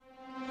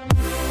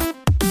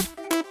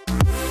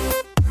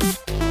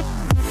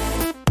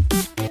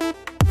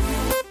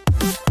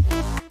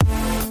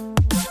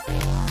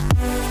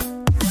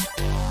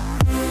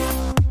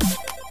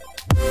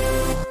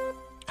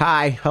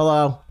Hi,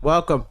 hello,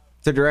 welcome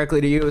to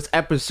Directly to You. It's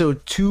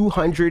episode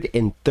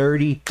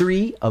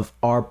 233 of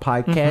our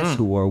podcast.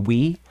 Who are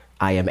we?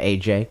 I am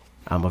AJ.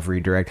 I'm of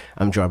Redirect.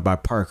 I'm joined by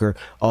Parker,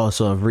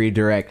 also of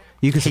Redirect.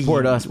 You can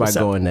support us by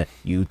going to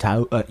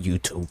YouTube.com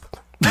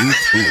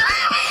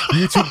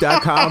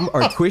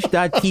or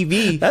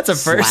twitch.tv. That's a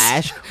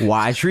first.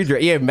 /watch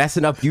redirect. Yeah,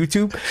 messing up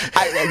YouTube.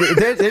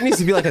 There needs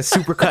to be like a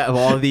supercut of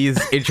all of these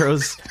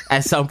intros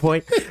at some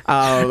point.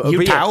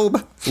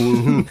 YouTube.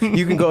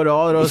 You can go to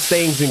all of those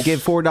things and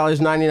give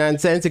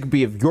 $4.99. It could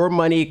be of your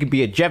money. It could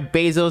be of Jeff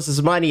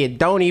Bezos' money. It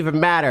don't even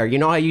matter. You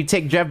know how you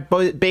take Jeff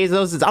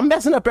Bezos? I'm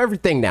messing up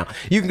everything now.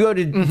 You can go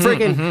to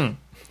freaking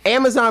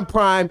Amazon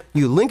Prime,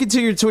 you link it to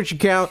your Twitch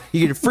account,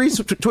 you get a free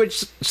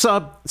Twitch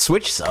sub.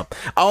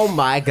 Oh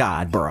my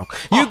God, bro.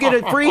 You get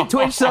a free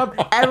Twitch sub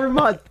every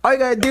month. All you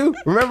gotta do,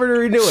 remember to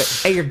renew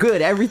it. And you're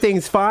good.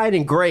 Everything's fine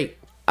and great.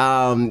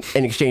 In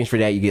exchange for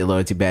that, you get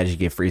loyalty badges, you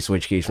get free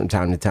Switch keys from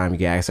time to time, you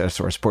get access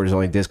to our supporters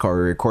only Discord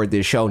where we record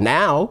this show.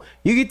 Now,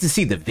 you get to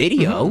see the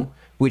video,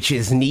 which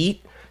is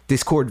neat.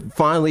 Discord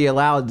finally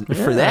allowed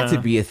for that to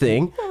be a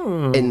thing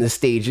in the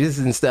stages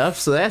and stuff,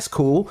 so that's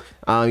cool.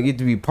 You get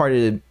to be part of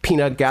the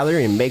peanut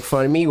gallery and make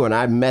fun of me when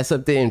I mess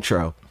up the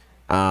intro.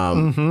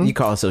 You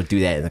can also do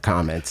that in the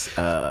comments,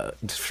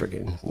 just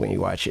freaking when you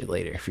watch it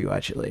later, if you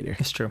watch it later.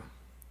 It's true.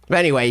 But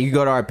anyway, you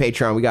go to our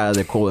Patreon. We got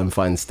other cool and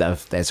fun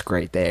stuff that's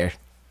great there.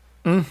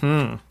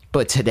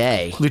 But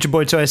today, Lucha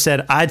Boy Toy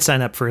said I'd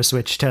sign up for a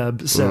Switch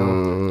tub.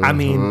 So I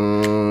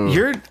mean,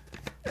 you're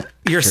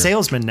a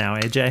salesman now,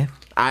 AJ.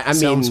 I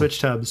Selling mean, Switch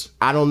tubs.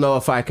 I don't know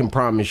if I can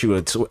promise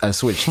you a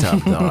Switch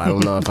tub, though. I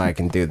don't know if I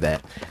can do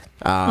that.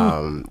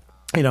 But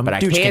I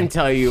can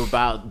tell you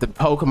about the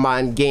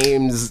Pokemon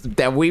games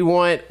that we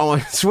want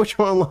on Switch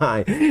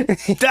Online.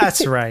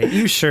 That's right.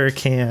 You sure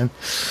can.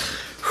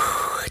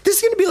 This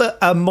is going to be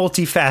a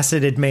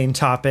multifaceted main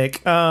topic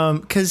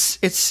because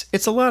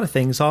it's a lot of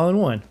things all in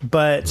one.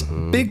 But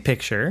big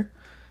picture,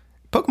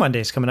 Pokemon Day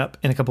is coming up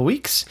in a couple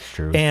weeks.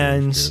 True.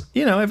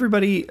 You know,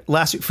 everybody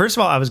last week, first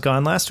of all, I was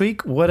gone last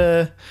week. What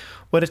a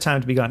time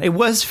to be gone. It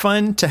was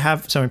fun to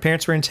have, so my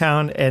parents were in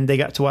town and they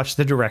got to watch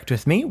the Direct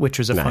with me, which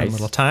was a fun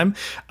little time.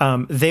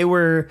 They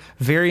were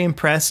very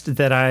impressed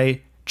that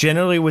I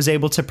generally was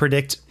able to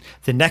predict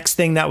the next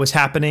thing that was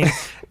happening.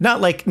 Not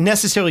like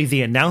necessarily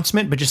the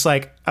announcement, but just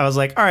like, I was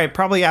like, all right,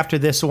 probably after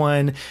this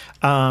one,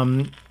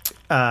 why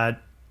am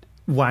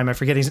I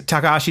forgetting?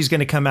 Takahashi's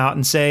going to come out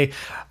and say,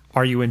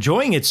 are you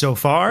enjoying it so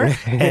far?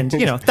 And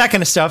you know, that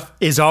kind of stuff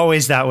is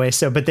always that way.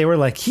 So, but they were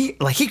like, he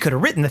could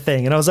have written the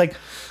thing. And I was like,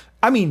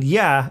 I mean,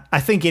 yeah, I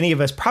think any of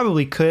us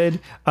probably could.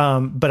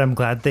 But I'm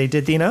glad they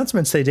did the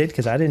announcements they did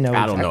because I didn't know.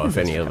 I don't know if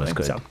any of us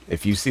could. So.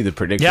 If you see the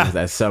predictions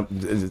that some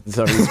of these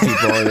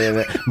people on the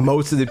internet,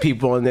 most of the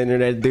people on the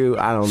internet do,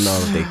 I don't know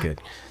if they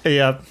could.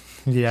 Yep.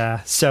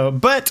 Yeah. So,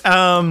 but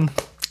I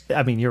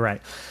mean, you're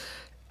right.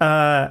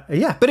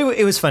 Yeah, but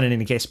it was fun in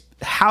any case.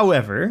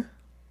 However,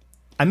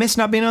 I missed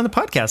not being on the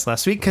podcast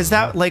last week because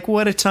that, like,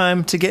 what a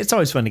time to get. It's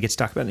always fun to get to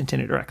talk about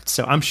Nintendo Direct.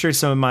 So I'm sure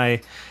some of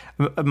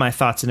my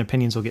thoughts and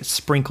opinions will get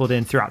sprinkled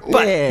in throughout.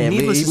 But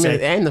needless to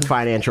say, and the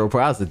financial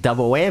report, that was the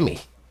double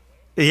whammy.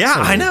 Yeah,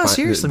 I know.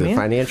 Seriously, the man. The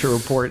financial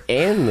report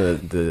and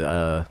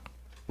the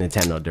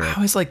Nintendo Direct. I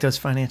always like those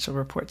financial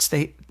reports.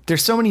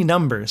 There's so many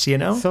numbers, you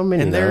know? So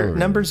many and numbers. their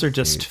numbers are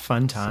just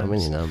fun times. So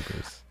many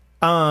numbers.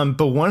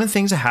 But one of the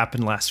things that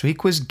happened last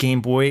week was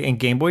Game Boy and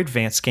Game Boy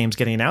Advance games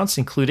getting announced,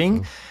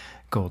 including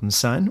Golden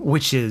Sun,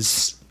 which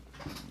is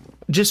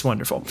just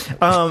wonderful.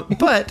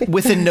 But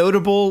with a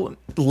notable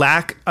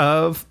lack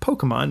of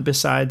Pokemon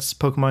besides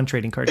Pokemon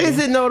trading card games. Is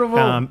it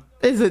notable?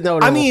 Is it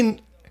notable? I mean,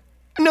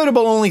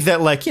 notable only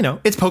that, like, you know,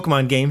 it's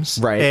Pokemon games.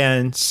 Right.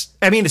 And,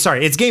 I mean,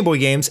 sorry, it's Game Boy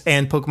games,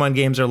 and Pokemon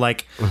games are,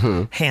 like,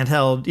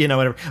 handheld, you know,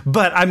 whatever.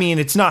 But, I mean,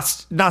 it's not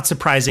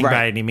surprising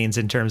by any means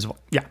in terms of,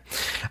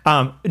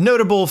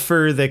 notable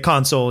for the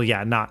console,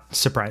 not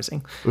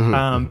surprising.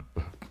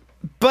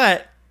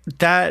 But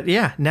that,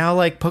 now,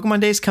 like, Pokemon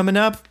Day's coming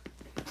up.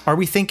 Are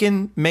we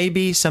thinking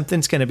maybe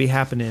something's going to be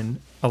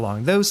happening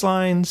along those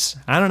lines?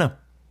 I don't know.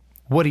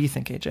 What do you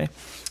think, AJ?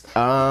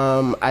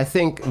 I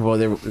think,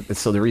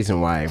 so the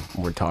reason why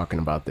we're talking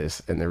about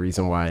this and the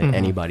reason why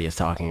anybody is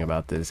talking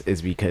about this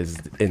is because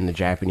in the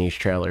Japanese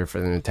trailer for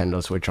the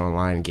Nintendo Switch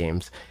Online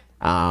games,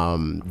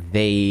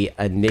 they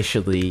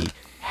initially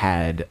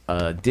had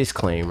a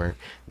disclaimer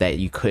that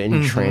you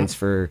couldn't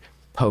transfer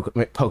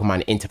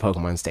Pokemon into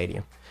Pokemon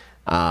Stadium.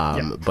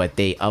 But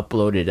they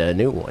uploaded a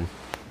new one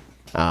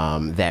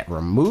that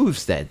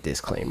removes that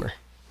disclaimer.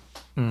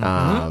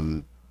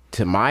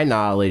 To my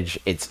knowledge,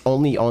 it's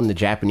only on the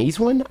Japanese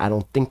one. I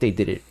don't think they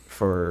did it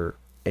for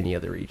any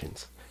other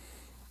regions.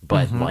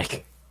 But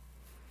like,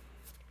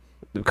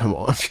 come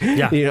on,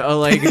 you know,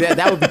 like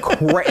that would be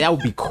that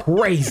would be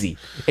crazy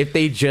if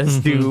they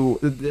just do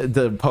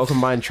the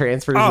Pokemon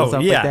transfers and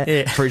stuff like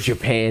that for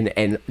Japan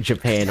and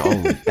Japan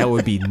only. That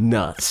would be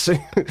nuts.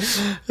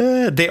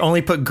 They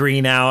only put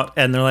green out,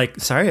 and they're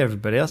like, "Sorry,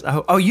 everybody else.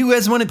 Oh, you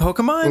guys wanted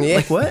Pokemon? Yeah.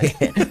 Like what?"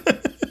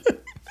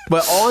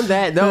 But on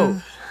that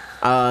note,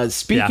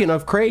 speaking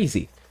of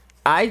crazy,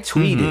 I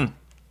tweeted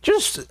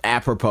just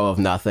apropos of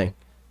nothing.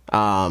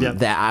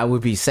 That I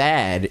would be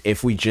sad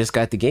if we just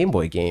got the Game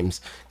Boy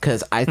games,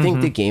 because I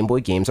think the Game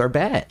Boy games are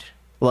bad.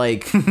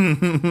 Like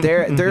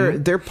they're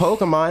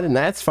Pokemon, and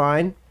that's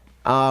fine,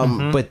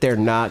 but they're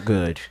not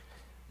good.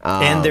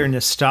 And they're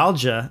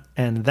nostalgia,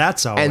 and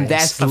that's always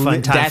a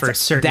fun time for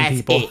certain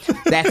people.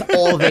 That's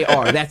all they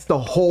are. That's the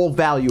whole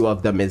value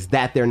of them, is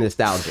that they're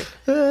nostalgic.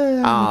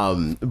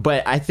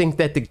 But I think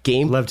that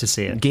love to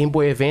see it. Game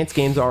Boy Advance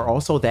games are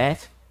also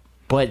that,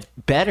 but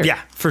better. Yeah,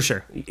 for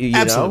sure.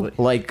 Absolutely.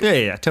 Like,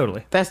 yeah,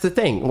 totally. That's the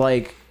thing.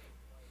 Like,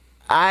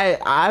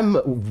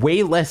 I'm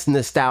way less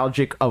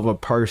nostalgic of a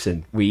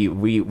person.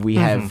 We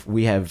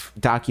have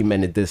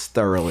documented this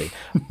thoroughly,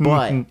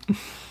 but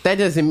that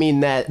doesn't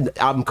mean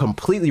that I'm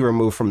completely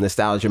removed from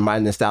nostalgia. My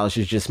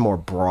nostalgia is just more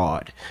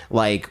broad.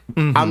 Like,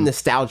 I'm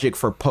nostalgic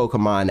for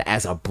Pokemon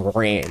as a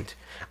brand.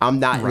 I'm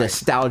not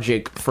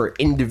nostalgic for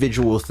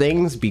individual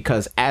things,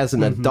 because as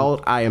an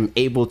adult, I am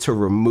able to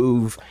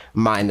remove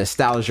my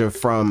nostalgia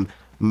from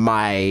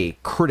my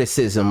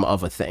criticism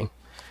of a thing.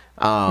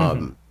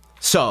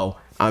 So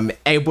I'm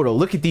able to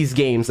look at these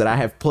games that I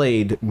have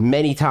played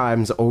many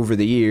times over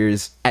the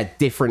years at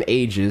different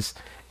ages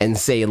and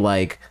say,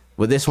 like,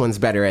 well, this one's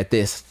better at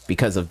this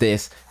because of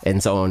this,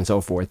 and so on and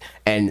so forth.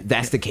 And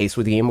that's the case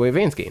with the Game Boy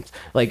Advance games.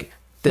 Like,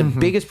 the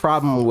biggest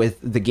problem with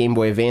the Game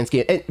Boy Advance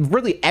game, and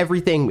really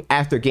everything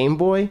after Game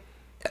Boy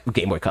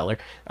Color,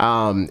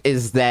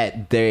 is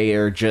that they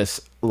are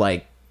just,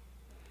 like,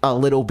 a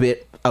little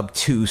bit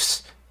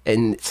obtuse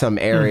in some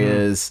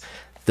areas.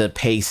 The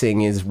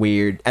pacing is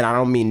weird, and I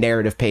don't mean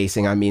narrative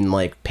pacing. I mean,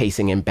 like,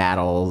 pacing in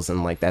battles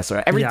and like that sort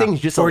of everything's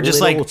just a little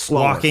like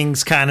slower.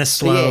 Walking's kind of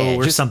slow,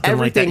 or something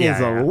like that. Everything is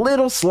a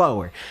little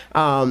slower.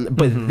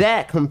 But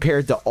that,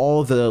 compared to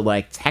all the,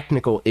 like,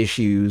 technical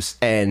issues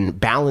and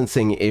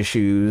balancing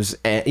issues,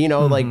 and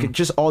like,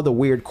 just all the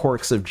weird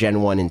quirks of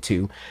Gen 1 and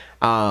 2,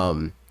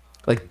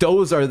 like,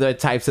 those are the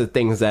types of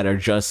things that are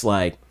just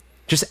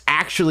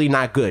actually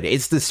not good.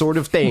 It's the sort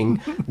of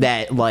thing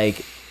that,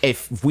 like,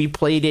 if we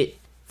played it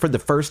for the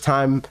first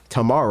time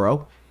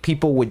tomorrow,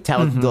 people would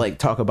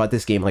talk about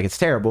this game like it's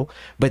terrible,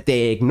 but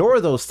they ignore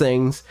those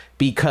things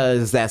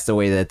because that's the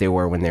way that they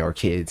were when they were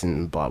kids,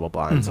 and blah blah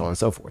blah, and so on and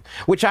so forth.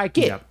 Which I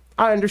get.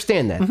 I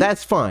understand that.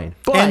 That's fine.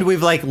 But, and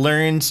we've, like,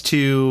 learned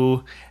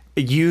to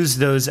use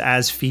those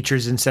as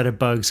features instead of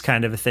bugs,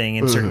 kind of a thing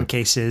in certain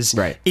cases.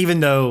 Right. Even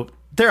though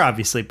they're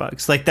obviously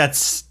bugs. Like,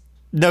 that's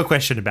no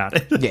question about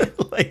it. Yeah.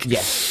 Like,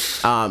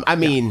 I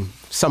mean,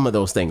 some of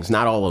those things,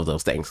 not all of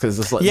those things, because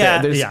it's like,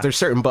 there's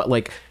certain, but,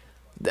 like,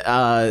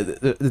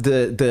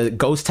 the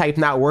ghost type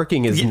not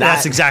working is not.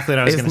 That's exactly what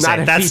I was going to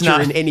say. That's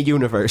not in any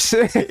universe.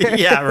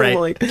 Yeah, right.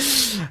 Like,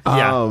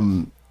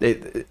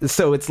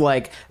 so it's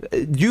like,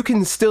 you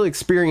can still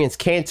experience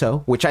Kanto,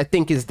 which I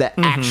think is the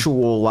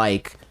actual,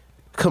 like,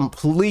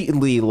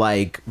 completely,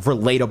 like,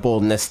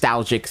 relatable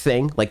nostalgic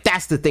thing. Like,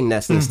 that's the thing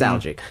that's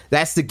nostalgic.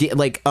 That's the,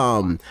 like,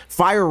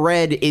 Fire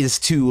Red is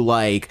to,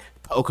 like,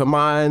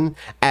 Pokemon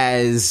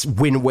as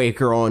Wind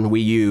Waker on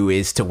Wii U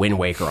is to Wind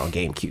Waker on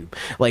GameCube.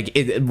 Like,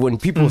 when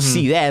people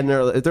see that, and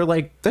they're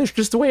like, that's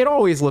just the way it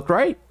always looked,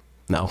 right?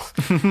 No,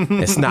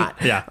 it's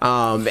not.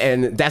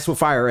 And that's what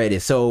Fire Red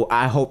is. So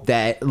I hope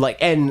that, like,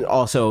 and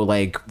also,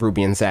 like,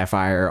 Ruby and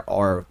Sapphire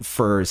are,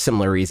 for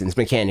similar reasons,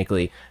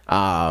 mechanically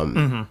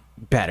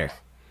better.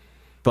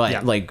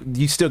 But like,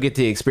 you still get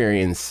to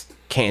experience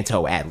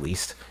Kanto, at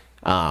least,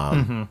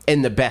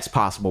 in the best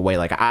possible way.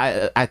 Like,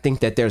 I think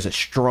that there's a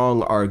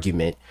strong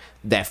argument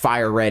that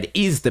Fire Red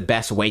is the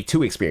best way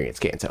to experience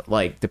Kanto.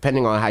 Like,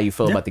 depending on how you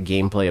feel about the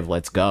gameplay of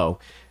Let's Go,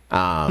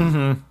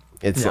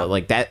 it's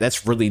like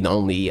that's really the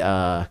only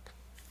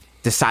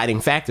deciding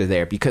factor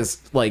there,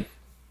 because, like,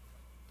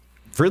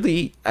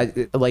 really,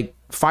 like,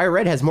 Fire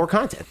Red has more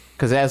content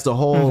because it has the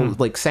whole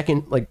like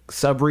second, like,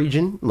 sub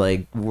region,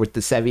 like, with the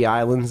Sevi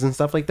Islands and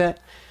stuff like that.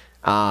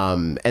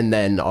 And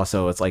then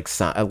also it's like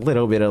a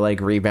little bit of, like,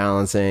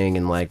 rebalancing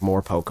and, like,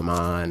 more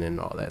Pokemon and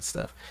all that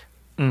stuff.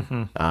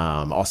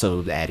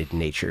 Also the added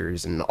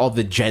natures and all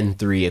the Gen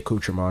 3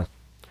 accoutrement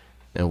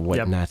and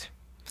whatnot.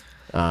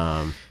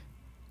 But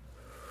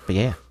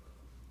yeah.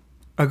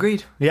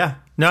 Agreed. Yeah.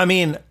 No, I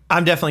mean,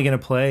 I'm definitely going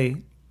to play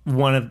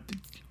one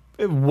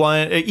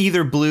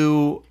either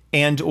blue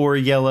and or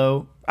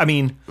yellow. I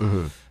mean,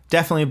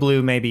 definitely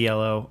blue, maybe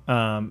yellow,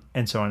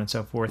 and so on and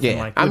so forth. Yeah. And,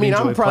 like, I mean,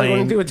 I'm probably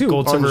going to do it too.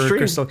 Gold, on silver, the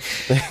crystal.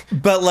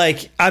 But,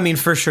 like, I mean,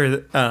 for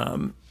sure,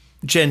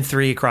 Gen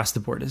 3 across the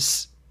board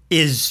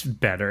is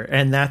better,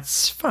 and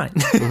that's fine.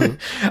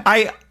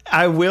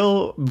 I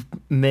will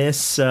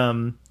miss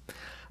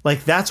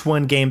like, that's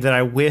one game that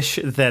I wish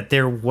that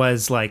there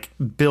was, like,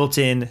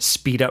 built-in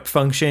speed up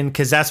function,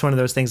 because that's one of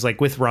those things, like,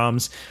 with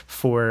ROMs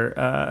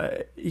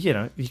for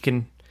you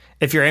can,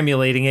 if you're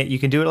emulating it, you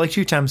can do it at, like,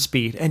 2 times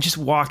speed, and just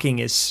walking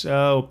is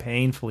so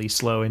painfully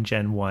slow in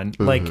Gen 1,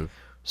 like,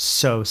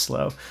 so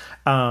slow.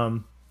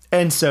 And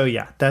so,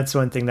 yeah, that's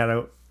one thing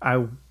that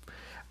I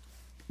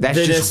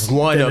that's just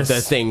one of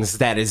the things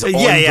that is on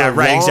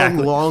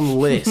the long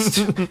list.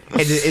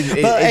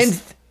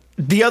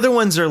 The other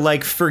ones are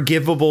like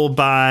forgivable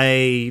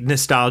by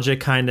nostalgia,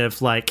 kind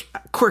of like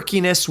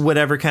quirkiness,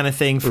 whatever kind of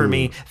thing for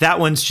me. That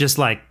one's just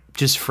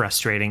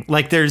frustrating.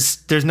 Like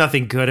there's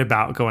nothing good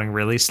about going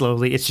really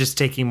slowly. It's just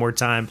taking more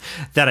time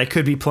that I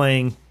could be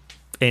playing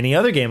any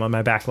other game on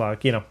my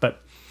backlog,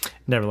 but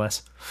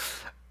nevertheless.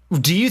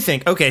 Do you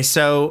think, okay,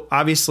 so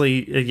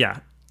obviously,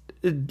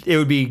 it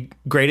would be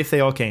great if they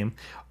all came.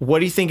 What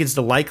do you think is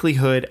the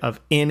likelihood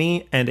of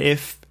any, and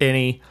if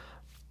any,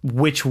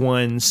 which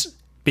ones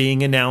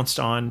being announced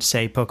on,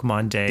 say,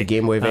 Pokemon Day? The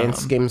Game Boy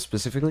Advance game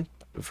specifically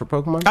for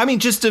Pokemon? I mean,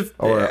 just or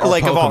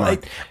like Pokemon. of all.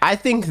 I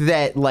think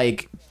that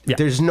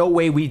there's no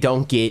way we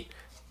don't get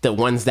the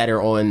ones that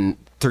are on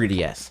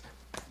 3DS.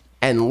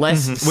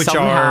 Unless which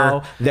somehow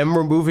are them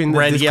removing the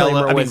red,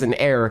 disclaimer yellow, was an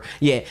error.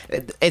 Yeah,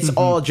 it's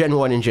all Gen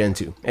 1 and Gen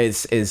 2.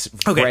 It's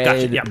okay, red,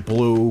 gotcha, yeah.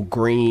 blue,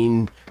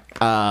 green,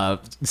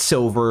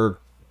 silver,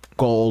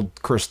 gold,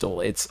 crystal.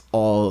 It's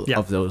all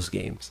of those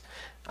games.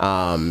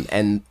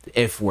 And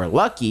if we're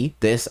lucky,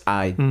 this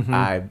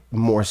I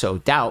more so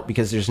doubt,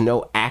 because there's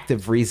no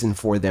active reason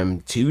for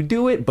them to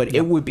do it. But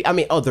it would be, I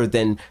mean, other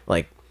than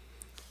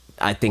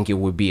I think it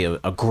would be a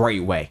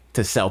great way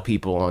to sell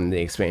people on the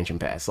expansion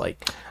pass. I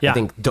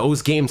think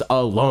those games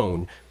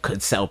alone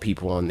could sell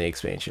people on the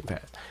expansion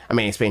pass. I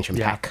mean, expansion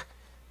pack.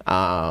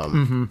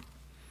 But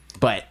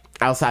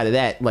outside of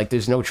that,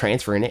 there's no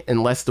transfer in it,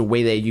 unless the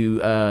way that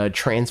you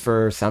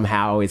transfer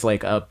somehow is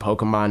like a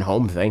Pokemon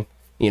Home thing.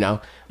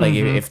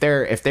 If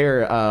they're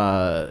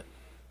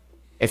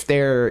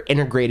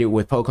integrated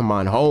with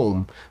Pokemon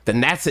Home, then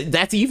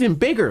that's even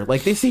bigger.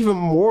 That's even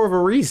more of a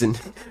reason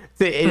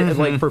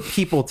for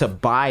people to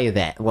buy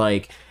that.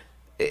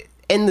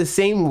 In the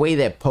same way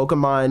that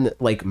Pokemon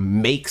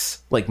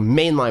makes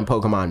mainline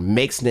Pokemon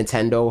makes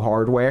Nintendo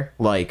hardware.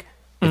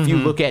 If you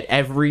look at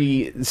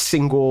every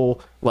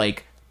single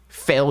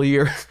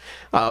failure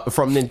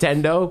from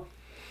Nintendo,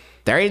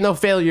 there ain't no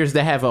failures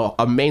that have a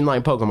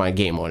mainline Pokemon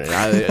game on it.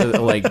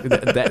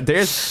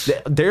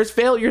 There's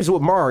failures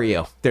with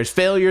Mario. There's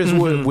failures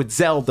with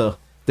Zelda.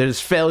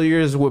 There's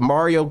failures with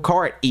Mario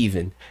Kart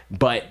even.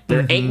 But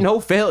there ain't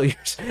no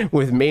failures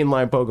with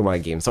mainline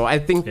Pokemon games. So I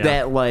think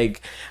that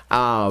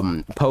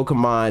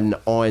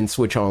Pokemon on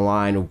Switch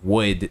Online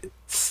would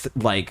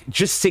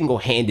just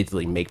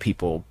single-handedly make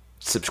people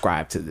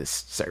subscribe to this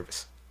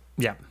service.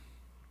 Yeah.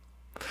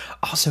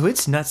 Also,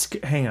 it's nuts.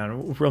 Hang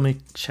on, let me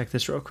check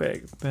this real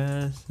quick.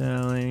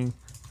 Best-selling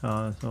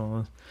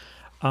consoles.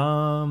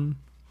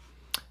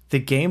 The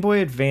Game Boy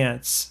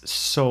Advance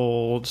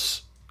sold.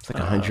 It's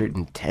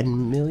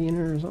 110 million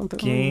or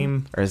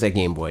something. Or is that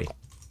Game Boy?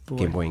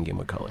 Game Boy and Game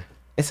Boy Color.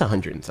 It's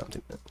 100 and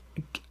something.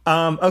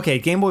 Okay,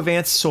 Game Boy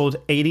Advance sold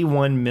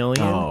 81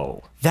 million.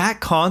 Oh, that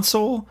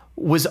console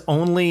was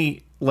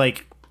only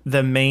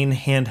the main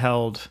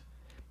handheld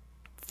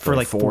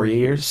for 4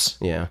 years.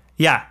 Yeah,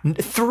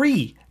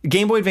 3.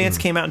 Game Boy Advance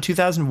came out in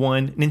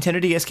 2001.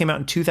 Nintendo DS came out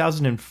in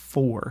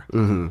 2004.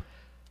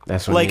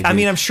 That's when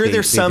I'm sure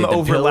there's some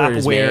overlap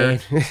pillars, where.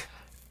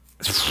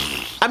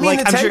 I mean,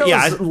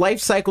 Nintendo's life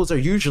cycles are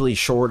usually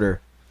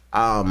shorter,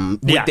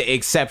 with the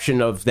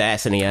exception of the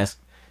SNES.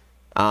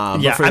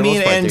 And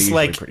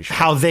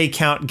how they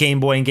count Game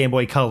Boy and Game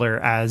Boy Color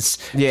as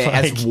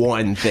as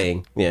one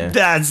thing. Yeah,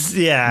 that's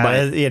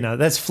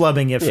that's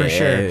flubbing it for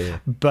sure. Yeah.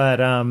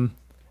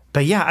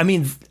 But yeah, I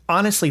mean,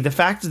 honestly, the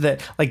fact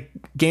that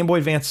Game Boy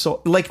Advance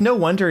sold, no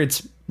wonder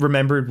it's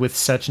remembered with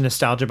such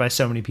nostalgia by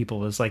so many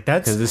people. Is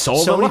that's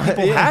so many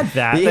people had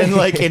that,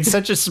 and in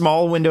such a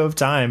small window of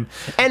time.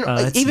 And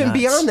even nuts.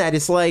 Beyond that,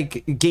 it's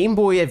Game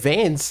Boy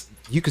Advance,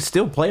 you could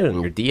still play it on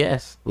your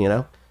DS.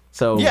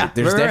 So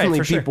there's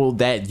definitely people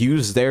that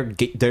use their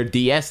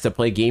DS to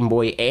play Game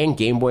Boy and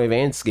Game Boy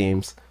Advance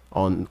games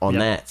on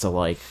that.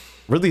 So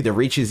really, the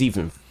reach is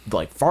even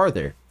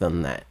farther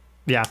than that.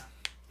 Yeah.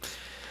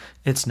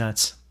 It's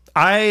nuts.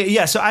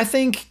 So I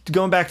think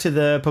going back to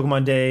the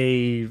Pokemon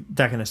Day,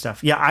 that kind of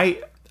stuff. Yeah,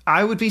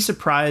 I would be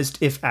surprised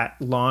if at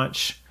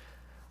launch,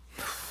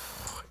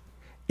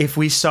 if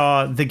we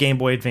saw the Game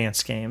Boy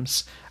Advance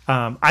games.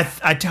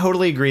 I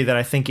totally agree that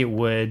I think it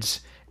would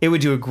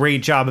do a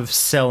great job of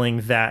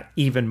selling that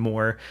even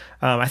more.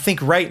 I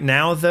think right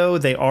now though,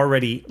 they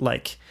already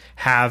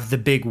have the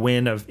big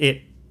win of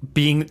it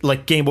being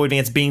Game Boy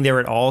Advance being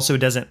there at all, so it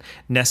doesn't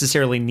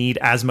necessarily need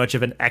as much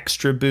of an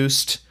extra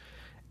boost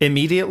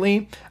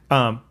immediately,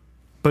 but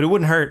it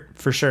wouldn't hurt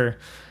for sure.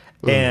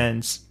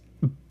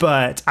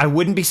 But I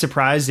wouldn't be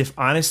surprised if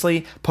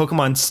honestly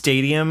Pokemon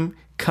Stadium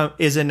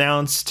is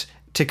announced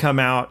to come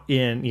out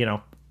in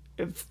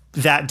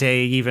that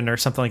day even or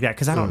something like that,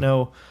 because I don't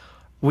know,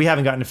 we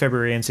haven't gotten a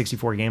February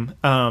N64 game.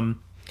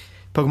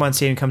 Pokemon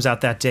Stadium comes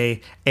out that day,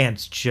 and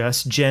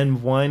just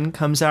Gen 1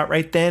 comes out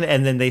right then,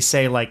 and then they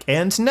say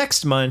and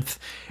next month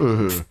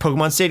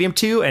Pokemon Stadium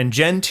 2 and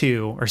Gen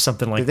 2 or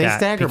something like that. Did they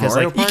stagger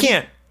Mario Party? You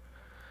can't.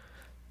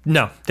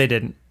 No, they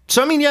didn't.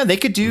 So, I mean, they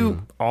could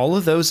do all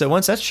of those at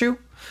once. That's true.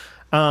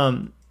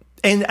 And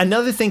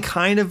another thing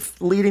kind of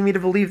leading me to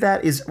believe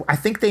that is I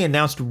think they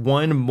announced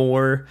one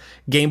more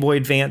Game Boy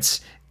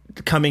Advance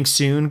coming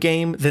soon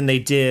game than they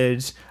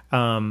did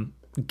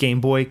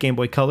Game Boy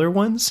Color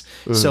ones.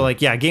 So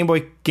like, yeah, Game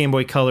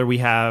Boy Color, we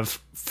have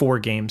 4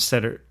 games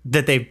that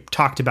they've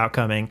talked about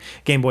coming.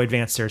 Game Boy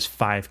Advance, there's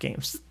 5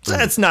 games. So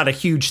that's not a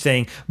huge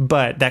thing,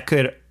 but that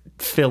could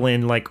fill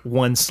in like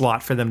one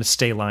slot for them to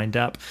stay lined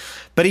up.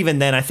 But even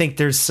then, I think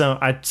I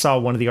saw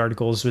one of the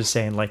articles was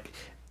saying like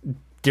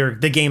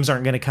the games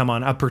aren't going to come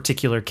on a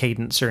particular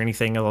cadence or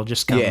anything. They'll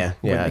just come when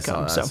they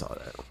come. So saw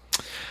that.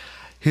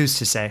 Who's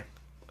to say?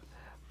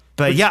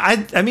 But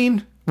yeah, I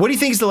mean, what do you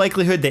think is the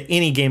likelihood that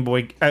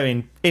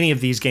any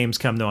of these games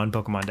come though on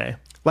Pokemon Day?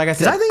 Like I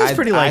said, I think it's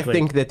pretty likely. I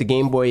think that the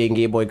Game Boy and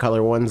Game Boy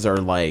Color ones are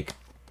like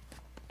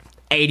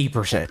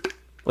 80%.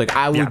 Like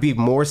I would be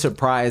more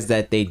surprised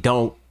that they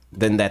don't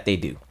than that they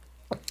do.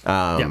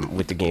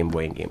 With the Game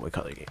Boy and Game Boy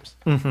Color games.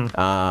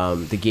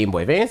 The Game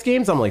Boy Advance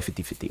games, I'm like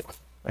 50-50 on.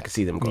 I can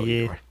see them going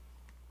anywhere.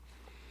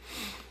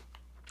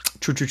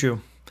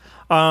 True.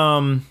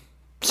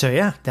 So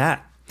yeah,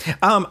 that.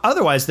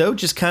 Otherwise though,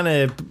 just kind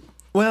of,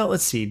 well,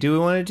 let's see. Do we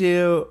want to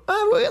do?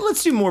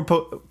 Let's do more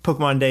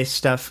Pokemon Day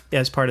stuff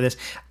as part of this.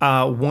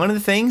 One of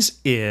the things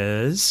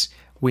is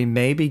we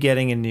may be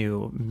getting a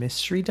new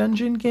mystery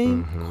dungeon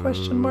game?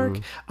 Question mark.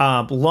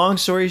 Long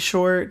story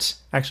short,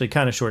 actually,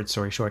 kind of short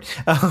story short.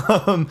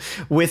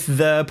 With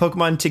the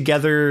Pokemon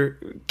Together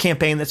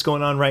campaign that's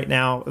going on right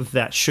now,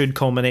 that should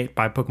culminate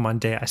by Pokemon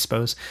Day, I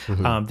suppose.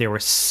 There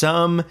was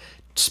some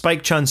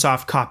Spike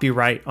Chunsoft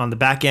copyright on the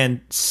back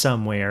end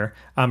somewhere,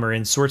 or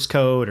in source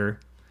code or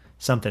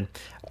something.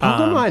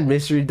 Pokemon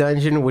Mystery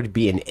Dungeon would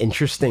be an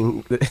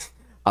interesting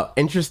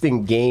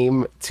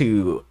game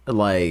to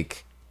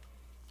like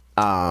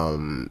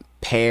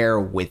pair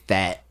with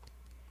that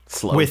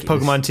slogan. With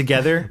Pokemon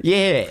Together.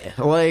 Yeah,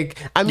 like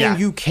I mean,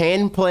 you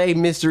can play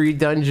Mystery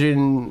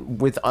Dungeon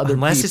with other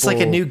unless people. It's like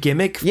a new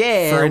gimmick. For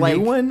a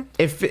new one.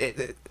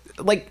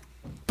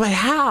 But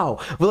how?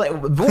 Well, like,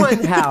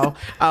 one, how?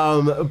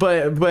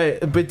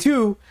 But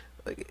two,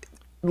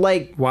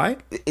 like why?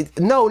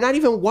 No, not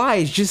even why.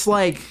 It's just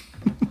like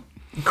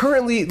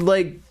currently,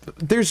 like,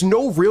 there's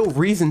no real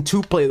reason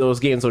to play those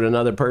games with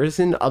another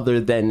person other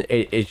than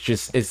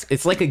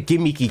it's like a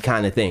gimmicky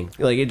kind of thing.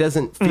 Like, it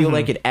doesn't feel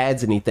like it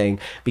adds anything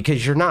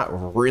because you're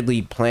not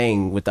really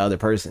playing with the other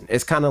person.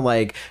 It's kind of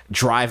like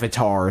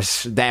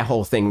Drivatars, that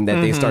whole thing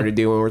that they started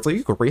doing where it's like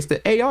you can race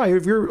the AI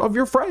of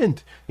your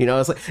friend. You know,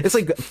 it's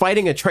like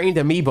fighting a trained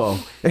amiibo.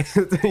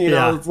 You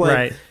know, it's like,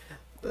 right.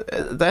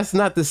 That's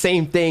not the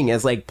same thing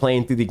as like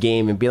playing through the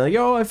game and being like,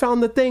 yo, I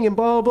found the thing and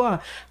blah blah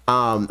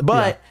blah.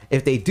 But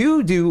if they do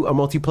a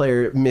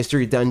multiplayer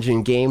mystery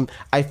dungeon game,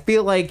 I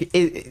feel like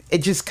it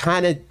just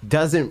kind of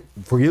doesn't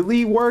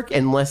really work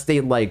unless they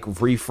like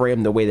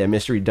reframe the way that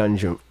mystery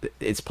dungeon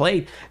is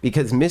played,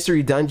 because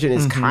mystery dungeon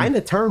is kind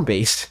of turn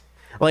based.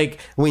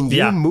 Like when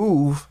you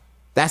move,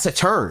 that's a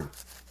turn.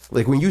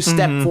 Like when you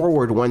step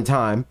forward one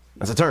time,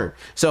 that's a turn.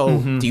 So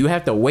do you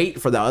have to wait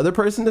for the other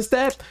person to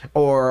step,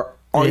 or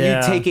are you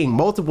taking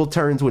multiple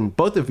turns when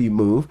both of you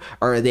move,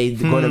 or are they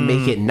going to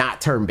make it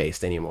not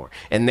turn-based anymore?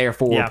 And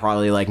therefore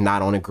probably like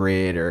not on a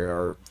grid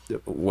or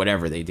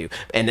whatever they do.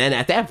 And then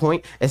at that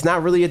point, it's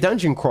not really a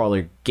dungeon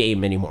crawler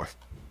game anymore.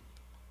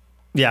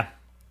 Yeah.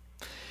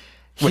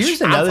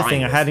 Here's another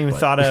thing I hadn't even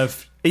thought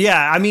of.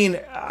 Yeah, I mean,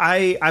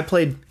 I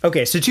played...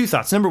 Okay, so 2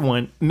 thoughts. Number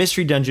 1,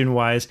 mystery dungeon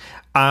wise,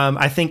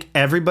 I think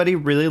everybody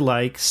really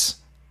likes,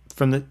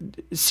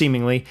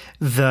 seemingly,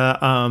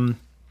 the...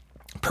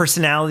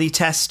 personality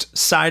test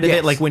side of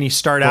it, like when you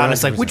start out, 100%.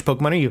 It's like, which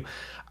Pokemon are you?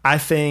 I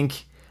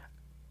think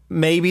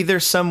maybe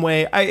there's some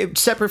way,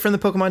 separate from the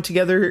Pokemon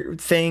Together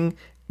thing,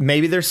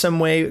 maybe there's some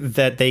way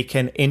that they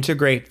can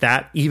integrate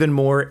that even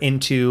more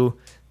into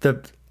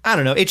the, I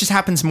don't know, it just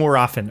happens more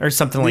often or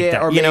something like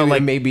that. Or you know,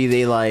 like maybe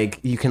they like,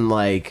 you can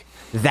like,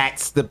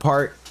 that's the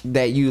part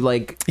that you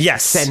like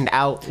send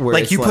out where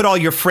like you put all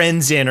your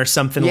friends in or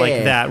something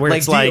like that, where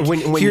it's like when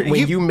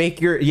you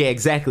make your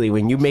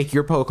when you make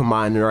your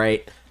Pokemon,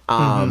 right?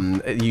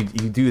 You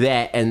do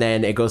that, and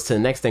then it goes to the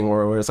next thing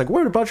where it's like,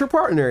 what about your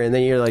partner? And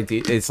then you're like,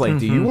 it's like,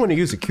 do you want to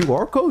use a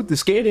QR code to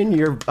scan in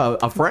your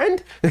a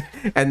friend?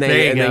 and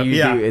then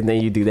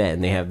you do that,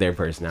 and they have their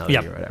personality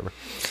or whatever.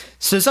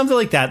 So something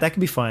like that could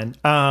be fun.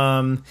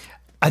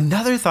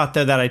 Another thought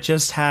though that I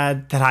just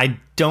had that I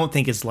don't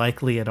think is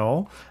likely at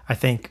all. I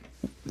think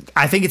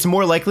it's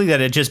more likely that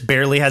it just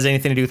barely has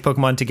anything to do with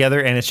Pokemon Together,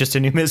 and it's just a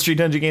new mystery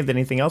dungeon game than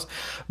anything else.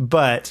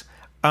 But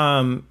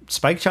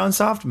Spike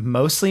Chunsoft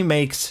mostly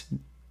makes,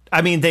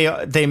 I mean,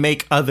 they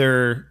make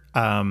other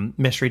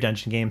mystery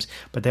dungeon games,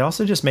 but they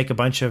also just make a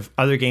bunch of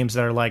other games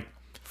that are like,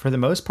 for the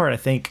most part, I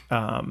think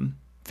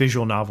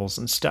visual novels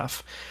and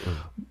stuff.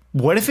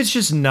 What if it's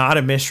just not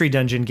a mystery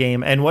dungeon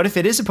game? And what if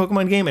it is a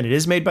Pokemon game and it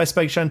is made by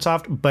Spike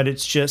Chunsoft, but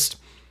it's just...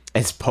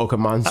 It's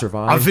Pokemon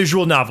Survive. A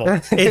visual novel.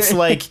 It's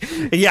like,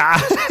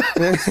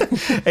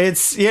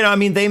 it's, you know, I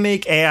mean, they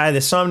make AI,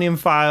 the Somnium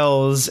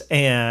Files,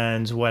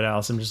 and what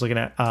else? I'm just looking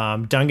at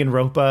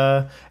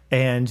Danganronpa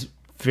and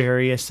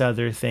various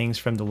other things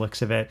from the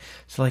looks of it.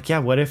 So like, yeah,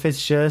 what if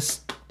it's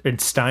just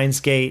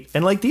Steins Gate?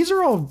 And like, these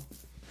are all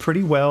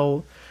pretty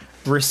well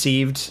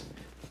received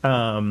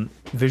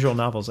visual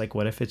novels. Like,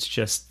 what if it's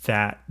just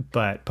that,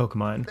 but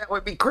Pokemon? That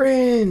would be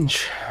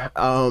cringe.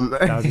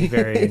 That would be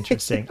very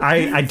interesting.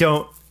 I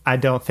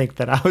don't think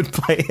that I would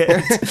play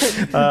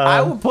it.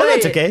 I would play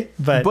it. That's okay,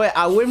 but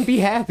I wouldn't be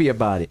happy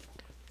about it.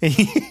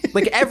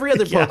 Like every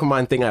other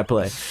Pokemon thing I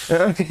play.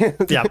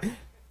 Yeah.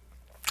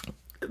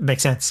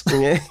 Makes sense.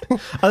 Yeah.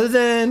 Other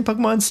than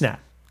Pokemon Snap.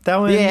 That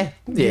one, Yeah.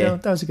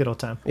 that was a good old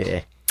time.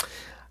 Yeah.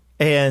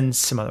 And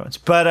some other ones.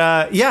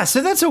 But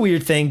so that's a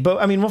weird thing. But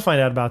I mean, we'll find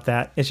out about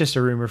that. It's just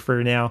a rumor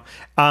for now.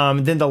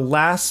 Then the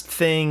last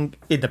thing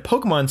in the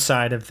Pokemon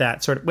side of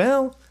that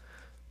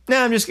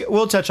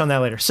we'll touch on that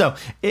later. So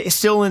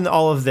still in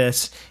all of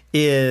this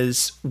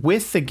is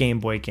with the Game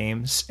Boy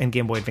games and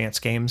Game Boy Advance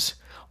games,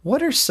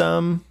 what are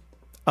some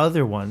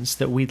other ones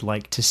that we'd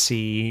like to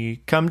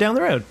see come down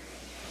the road?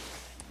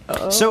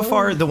 So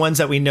far, the ones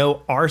that we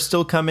know are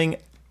still coming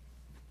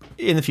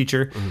in the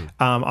future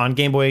on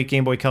Game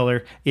Boy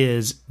Color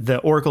is the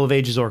Oracle of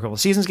Ages, Oracle of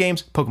Seasons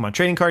games, Pokemon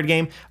trading card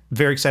game.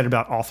 Very excited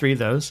about all three of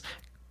those.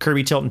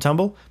 Kirby Tilt and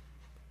Tumble.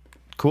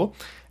 Cool.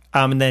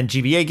 And then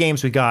GBA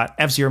games, we got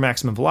F-Zero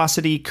Maximum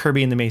Velocity,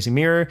 Kirby and the Amazing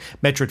Mirror,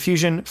 Metroid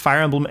Fusion,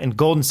 Fire Emblem, and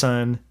Golden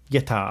Sun.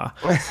 Yatta.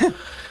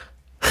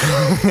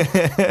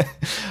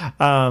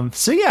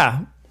 So yeah,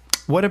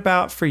 what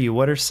about for you?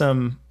 What are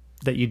some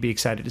that you'd be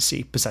excited to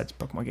see besides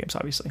Pokemon games,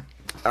 obviously?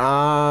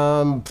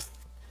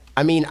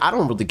 I mean, I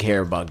don't really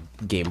care about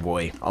Game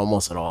Boy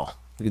almost at all.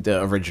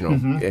 The original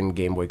in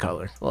Game Boy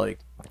Color. Like,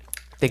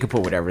 they could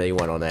put whatever they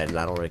want on that, and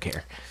I don't really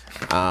care.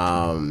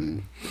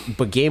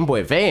 But Game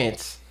Boy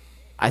Advance,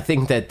 I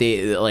think that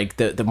they like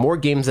the more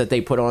games that they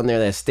put on there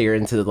that steer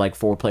into the like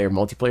 4-player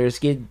multiplayer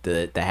skid,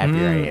 the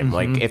happier I am.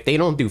 Like, if they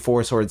don't do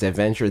Four Swords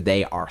Adventure,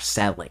 they are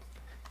selling.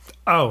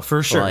 Oh,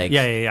 for sure. Like,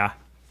 yeah.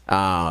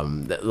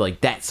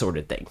 Like that sort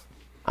of thing.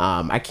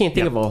 I can't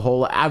think of a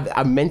whole.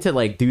 I meant to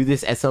like do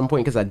this at some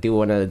point because I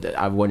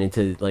wanted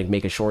to like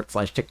make a short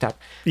 /TikTok.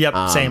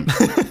 Yep, same.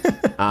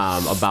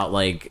 About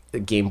like the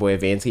Game Boy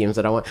Advance games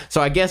that I want.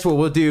 So I guess what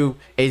we'll do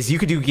is you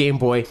could do Game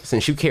Boy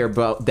since you care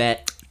about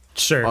that.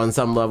 Sure. On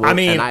some level. I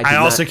mean, and I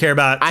also care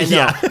about. I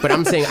know, but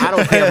I'm saying I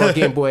don't care about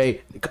Game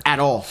Boy at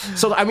all.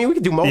 So I mean, we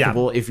could do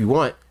multiple if you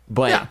want,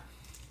 but.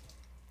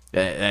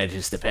 That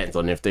just depends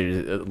on if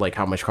there's like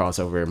how much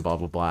crossover and blah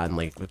blah blah and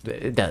like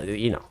it does,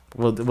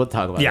 we'll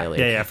talk about that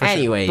later. Yeah.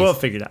 Anyways, sure. We'll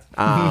figure it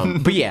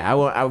out. But yeah,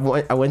 I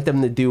want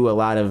them to do a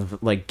lot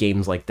of like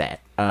games like that.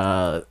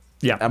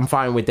 I'm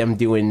fine with them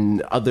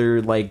doing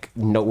other like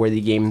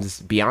noteworthy games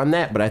beyond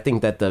that, but I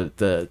think that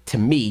the to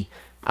me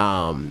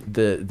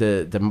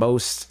the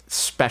most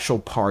special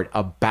part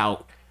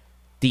about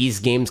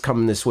these games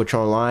coming to Switch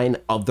Online,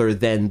 other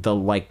than the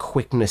like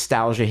quick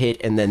nostalgia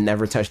hit and then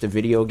never touch the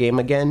video game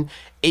again,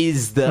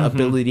 is the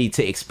ability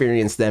to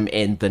experience them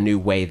in the new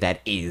way that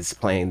is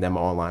playing them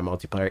online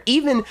multiplayer.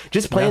 Even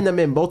just playing them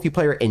in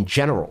multiplayer in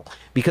general.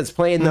 Because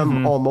playing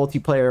them on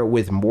multiplayer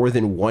with more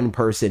than one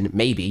person,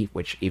 maybe,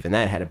 which even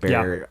that had a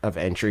barrier of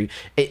entry,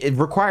 it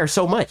requires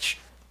so much.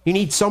 You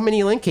need so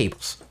many link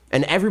cables.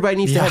 And everybody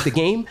needs to have the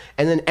game,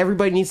 and then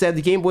everybody needs to have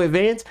the Game Boy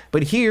Advance.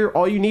 But here,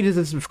 all you need is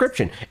a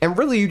subscription, and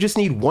really, you just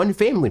need one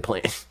family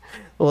plan.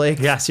 Like,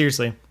 yeah,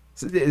 seriously.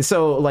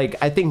 So,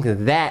 like, I think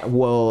that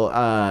will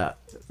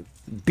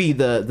be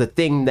the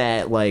thing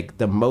that like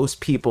the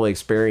most people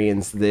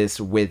experience this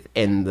with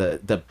in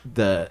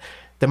the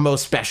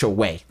most special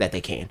way that they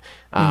can.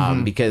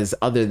 Because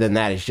other than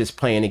that, it's just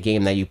playing a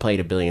game that you played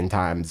a billion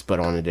times, but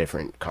on a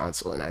different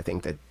console, and I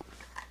think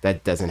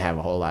that doesn't have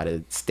a whole lot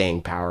of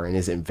staying power and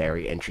isn't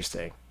very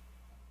interesting.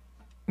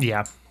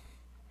 Yeah.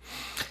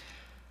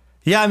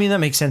 Yeah, I mean, that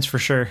makes sense for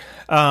sure.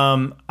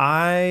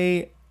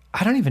 I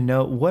don't even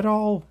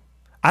know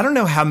I don't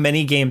know how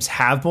many games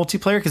have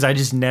multiplayer because I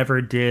just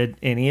never did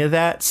any of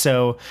that.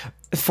 So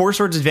Four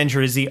Swords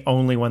Adventure is the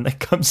only one that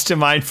comes to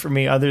mind for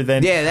me other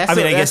than... Yeah, I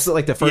guess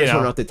like the first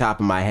one off the top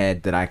of my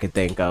head that I could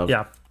think of.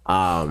 Yeah.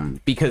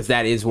 Because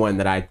that is one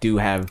that I do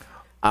have...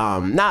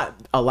 not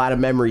a lot of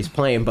memories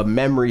playing, but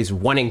memories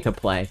wanting to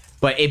play,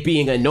 but it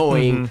being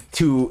annoying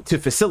to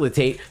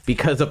facilitate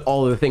because of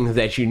all of the things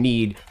that you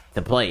need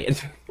to play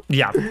it.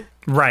 Yeah,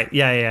 right.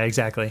 Yeah,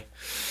 exactly.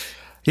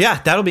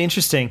 Yeah, that'll be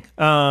interesting.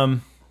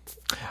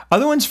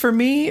 Other ones for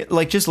me,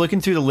 like just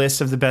looking through the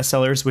list of the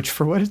bestsellers, which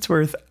for what it's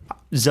worth,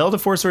 Zelda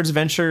Four Swords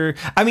Adventure,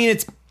 I mean,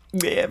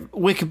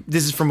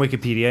 this is from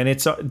Wikipedia, and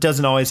it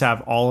doesn't always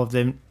have all of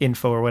the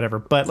info or whatever,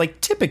 but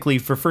like typically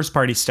for first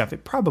party stuff,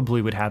 it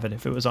probably would have it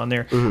if it was on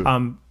there.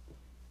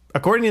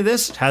 According to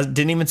this,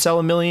 didn't even sell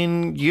 1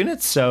 million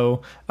units,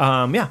 so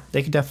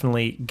they could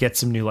definitely get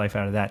some new life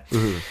out of that.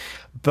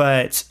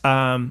 But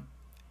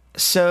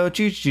so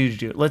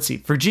let's see,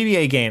 for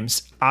GBA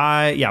games,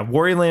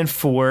 Wario Land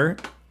 4,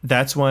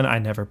 that's one I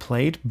never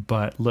played,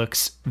 but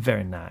looks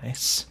very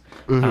nice.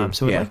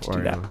 So we'd like to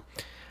do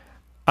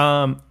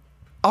that.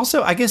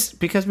 Also, I guess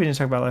because we didn't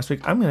talk about it last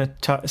week, I'm going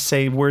to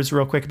say words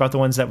real quick about the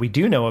ones that we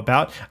do know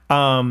about.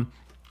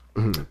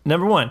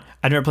 Number one,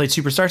 I've never played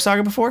Superstar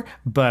Saga before,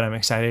 but I'm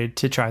excited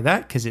to try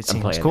that because it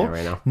seems cool. That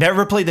right now.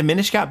 Never played the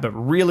Minish Cap, but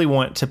really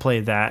want to play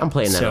that. I'm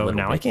playing that so a little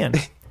now bit. I can.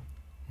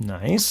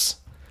 Nice.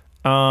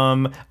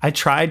 I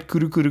tried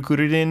Kuru Kuru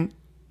Kurudin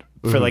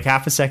for like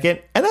half a second,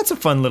 and that's a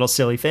fun little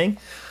silly thing.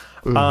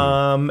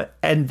 And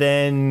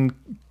then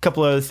a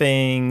couple other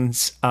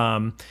things.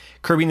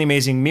 Kirby and the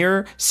Amazing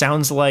Mirror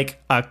sounds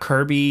like a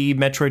Kirby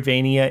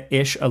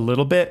Metroidvania-ish a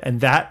little bit,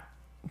 and that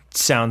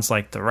sounds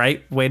like the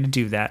right way to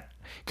do that.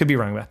 Could be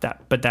wrong about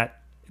that, but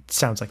that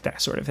sounds like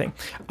that sort of thing.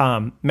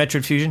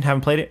 Metroid Fusion,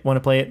 haven't played it, want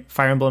to play it.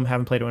 Fire Emblem,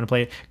 haven't played it, want to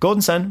play it.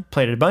 Golden Sun,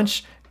 played it a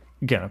bunch,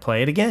 gonna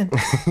play it again.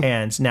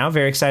 And now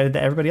very excited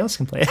that everybody else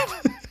can play it.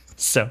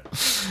 So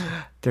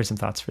there's some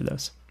thoughts for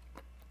those.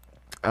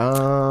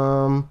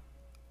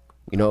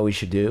 You know what we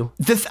should do?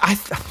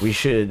 We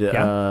should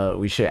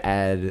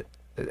add.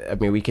 I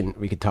mean, we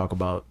could talk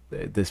about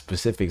the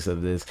specifics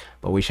of this,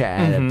 but we should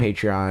add a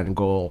Patreon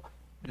goal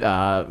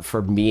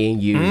for me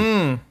and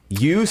you.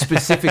 You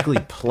specifically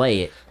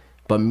play it,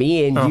 but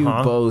me and you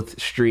both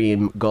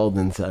stream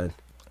Golden Sun.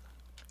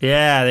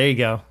 Yeah, there you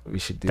go. We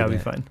should do that. That'd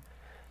be fun.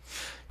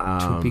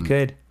 It would be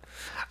good.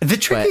 The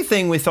tricky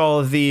thing with all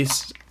of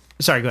these.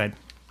 Sorry, go ahead.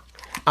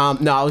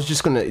 No, I was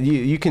just gonna.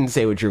 You can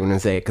say what you're gonna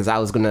say because I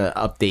was gonna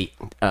update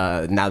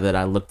now that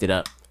I looked it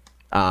up.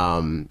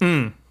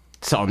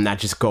 So I'm not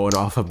just going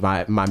off of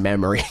my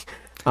memory.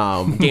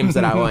 Games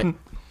that I want.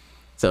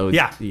 So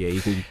yeah,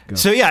 you can go.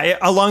 So yeah,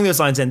 along those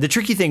lines, then the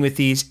tricky thing with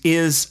these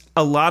is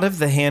a lot of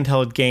the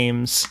handheld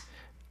games,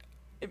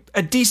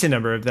 a decent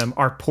number of them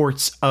are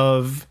ports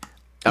of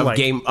a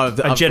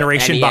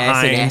generation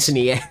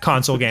behind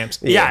console games.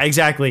 Yeah,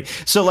 exactly.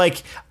 So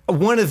like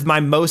one of my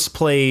most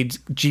played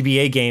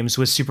GBA games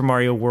was Super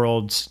Mario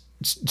World,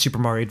 Super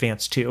Mario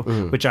Advance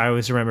 2, which I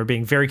always remember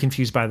being very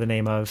confused by the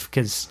name of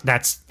because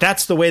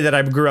that's the way that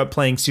I grew up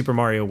playing Super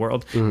Mario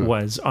World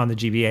was on the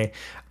GBA,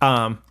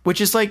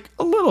 which is like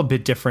a little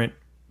bit different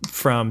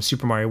from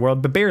Super Mario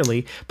World, but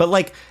barely. But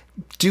like,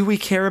 do we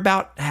care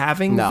about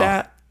having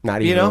that?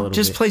 Not even a little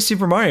just bit. Play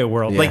Super Mario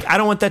World. Like, I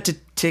don't want that to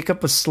take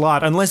up a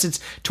slot unless it's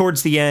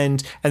towards the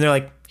end and they're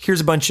like, here's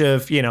a bunch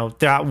of,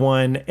 that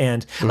one.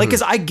 And like,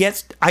 cause I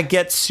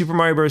get Super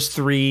Mario Bros.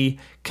 3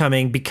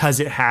 coming because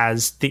it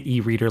has the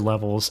e-reader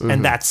levels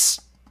and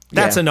that's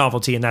a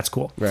novelty and that's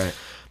cool. Right.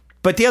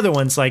 But the other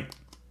ones, like,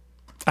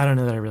 I don't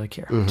know that I really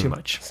care too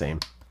much.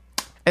 Same.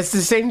 It's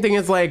the same thing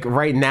as like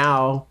right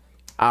now,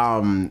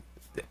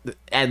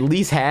 at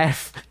least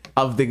half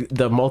of the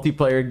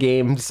multiplayer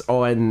games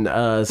on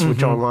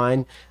Switch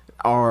Online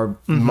are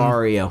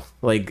Mario,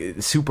 like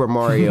Super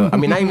Mario. I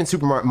mean, not even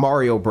Super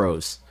Mario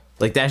Bros.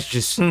 Like that's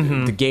just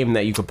the game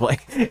that you could play,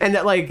 and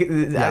that like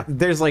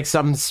there's like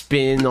some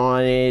spin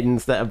on it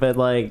and stuff. But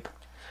like,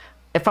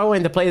 if I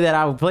wanted to play that,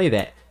 I would play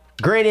that.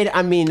 Granted,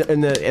 I mean,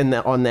 on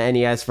the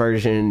NES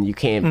version, you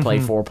can't play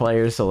 4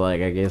 players, so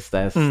like I guess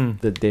that's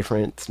the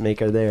difference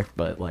maker there.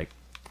 But like,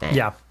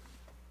 yeah.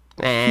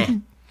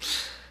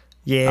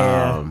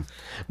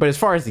 But as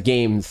far as the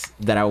games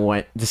that I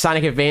want, the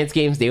Sonic Advance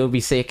games, they would be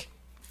sick.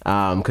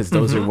 Because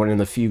those are one of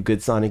the few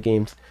good Sonic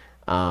games.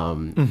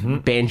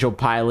 Banjo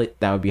Pilot,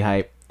 that would be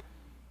hype.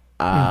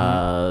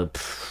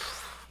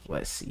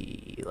 Let's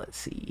see.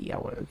 I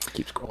want to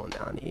keep scrolling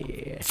down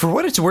here. For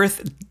what it's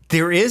worth,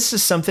 there is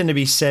something to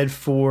be said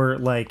for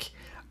like,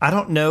 I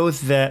don't know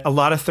that a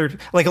lot of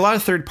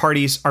third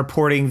parties are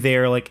porting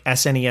their like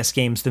SNES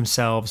games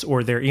themselves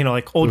or their,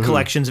 like old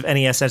collections of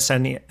NES,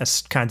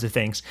 SNES kinds of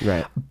things.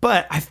 Right.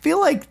 But I feel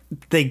like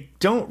they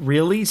don't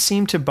really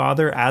seem to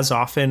bother as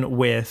often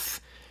with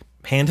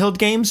handheld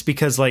games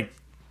because like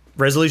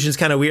resolution is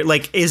kind of weird.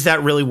 Like, is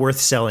that really worth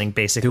selling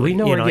basically? Do we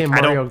know where to get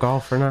Mario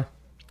Golf or not?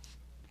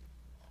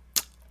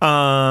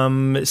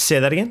 Say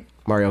that again.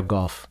 Mario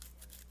Golf.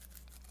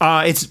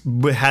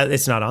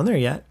 It's not on there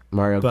yet.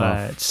 Mario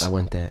Golf. I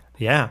want that.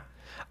 Yeah.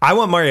 I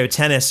want Mario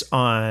Tennis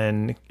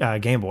on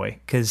Game Boy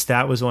because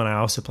that was one I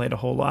also played a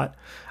whole lot.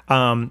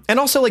 And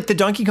also like the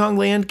Donkey Kong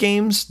Land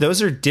games,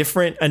 those are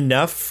different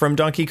enough from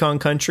Donkey Kong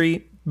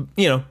Country,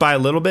 by a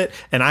little bit.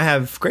 And I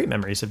have great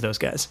memories of those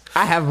guys.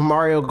 I have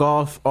Mario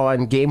Golf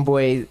on Game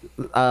Boy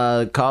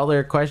Color ?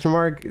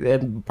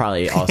 It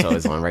probably also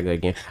is on regular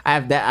game. I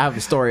have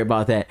a story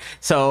about that.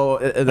 So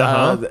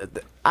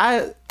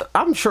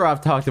I'm sure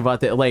I've talked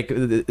about that. Like,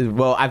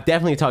 well, I've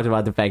definitely talked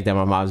about the fact that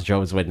my mom's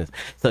Jehovah's Witness.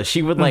 So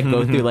she would like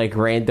go through like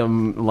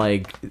random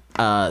like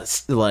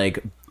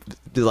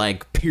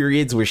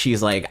periods where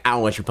she's like, I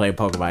don't want you playing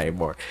Pokemon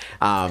anymore.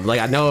 Like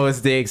I know it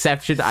was the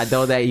exception. I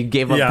know that you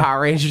gave up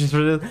Power Rangers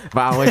for this, but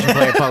I don't want you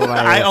playing Pokemon anymore.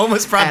 I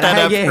almost brought that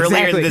up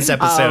earlier in this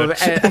episode.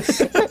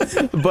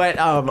 But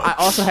I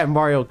also had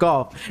Mario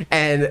Golf,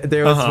 and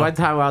there was one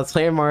time I was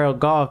playing Mario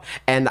Golf,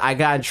 and I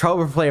got in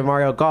trouble for playing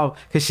Mario Golf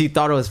because she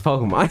thought it was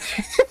Pokemon.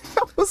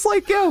 I was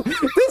like, yo,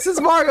 this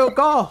is Mario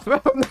Golf.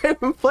 I'm not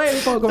even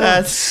playing Pokemon.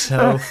 That's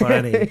so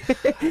funny.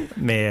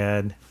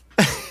 Man.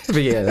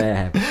 But yeah,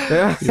 that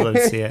happened. You love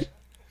to see it.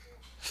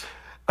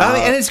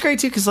 And it's great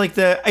too because like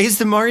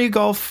the Mario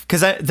Golf,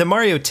 because the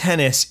Mario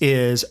Tennis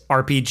is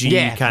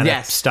RPG kind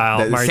of style.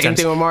 The Mario same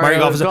Tennis. thing with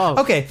Mario Golf.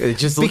 Okay, It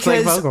just looks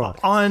like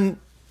Pokemon.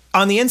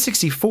 on the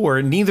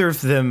N64, neither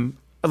of them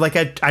like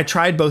I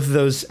tried both of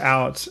those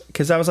out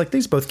because I was like,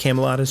 these both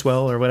Camelot as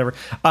well or whatever.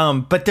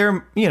 But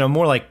they're,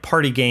 more like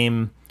party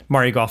game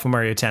Mario Golf and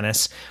Mario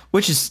Tennis,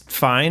 which is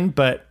fine,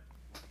 but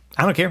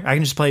I don't care. I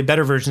can just play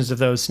better versions of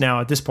those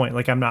now at this point.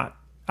 Like I'm not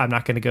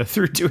going to go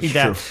through doing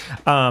that.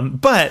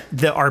 But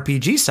the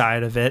RPG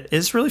side of it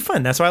is really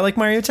fun. That's why I like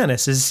Mario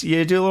Tennis. Is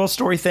you do a little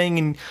story thing,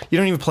 and you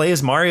don't even play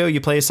as Mario.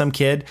 You play as some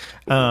kid.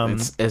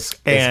 It's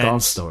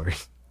Golf Story,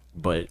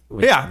 but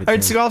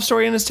it's a golf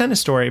story and it's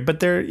tennis story. But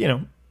they're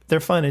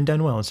fun and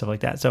done well and stuff like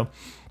that. So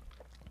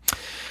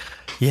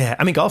yeah,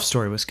 I mean, Golf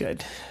Story was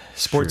good.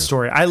 Sports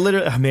Story. I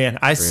literally,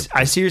 I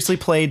seriously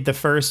played the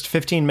first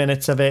 15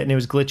 minutes of it and it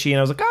was glitchy and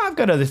I was like, I've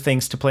got other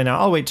things to play now.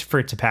 I'll wait for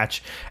it to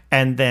patch.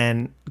 And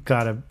then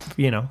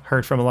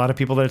heard from a lot of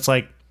people that it's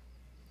like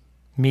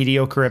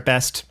mediocre at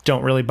best.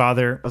 Don't really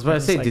bother. I was about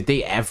to say, did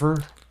they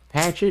ever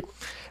patch it?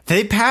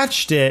 They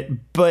patched it,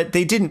 but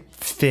they didn't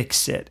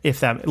fix it. If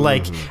that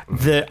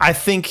I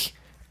think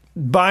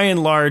by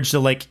and large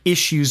the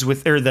issues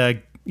with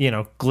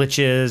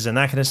glitches and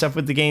that kind of stuff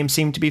with the game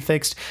seemed to be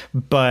fixed,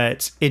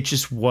 but it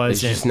just wasn't.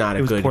 It's just not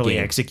a good poorly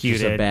game.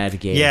 executed. It's a bad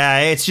game. Yeah,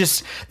 it's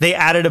just they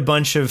added a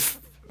bunch of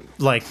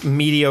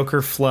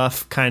mediocre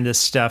fluff kind of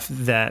stuff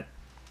that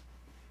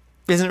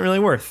isn't really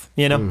worth,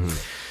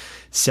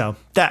 So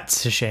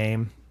that's a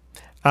shame.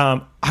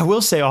 I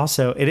will say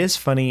also, it is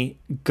funny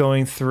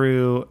going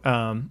through.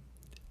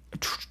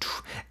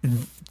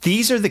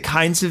 These are the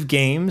kinds of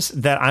games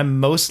that I'm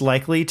most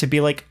likely to be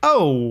like,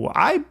 oh,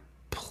 I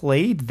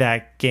played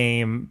that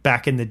game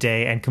back in the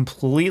day and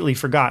completely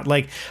forgot.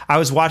 Like I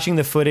was watching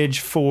the footage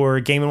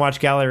for Game & Watch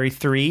Gallery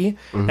 3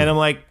 and I'm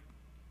like,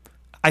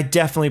 I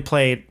definitely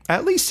played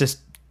at least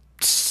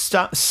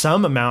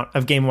some amount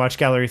of Game & Watch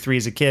Gallery 3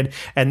 as a kid,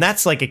 and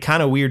that's like a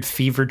kind of weird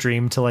fever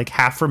dream to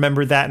half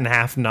remember that and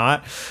half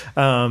not.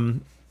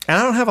 And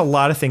I don't have a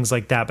lot of things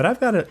like that, but I've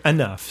got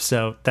enough,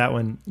 so that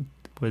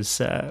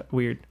was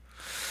weird.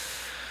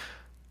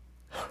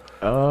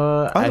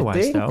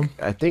 Otherwise,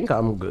 I think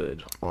I'm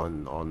good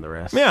on the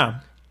rest. Yeah,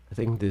 I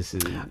think this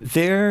is.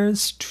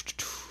 There's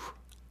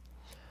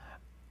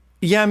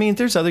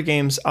other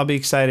games I'll be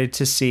excited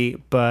to see,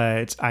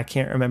 but I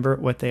can't remember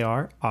what they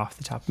are off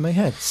the top of my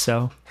head.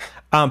 So,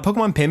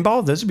 Pokemon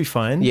Pinball, those would be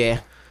fun.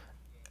 Yeah,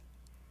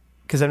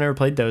 because I've never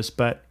played those,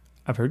 but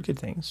I've heard good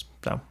things.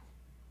 So.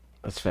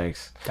 That's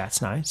facts. That's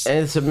nice. And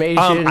it's amazing.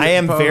 I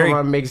am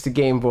Pokemon makes the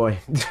Game Boy.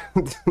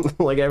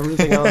 Like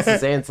everything else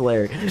is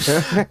ancillary.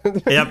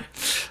 Yep.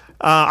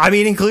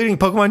 Including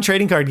Pokemon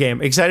trading card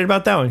game. Excited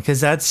about that one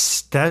because I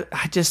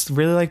just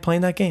really like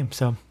playing that game.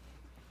 So,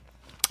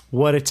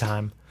 what a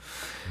time.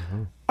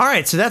 All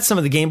right, so that's some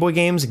of the Game Boy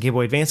games and Game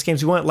Boy Advance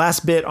games we want.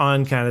 Last bit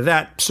on kind of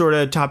that sort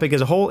of topic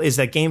as a whole is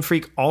that Game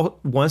Freak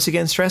once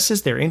again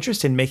stresses their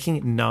interest in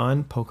making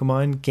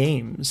non-Pokemon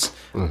games.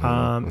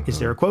 Is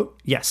there a quote?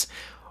 Yes.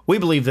 We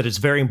believe that it's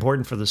very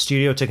important for the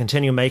studio to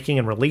continue making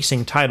and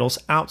releasing titles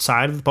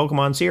outside of the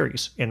Pokemon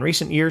series. In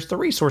recent years, the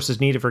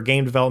resources needed for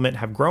game development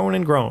have grown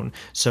and grown,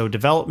 so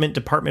Development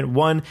Department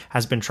 1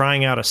 has been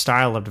trying out a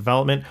style of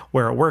development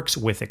where it works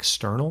with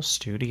external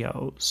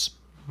studios.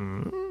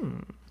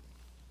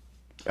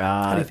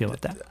 How do you feel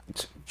about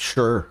that?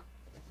 Sure.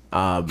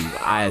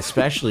 I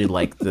especially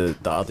like the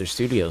other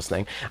studios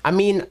thing. I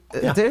mean,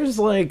 there's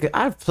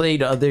I've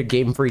played other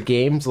Game Freak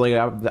games.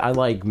 I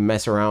like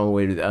mess around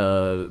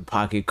with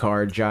Pocket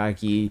Card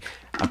Jockey.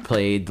 I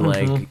played Drill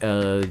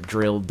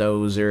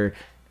Dozer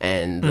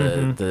and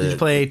the Did you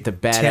play the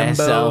Badass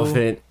Timbo?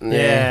 Elephant.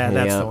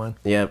 That's the one.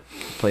 Yep,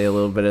 play a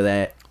little bit of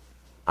that.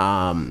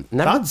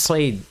 Never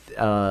played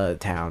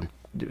Town.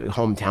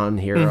 Hometown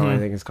Hero, I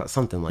think it's called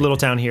something like Little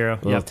that. Town Hero.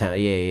 Little Town,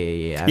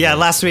 yeah. Yeah,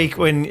 last week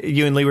when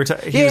you and Lee were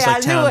talking, he was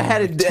like, I knew I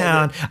had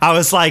Town. I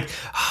was like,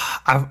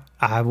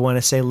 I want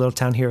to say Little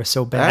Town Hero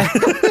so bad.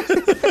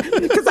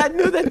 Because I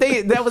knew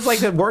that was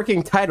like a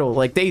working title.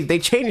 Like they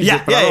changed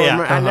it. But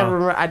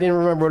I didn't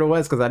remember what it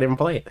was because I didn't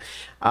play it.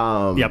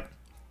 Yep.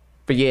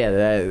 But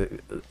yeah,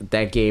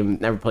 that game,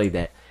 never played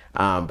that.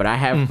 But I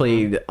have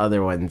played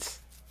other ones.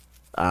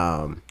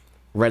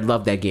 Red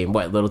loved that game.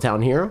 What, Little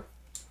Town Hero?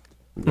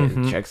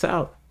 Checks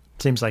out.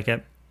 Seems like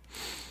it.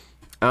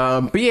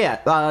 But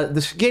yeah,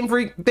 this Game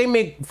Freak, they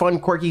make fun,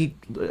 quirky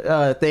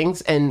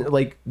things, and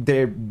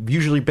they're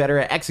usually better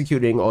at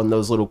executing on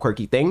those little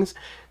quirky things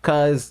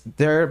because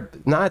they're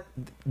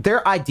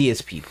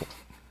ideas people.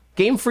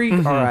 Game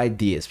Freak are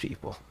ideas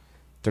people.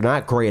 They're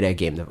not great at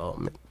game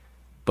development,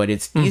 but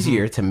it's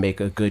easier to make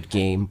a good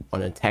game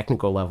on a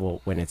technical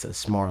level when it's a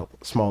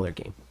smaller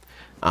game.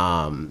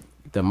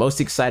 The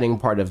most exciting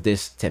part of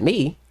this to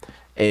me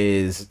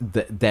is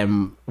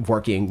them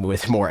working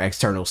with more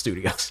external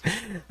studios,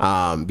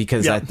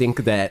 because I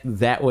think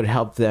that would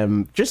help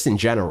them just in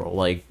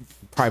general,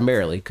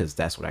 primarily because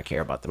that's what I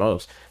care about the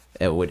most.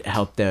 It would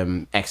help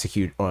them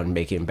execute on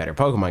making better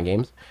Pokemon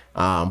games,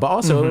 but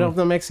also it would help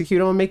them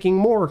execute on making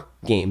more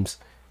games,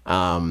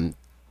 some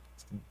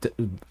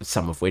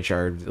of which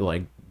are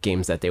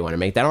games that they want to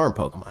make that aren't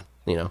Pokemon,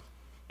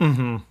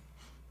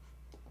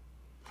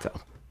 So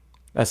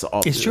that's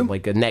all. It's true.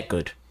 A net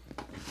good.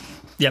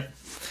 Yep.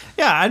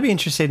 Yeah, I'd be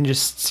interested in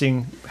just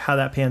seeing how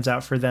that pans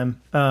out for them.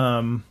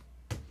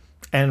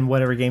 And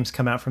whatever games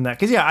come out from that.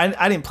 Because, yeah,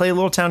 I didn't play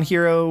Little Town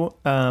Hero,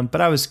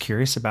 but I was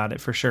curious about it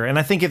for sure. And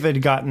I think if it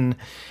had gotten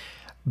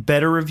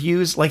better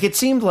reviews, like it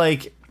seemed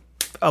like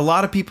a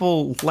lot of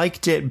people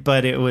liked it,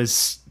 but it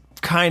was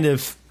kind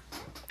of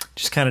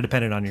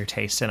dependent on your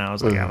taste. And I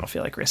was like, I don't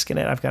feel like risking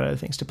it. I've got other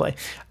things to play.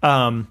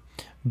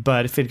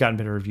 But if it had gotten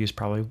better reviews,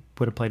 probably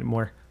would have played it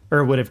more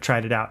or would have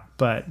tried it out.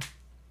 But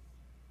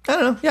I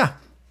don't know. Yeah,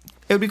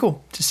 it would be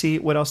cool to see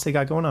what else they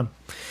got going on.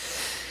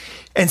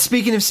 And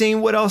speaking of seeing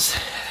what else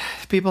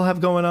people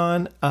have going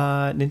on,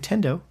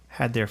 Nintendo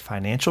had their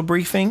financial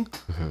briefing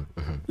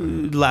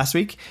last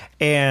week,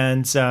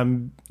 and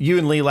you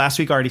and Lee last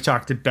week already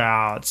talked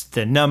about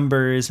the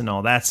numbers and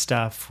all that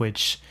stuff,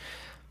 which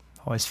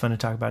always fun to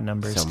talk about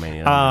numbers. So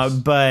many numbers.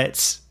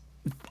 But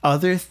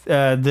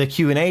the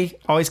Q&A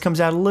always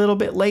comes out a little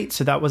bit late,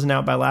 so that wasn't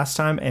out by last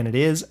time, and it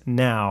is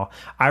now.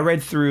 I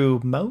read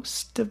through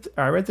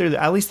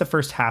at least the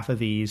first half of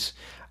these,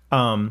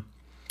 but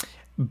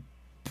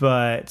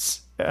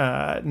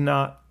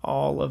not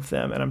all of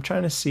them. And I'm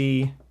trying to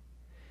see.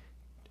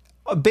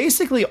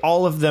 Basically,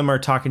 all of them are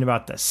talking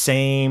about the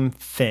same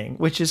thing,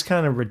 which is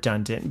kind of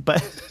redundant.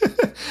 But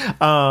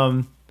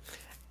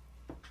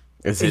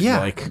is it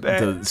like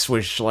the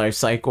Switch life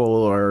cycle,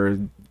 or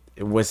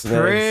what's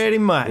pretty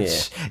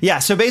much? Yeah.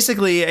 So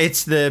basically,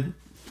 it's the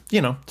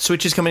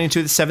Switch is coming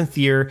into the 7th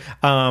year.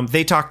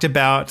 They talked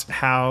about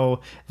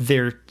how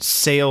their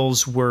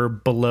sales were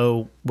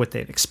below what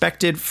they'd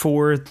expected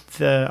for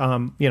the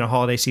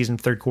holiday season,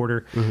 third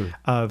quarter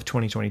of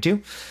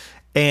 2022,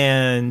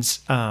 and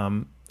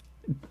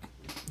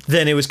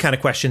then it was kind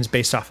of questions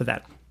based off of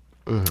that.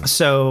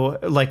 So,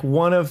 like,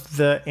 one of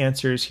the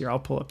answers here, I'll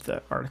pull up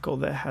the article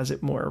that has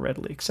it more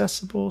readily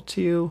accessible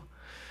to you.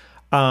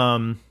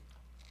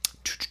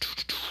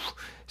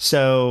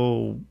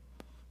 So,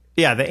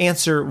 yeah, the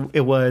answer,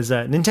 it was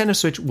Nintendo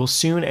Switch will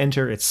soon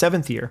enter its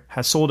 7th year,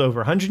 has sold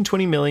over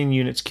 120 million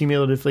units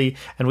cumulatively,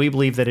 and we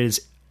believe that it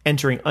is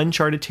entering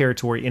uncharted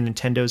territory in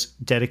Nintendo's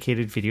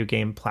dedicated video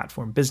game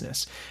platform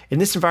business. In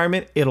this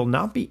environment, it'll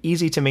not be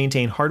easy to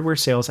maintain hardware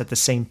sales at the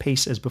same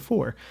pace as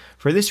before.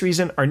 For this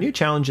reason, our new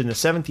challenge in the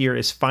 7th year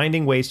is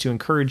finding ways to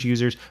encourage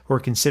users who are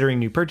considering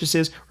new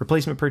purchases,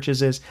 replacement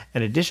purchases,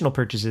 and additional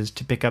purchases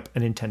to pick up a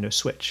Nintendo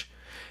Switch.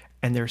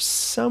 And there's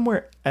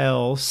somewhere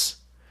else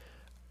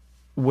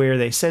where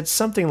they said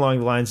something along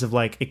the lines of,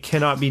 like, it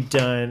cannot be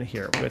done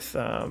here with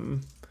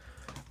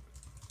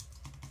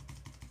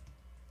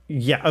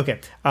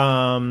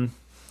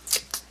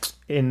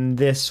in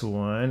this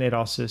one it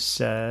also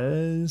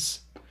says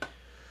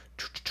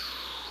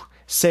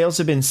sales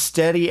have been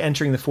steady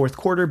entering the 4th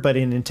quarter, but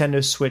in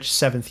Nintendo Switch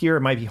 7th year,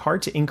 it might be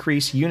hard to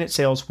increase unit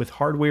sales with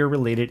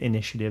hardware-related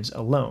initiatives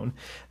alone.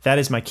 That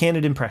is my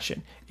candid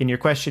impression. In your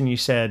question, you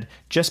said,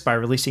 just by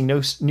releasing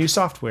no new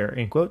software,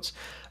 in quotes.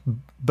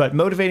 But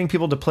motivating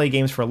people to play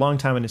games for a long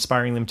time and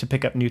inspiring them to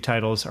pick up new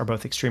titles are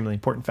both extremely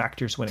important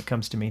factors when it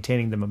comes to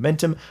maintaining the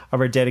momentum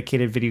of our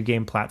dedicated video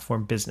game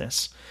platform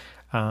business.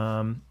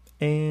 And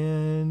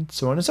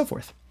so on and so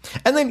forth.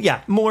 And then,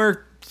 yeah,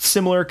 more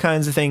similar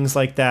kinds of things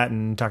like that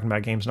and talking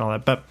about games and all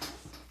that. But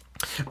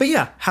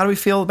yeah, how do we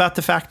feel about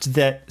the fact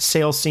that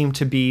sales seem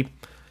to be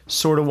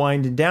sort of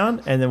winding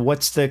down? And then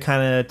what's the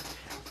kind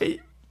of...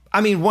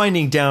 I mean,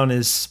 winding down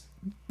is,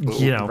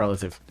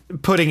 relative.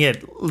 Putting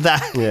it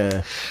that...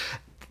 Yeah.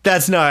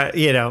 That's not,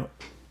 Yeah,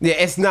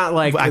 it's not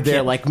like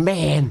they're like,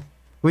 man,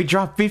 we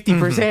dropped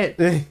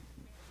 50%.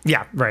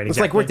 Yeah, right, exactly. It's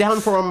like we're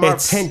down from our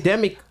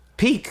pandemic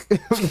peak.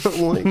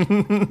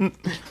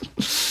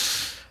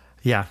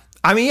 Yeah.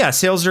 I mean, yeah,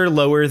 sales are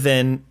lower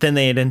than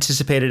they had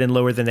anticipated and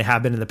lower than they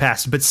have been in the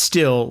past, but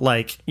still,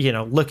 like,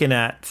 looking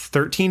at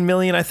 13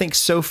 million, I think,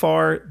 so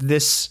far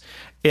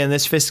in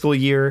this fiscal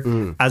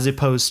year, as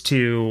opposed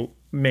to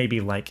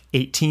maybe like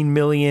 18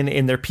 million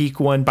in their peak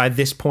one by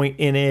this point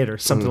in it, or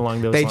something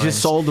along those lines. They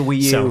just sold the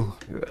Wii U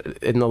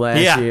in the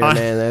last year,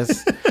 man.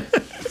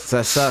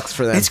 That sucks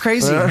for them. It's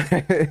crazy.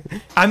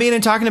 I mean,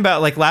 and talking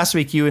about, like, last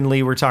week, you and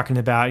Lee were talking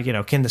about,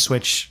 can the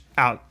Switch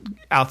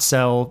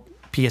outsell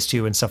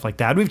PS2 and stuff like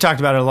that. We've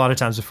talked about it a lot of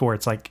times before.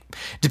 It's like,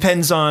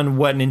 depends on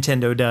what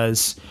Nintendo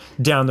does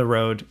down the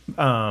road,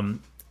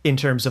 in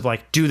terms of,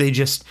 like, do they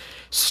just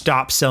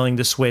stop selling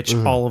the Switch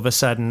all of a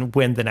sudden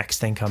when the next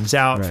thing comes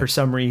out for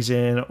some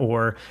reason?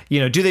 Or,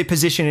 do they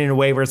position it in a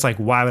way where it's like,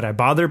 why would I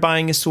bother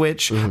buying a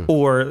Switch?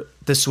 Or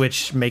the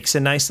Switch makes a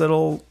nice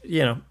little,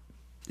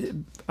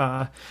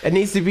 it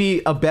needs to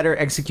be a better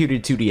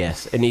executed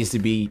 2DS. It needs to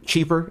be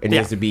cheaper. It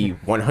needs to be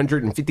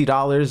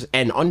 $150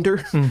 and under.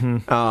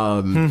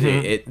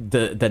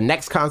 The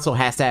next console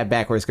has to have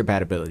backwards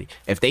compatibility.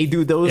 If they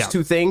do those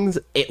two things,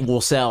 it will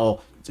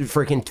sell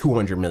freaking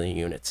 200 million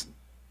units.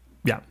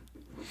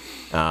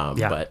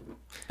 But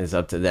it's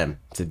up to them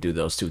to do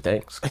those two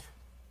things.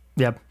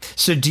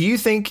 So do you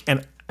think,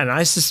 and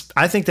I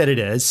think that it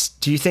is,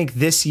 do you think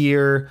this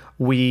year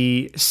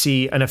we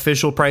see an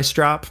official price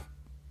drop?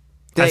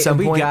 At some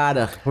point?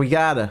 We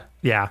gotta.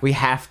 Yeah. We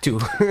have to.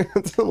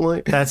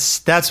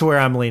 That's where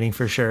I'm leaning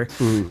for sure.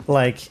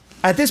 Like,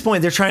 at this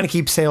point, they're trying to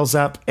keep sales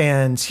up,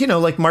 and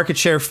like market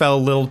share fell a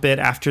little bit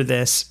after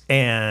this,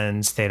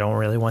 and they don't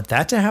really want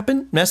that to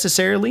happen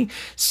necessarily.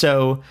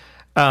 So,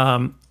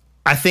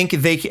 I think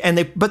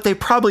but they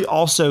probably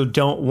also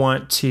don't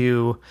want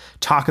to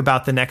talk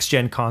about the next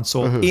gen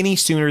console any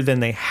sooner than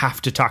they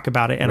have to talk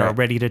about it and are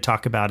ready to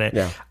talk about it.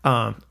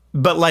 Yeah.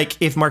 But like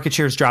if market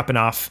share is dropping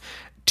off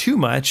too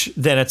much,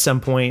 then at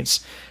some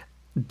points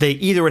they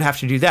either would have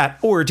to do that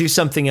or do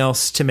something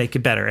else to make it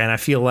better. And I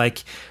feel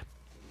like,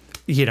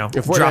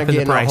 if we're dropping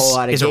the price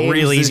is a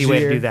really easy way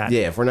to do that.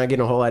 Yeah, if we're not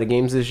getting a whole lot of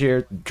games this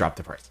year, drop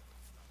the price.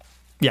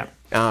 Yeah.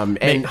 And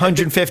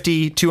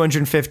 150,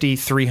 250,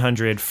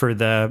 300 for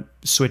the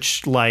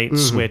Switch Lite,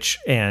 Switch,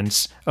 and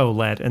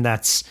OLED. And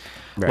that's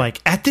like,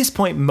 at this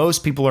point,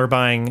 most people are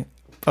buying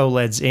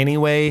OLEDs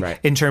anyway,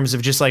 in terms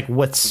of just like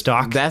what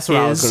stock that's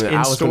what is in stores.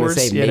 I was going to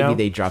say, maybe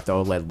they dropped the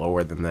OLED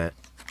lower than that.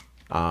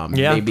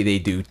 Maybe they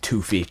do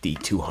 250,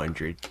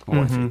 200,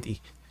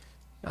 150.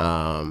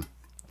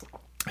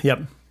 Yep.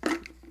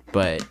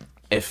 But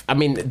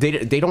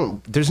they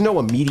don't, there's no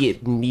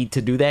immediate need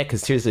to do that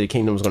because Tears of the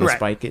Kingdom is going to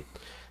spike it.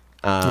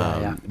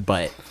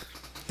 But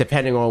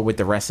depending on what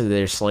the rest of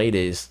their slate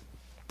is,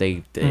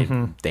 they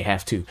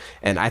have to.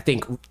 And I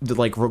think,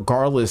 like,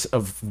 regardless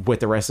of what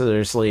the rest of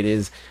their slate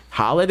is,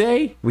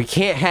 holiday, we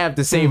can't have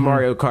the same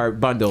Mario Kart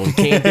bundle. We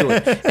can't do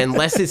it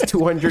unless it's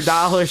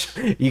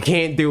 $200. You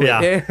can't do it.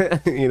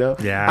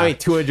 Yeah. I mean,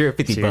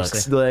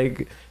 $250.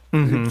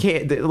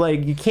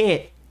 Like,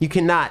 you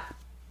cannot.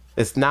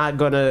 It's not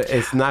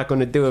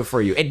gonna do it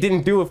for you. It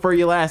didn't do it for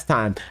you last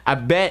time. I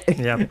bet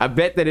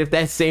that if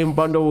that same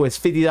bundle was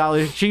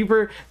 $50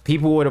 cheaper,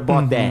 people would have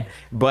bought that.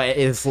 But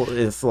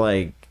it's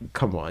like,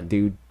 come on,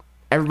 dude.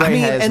 Everybody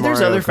has and Mario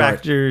there's other Kart.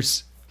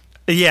 factors.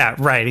 Yeah,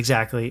 right,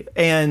 exactly.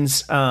 And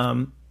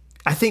I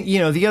think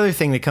the other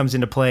thing that comes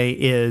into play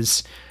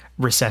is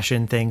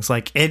recession things.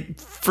 Like, it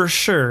for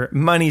sure,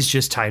 money's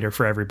just tighter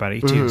for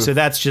everybody too. So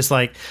that's just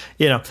like,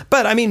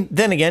 but I mean,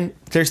 then again,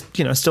 there's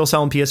still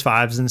selling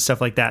PS5s and stuff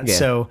like that.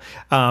 So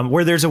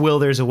where there's a will,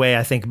 there's a way,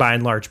 I think, by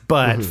and large.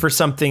 But for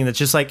something that's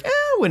just like,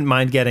 I wouldn't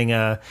mind getting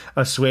a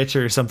Switch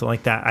or something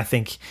like that, I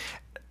think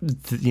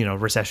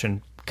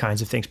recession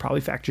kinds of things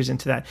probably factors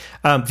into that.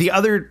 The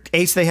other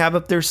ace they have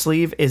up their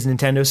sleeve is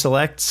Nintendo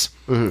Selects.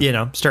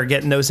 Start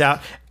getting those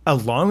out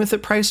along with the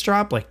price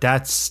drop. Like,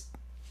 that's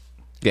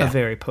a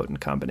very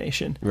potent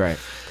combination. Right.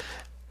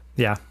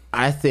 Yeah.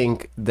 I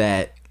think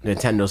that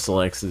Nintendo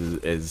Selects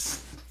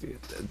is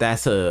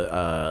that's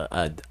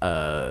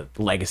a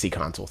legacy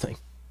console thing.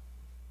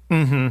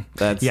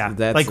 That's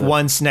like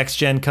once next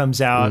gen comes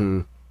out,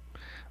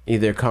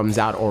 either comes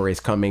out or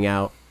is coming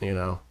out.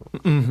 You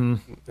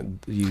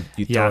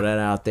throw that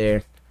out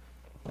there,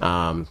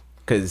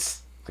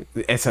 because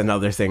it's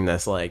another thing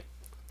that's like,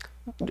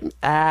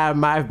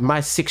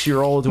 my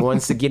 6-year-old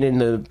wants to get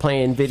into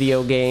playing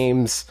video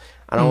games.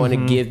 I don't want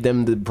to give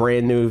them the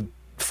brand new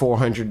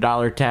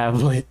 $400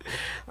 tablet.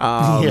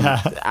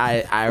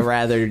 I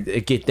rather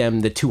get them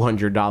the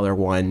 $200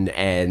 one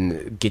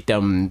and get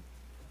them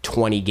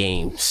 20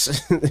 games.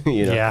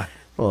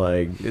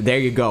 Like, there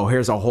you go.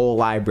 Here's a whole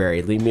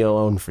library. Leave me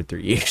alone for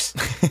 3 years.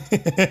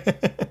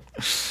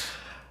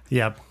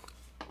 Yep.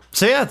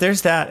 So yeah,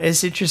 there's that.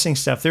 It's interesting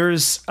stuff.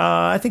 There's,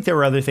 I think there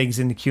were other things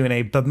in the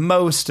Q&A, but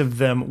most of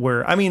them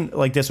were,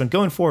 like this one,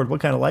 going forward,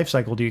 what kind of life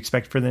cycle do you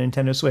expect for the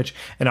Nintendo Switch?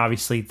 And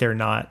obviously they're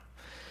not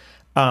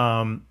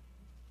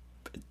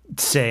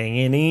saying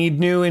any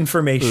new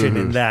information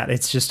in that.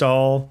 It's just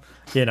all,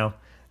 it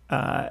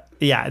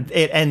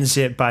ends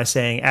it by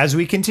saying, as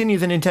we continue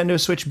the Nintendo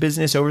Switch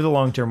business over the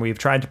long term, we have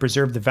tried to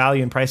preserve the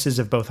value and prices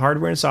of both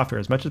hardware and software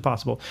as much as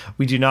possible.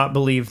 We do not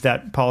believe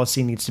that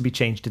policy needs to be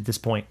changed at this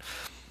point.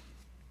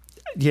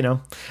 The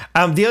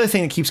other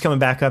thing that keeps coming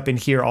back up in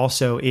here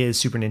also is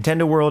Super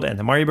Nintendo World and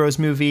the Mario Bros.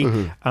 Movie.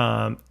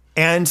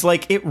 And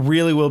like, it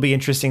really will be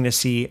interesting to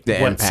see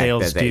what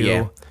sales do.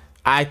 Yeah.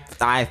 I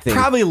think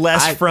probably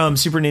less from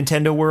Super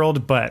Nintendo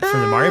World, but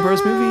from the Mario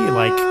Bros. Movie,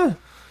 like,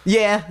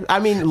 yeah,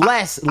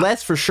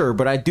 less for sure.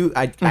 But I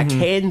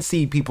can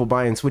see people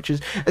buying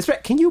Switches.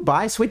 Can you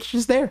buy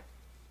Switches there?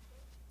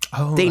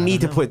 Oh, they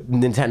need to put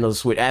Nintendo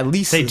Switch, at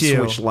least the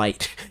Switch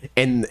Lite,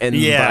 and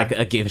like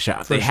a gift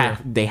shop. They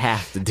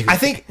have to do. I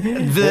think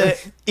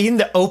in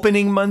the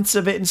opening months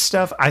of it and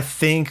stuff, I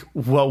think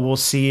what we'll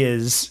see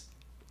is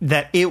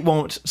that it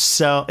won't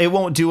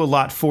do a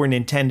lot for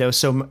Nintendo.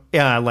 So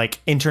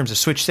like in terms of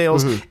Switch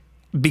sales,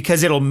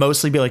 because it'll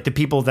mostly be like the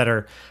people that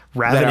are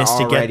ravenous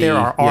to get there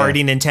are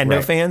already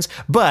Nintendo fans.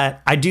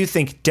 But I do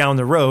think down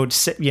the road,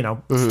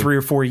 3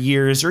 or 4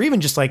 years, or even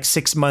just like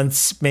 6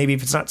 months, maybe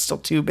if it's not still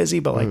too busy,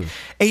 but like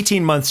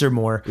 18 months or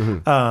more,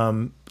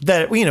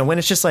 that, when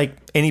it's just like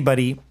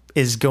anybody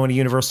is going to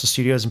Universal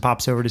Studios and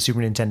pops over to Super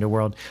Nintendo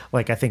World,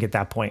 like, I think at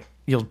that point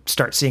you'll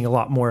start seeing a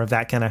lot more of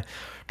that kind of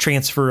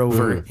transfer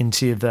over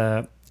into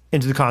the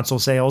console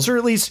sales, or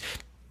at least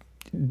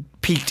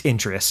peaked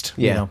interest.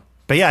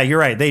 But yeah, you're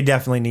right. They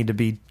definitely need to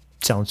be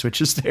selling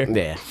Switches there.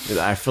 Yeah,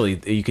 I feel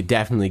like you could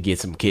definitely get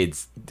some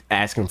kids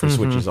asking for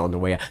Switches on the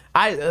way out.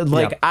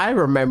 I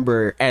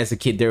remember as a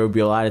kid, there would be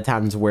a lot of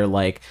times where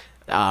like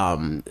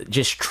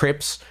just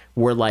trips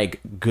were like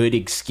good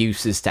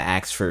excuses to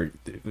ask for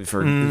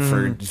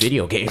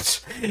video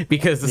games,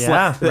 because it's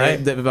my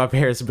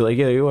parents would be like,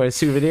 "Yeah, you want a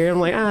souvenir?" I'm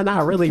like,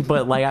 not really,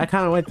 but like I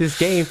kind of want this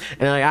game,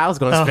 and like I was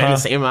going to spend the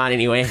same amount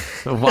anyway.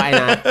 Why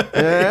not?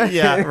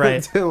 Yeah,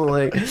 right.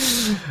 Like,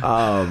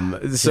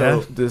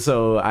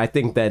 so I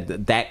think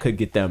that could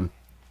get them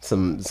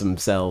some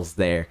sales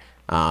there.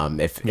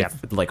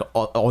 If like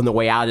on the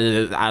way out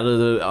of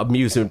the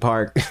amusement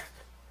park.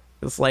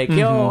 It's like,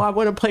 yo, I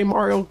want to play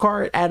Mario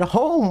Kart at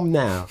home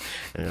now.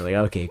 And they're like,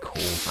 okay,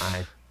 cool,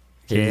 fine.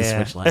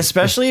 Yeah,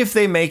 especially if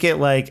they make it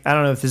like, I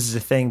don't know if this is a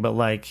thing, but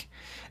like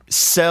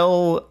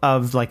sell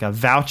of like a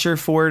voucher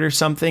for it or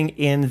something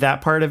in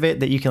that part of it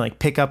that you can like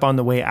pick up on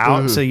the way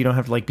out, so you don't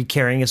have to like be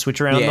carrying a Switch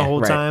around the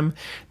whole time.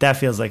 That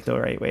feels like the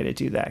right way to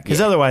do that,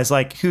 because otherwise,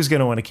 like, who's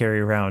gonna want to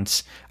carry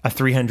around a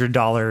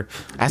 $300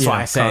 that's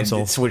why I said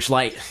console? Switch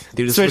Lite,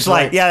 dude. Switch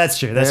Lite. Yeah, that's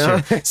true.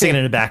 True. Sticking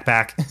in a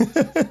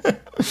backpack.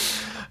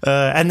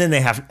 And then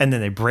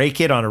they break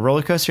it on a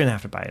roller coaster and they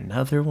have to buy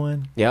another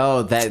one.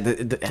 Yo,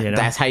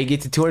 that's how you get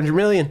to 200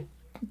 million.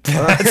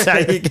 That's how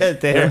you get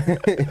there.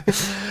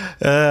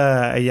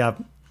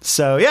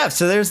 So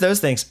there's those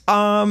things.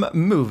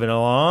 Moving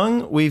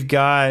along, we've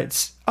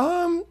got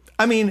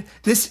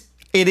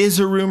it is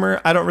a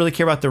rumor. I don't really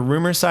care about the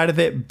rumor side of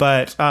it,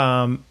 but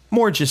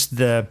more just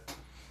I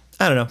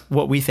don't know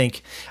what we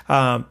think.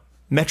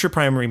 Metroid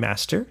Prime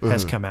Remaster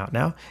has come out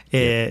now.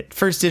 It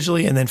first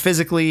digitally and then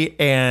physically,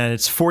 and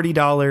it's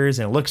 $40 and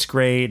it looks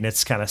great, and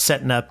it's kind of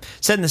setting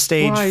the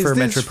stage for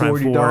Metroid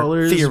Prime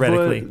 4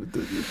 theoretically.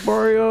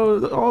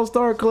 Mario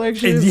All-Star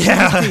Collection.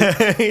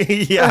 Yeah.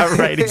 Yeah,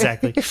 right,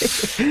 exactly.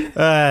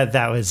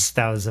 That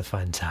was a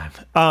fun time.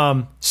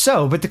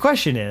 But the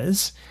question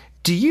is,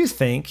 do you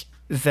think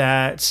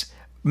that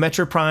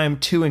Metroid Prime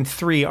 2 and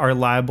 3 are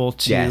liable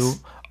to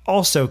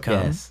also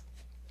come? Yes.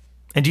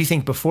 And do you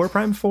think before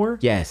Prime 4?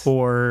 Yes.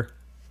 Or,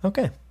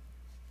 okay.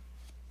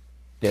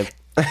 Yep.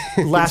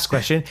 Last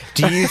question.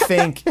 Do you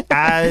think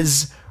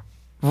as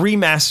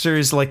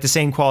remasters like the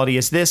same quality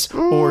as this,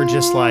 or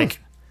just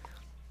like...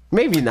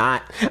 Maybe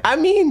not. I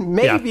mean,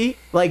 maybe. Yeah.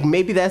 Like,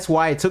 maybe that's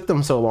why it took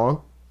them so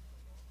long.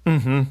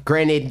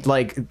 Granted,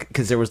 like,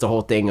 because there was the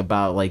whole thing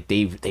about, like,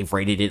 they've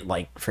rated it,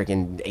 like,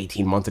 freaking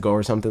 18 months ago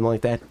or something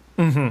like that.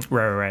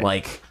 Right.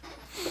 Like...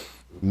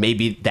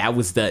 Maybe that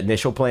was the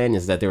initial plan,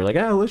 is that they were like,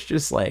 oh, let's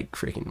just like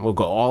we'll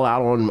go all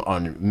out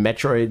on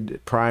Metroid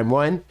Prime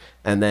 1,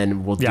 and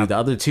then we'll do the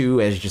other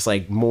two as just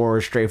like more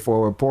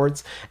straightforward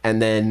ports,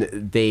 and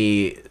then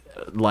they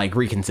like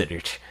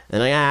reconsidered.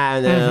 And like,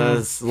 no,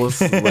 let's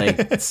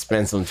like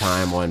spend some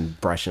time on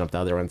brushing up the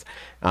other ones.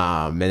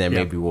 And then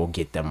maybe we'll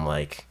get them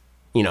like,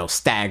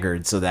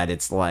 staggered, so that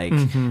it's like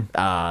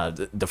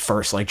the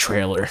first like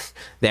trailer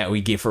that we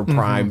get for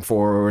Prime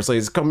 4, where it's like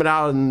it's coming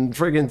out in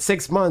friggin'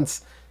 6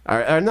 months.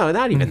 Or no,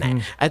 not even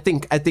that. I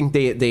think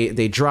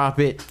they drop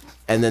it,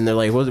 and then they're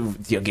like, well,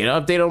 you'll get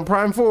an update on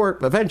Prime 4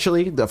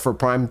 eventually, for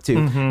Prime 2.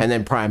 And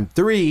then Prime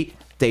 3,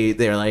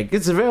 they're like,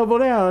 it's available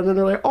now. And then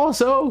they're like,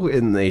 also,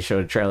 and they show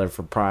a trailer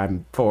for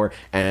Prime 4,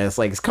 and it's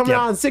like, it's coming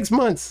out in 6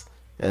 months.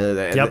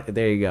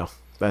 There you go.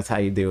 That's how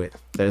you do it.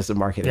 There's the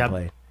marketing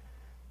play.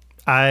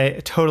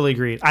 I totally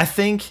agree. I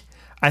think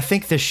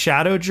the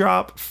shadow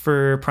drop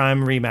for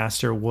Prime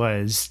Remaster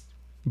was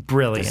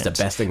brilliant. It's the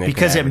best thing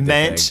because it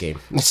meant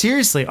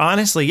seriously,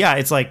 honestly,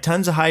 it's like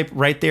tons of hype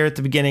right there at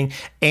the beginning,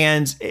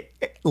 and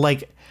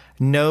like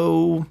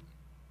no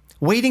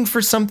waiting for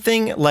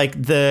something like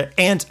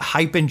and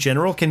hype in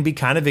general can be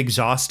kind of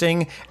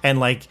exhausting, and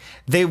like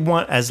they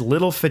want as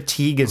little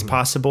fatigue as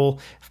possible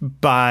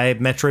by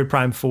Metroid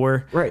Prime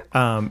 4 right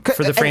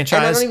for the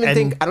franchise.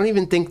 And I don't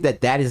even think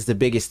that is the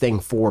biggest thing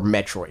for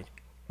Metroid.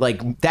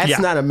 Like that's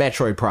not a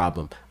Metroid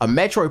problem. A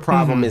Metroid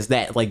problem is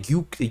that like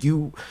you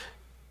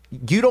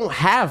don't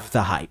have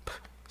the hype,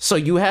 so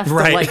you have to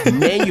like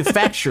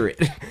manufacture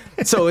it.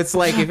 So it's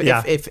like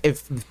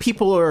if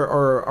people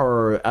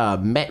are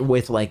met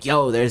with like,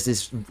 yo, there's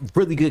this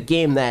really good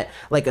game that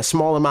like a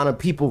small amount of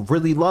people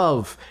really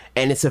love,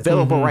 and it's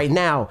available right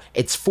now,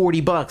 it's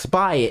 $40,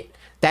 buy it.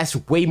 That's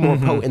way more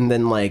potent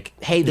than like,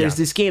 hey, there's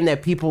this game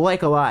that people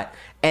like a lot,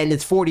 and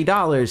it's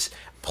 $40.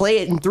 Play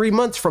it in 3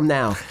 months from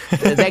now.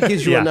 That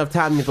gives you enough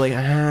time to be like,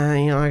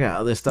 I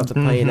got other stuff to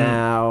play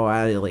now.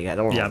 I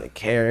don't really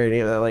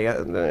care. Like,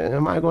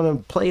 am I going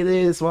to play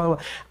this? Well,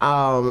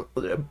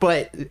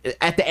 but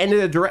at the end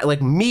of the direct,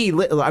 like me,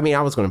 I mean,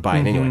 I was going to buy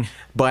it anyway,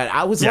 but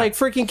I was like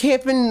freaking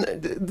camping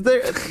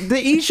the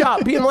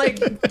eShop, being like,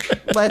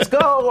 let's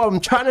go.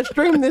 I'm trying to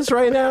stream this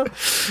right now.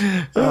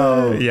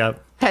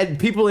 Had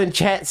people in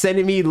chat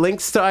sending me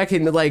links so I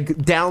can like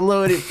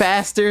download it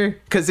faster,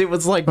 because it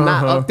was like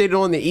not updated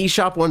on the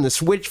eShop on the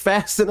Switch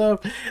fast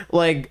enough.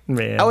 Like,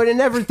 man. I would have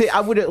never I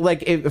would have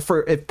like if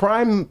the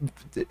Prime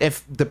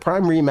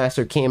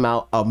Remaster came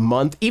out a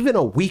month, even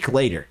a week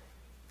later,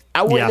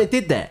 I wouldn't have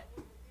did that.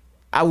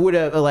 I would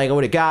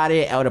have got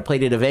it. I would have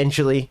played it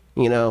eventually,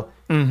 you know.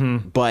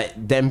 Mm-hmm. But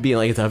them being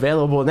like it's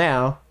available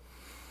now,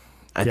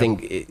 I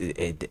think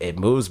it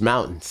moves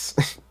mountains.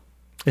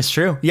 It's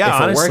true. Yeah,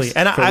 honestly. If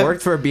it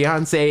worked for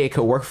Beyonce, it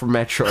could work for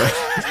Metroid.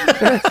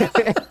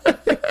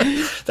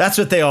 That's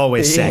what they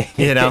always say.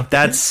 You know,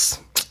 that's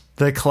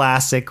the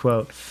classic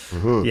quote.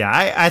 Mm-hmm.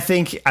 Yeah, I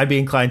think I'd be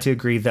inclined to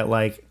agree that,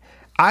 like,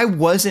 I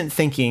wasn't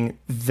thinking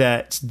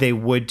that they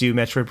would do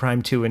Metroid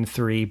Prime 2 and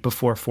 3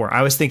 before 4.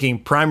 I was thinking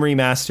Prime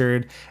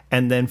Remastered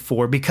and then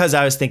 4 because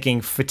I was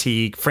thinking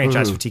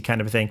franchise fatigue kind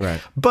of a thing.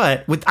 Right.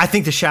 But I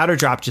think the Shadow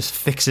Drop just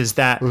fixes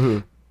that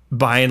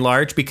by and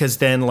large, because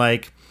then,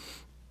 like,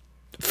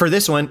 for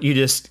this one, you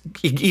just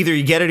either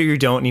you get it or you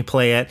don't, and you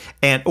play it,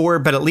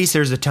 but at least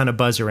there's a ton of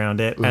buzz around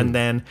it. And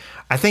then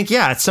I think,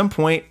 at some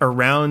point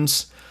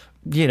around,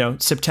 you know,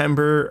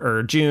 September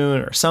or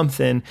June or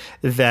something,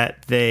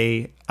 that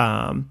they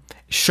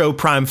show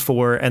Prime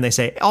 4 and they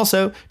say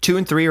also 2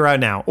 and 3 are out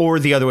now, or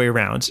the other way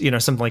around, you know,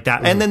 something like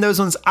that. And then those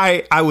ones,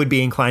 I would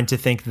be inclined to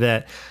think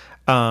that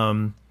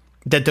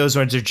that those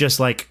ones are just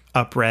like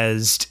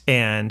up-resed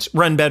and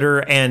run better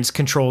and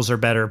controls are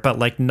better, but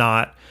like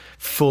not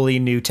fully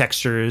new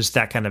textures,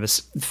 that kind of a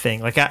thing.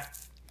 Like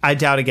I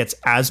doubt it gets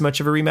as much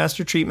of a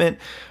remaster treatment.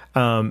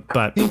 But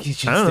I think it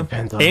just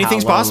depends on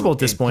anything's possible at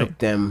this point. Took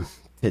them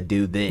to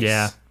do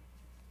this.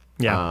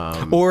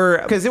 Yeah. Or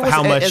because it was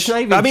how much. It's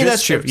not even. I mean,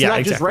 that's true. It's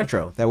not just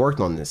Retro that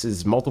worked on this.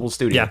 It's multiple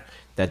studios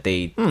that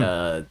they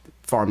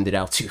farmed it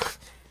out to.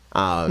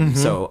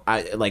 So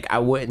I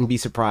wouldn't be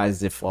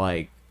surprised if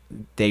like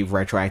they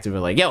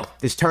retroactively like, yo,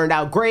 this turned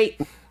out great.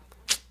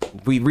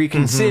 We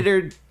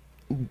reconsidered.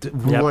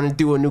 We want to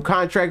do a new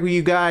contract with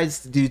you guys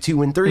to do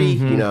 2 and 3.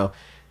 You know,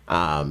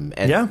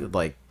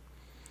 like,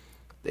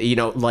 you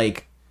know,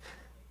 like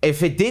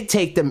if it did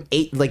take them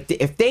 8, like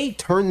if they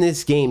turned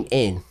this game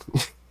in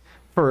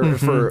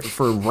for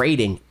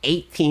rating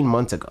 18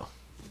 months ago,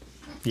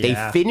 they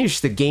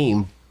finished the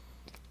game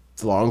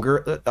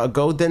longer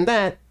ago than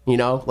that, you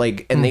know,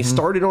 like, and they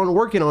started on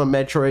working on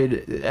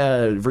Metroid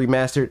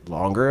Remastered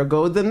longer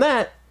ago than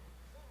that.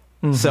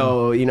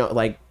 So, you know,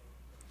 like,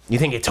 you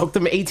think it took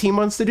them 18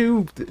 months to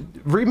do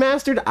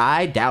Remastered?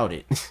 I doubt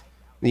it.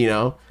 You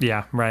know?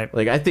 Yeah, right.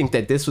 Like, I think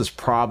that this was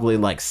probably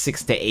like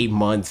 6 to 8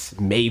 months,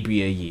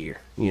 maybe a year,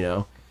 you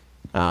know?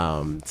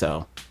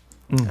 So,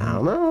 I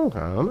don't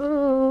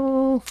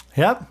know.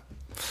 Yep.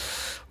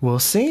 We'll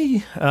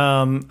see.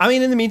 I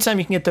mean, in the meantime,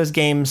 you can get those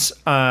games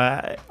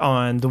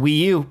on the Wii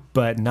U,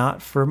 but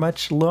not for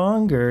much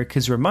longer.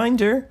 Because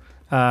reminder,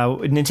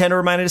 Nintendo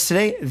reminded us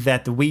today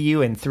that the Wii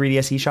U and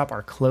 3DS eShop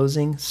are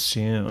closing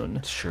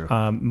soon. Sure.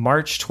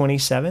 March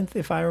 27th,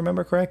 if I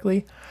remember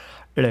correctly.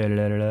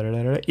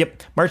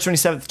 Yep, March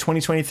 27th,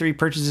 2023,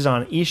 purchases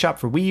on eShop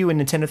for Wii U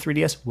and Nintendo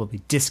 3DS will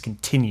be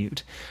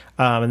discontinued.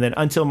 And then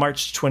until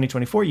March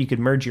 2024, you could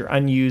merge your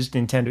unused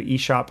Nintendo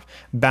eShop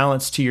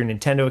balance to your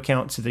Nintendo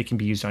account so they can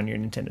be used on your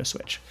Nintendo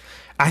Switch.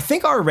 I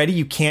think already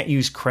you can't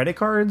use credit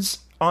cards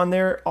on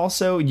there.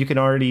 Also, you can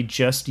already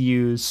just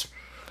use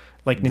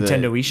like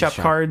Nintendo eShop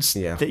cards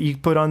that you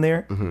put on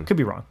there. Could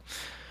be wrong.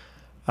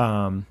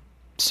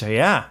 So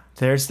yeah,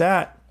 there's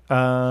that.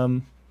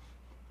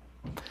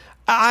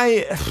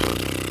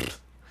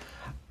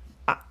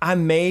 I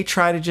may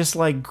try to just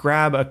like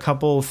grab a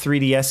couple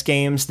 3DS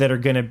games that are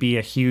going to be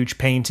a huge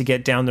pain to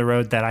get down the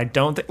road that I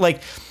don't think,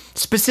 like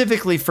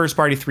specifically first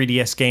party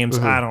 3DS games.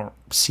 I don't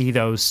see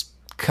those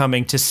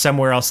coming to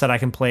somewhere else that I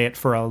can play it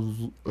for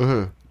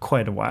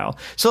quite a while.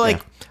 So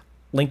like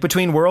Link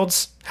Between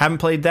Worlds, haven't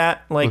played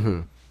that. Like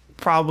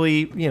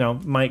probably, you know,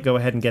 might go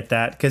ahead and get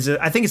that because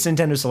I think it's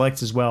Nintendo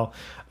Selects as well.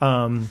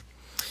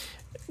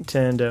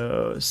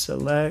 Nintendo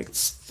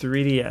Selects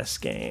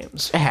 3DS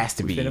games. It has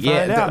to be.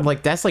 Yeah,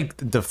 like that's like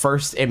the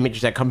first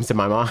image that comes to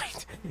my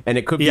mind, and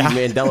it could be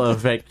Mandela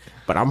effect,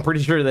 but I'm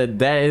pretty sure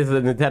that is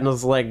the Nintendo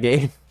Select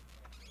game.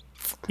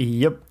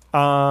 Yep.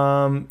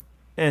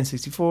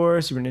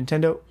 N64, Super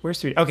Nintendo.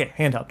 Where's 3D? Okay,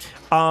 handheld.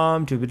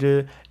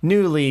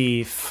 New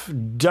Leaf,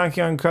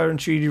 Donkey Kong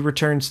Country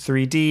Returns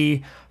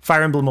 3D,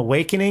 Fire Emblem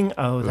Awakening.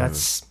 Oh,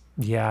 that's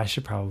I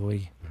should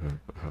probably.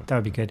 That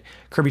would be good.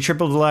 Kirby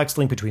Triple Deluxe,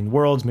 Link Between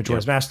Worlds,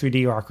 Majora's Mask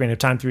 3D, or Ocarina of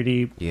Time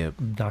 3D. Yep.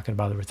 Not going to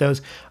bother with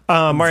those.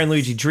 Mario and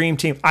Luigi Dream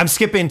Team. I'm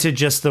skipping to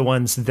just the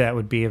ones that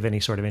would be of any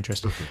sort of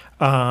interest.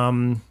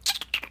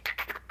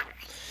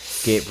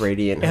 Skip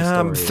Radiant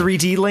Historia,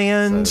 3D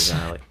Land,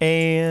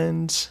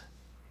 and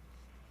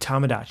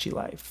Tamagotchi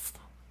Life.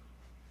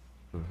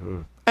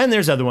 And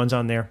there's other ones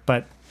on there,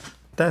 but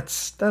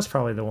that's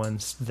probably the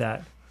ones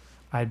that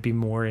I'd be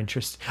more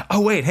interested.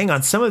 Oh, wait, hang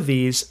on. Some of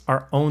these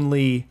are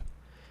only...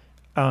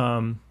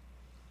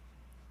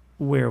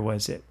 where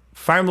was it?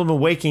 Fire Emblem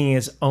Awakening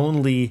is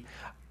only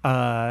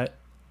a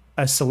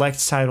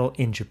select title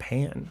in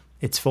Japan.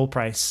 It's full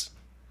price,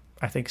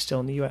 I think, still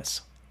in the US.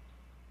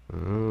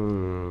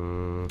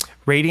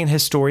 Radiant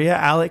Historia,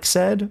 Alex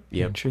said.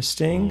 Yep.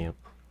 Interesting.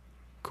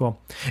 Cool.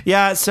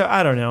 Yeah, so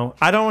I don't know.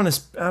 I don't want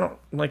to. I don't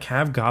like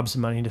have gobs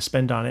of money to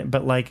spend on it,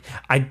 but like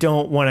I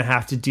don't want to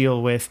have to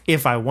deal with,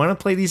 if I want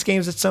to play these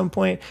games at some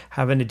point,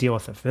 having to deal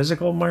with a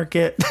physical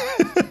market.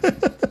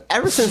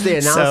 Ever since they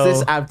announced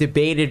this, I've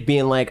debated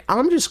being like,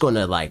 I'm just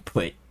gonna like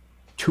put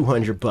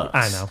 $200.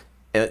 I know.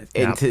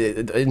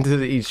 Into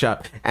the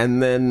eShop,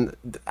 and then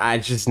I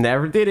just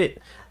never did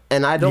it.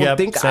 And I don't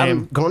think same.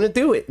 I'm going to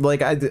do it.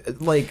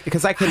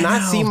 Because I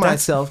cannot see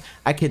myself.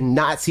 I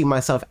cannot see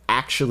myself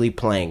actually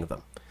playing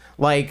them.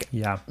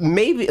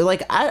 Maybe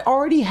I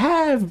already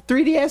have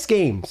 3DS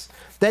games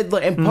like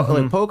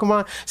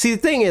Pokemon. See,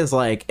 the thing is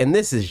and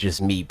this is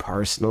just me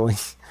personally.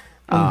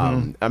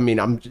 I mean,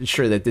 I'm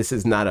sure that this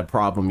is not a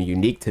problem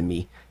unique to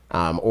me.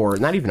 Or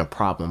not even a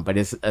problem, but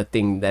it's a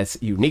thing that's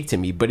unique to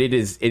me. But it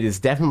is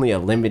definitely a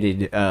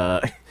limited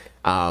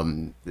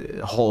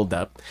hold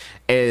up.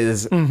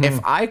 Is if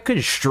I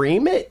could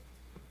stream it,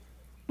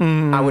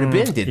 I would have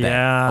been did that.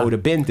 Yeah. I would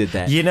have been did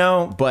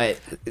that. But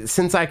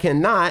since I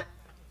cannot,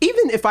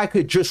 even if I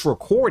could just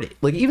record it,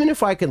 even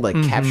if I could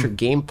capture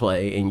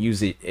gameplay and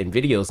use it in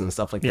videos and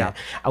stuff like that,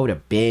 I would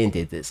have been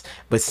did this.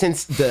 But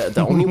since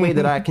the only way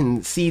that I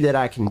can see that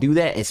I can do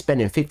that is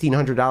spending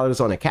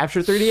 $1,500 on a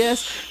Capture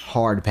 3DS,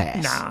 hard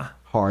pass.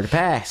 Hard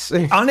pass.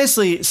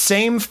 Honestly,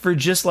 same for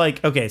just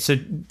okay, so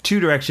two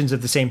directions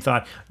of the same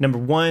thought. Number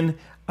one,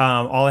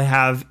 all I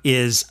have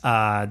is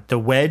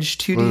the Wedge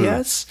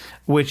 2DS,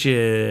 which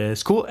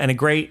is cool and a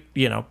great,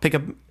 pick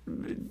up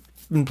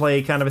and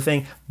play kind of a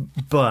thing,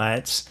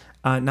 but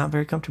not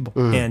very comfortable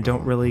and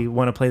don't really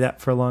want to play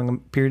that for a long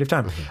period of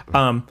time.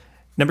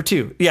 Number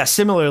two,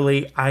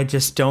 similarly, I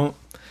just don't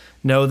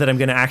know that I'm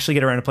going to actually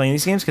get around to playing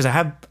these games because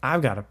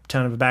I've got a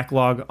ton of a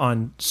backlog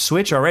on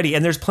Switch already,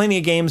 and there's plenty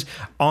of games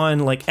on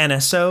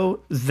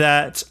NSO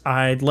that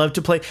I'd love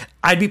to play.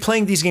 I'd be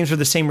playing these games for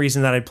the same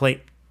reason that I'd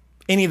play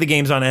any of the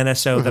games on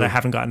NSO that I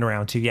haven't gotten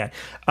around to yet.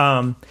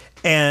 And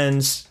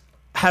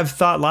have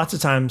thought lots of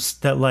times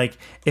that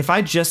if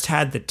I just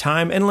had the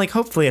time, and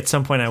hopefully at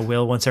some point I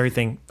will, once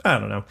everything, I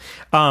don't know,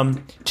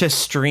 to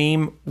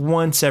stream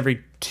once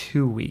every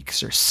 2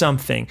 weeks or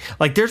something.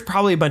 There's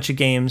probably a bunch of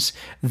games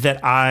that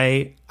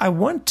I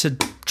want to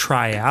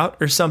try out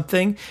or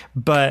something,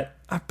 but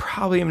I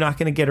probably am not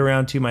going to get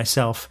around to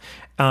myself.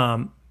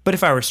 But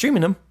if I were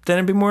streaming them, then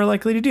I'd be more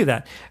likely to do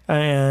that.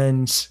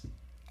 And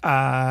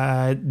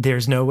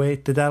there's no way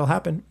that that'll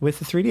happen with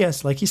the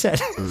 3DS, like you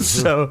said.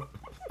 So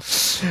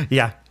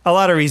yeah, a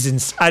lot of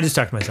reasons. I just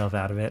talked myself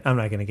out of it. I'm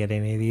not going to get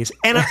any of these.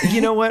 And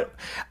you know what?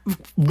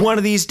 One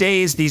of these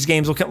days, these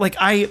games will come.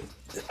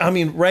 I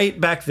mean, right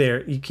back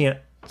there, you can't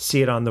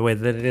see it on the way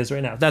that it is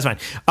right now. That's fine.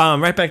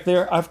 Right back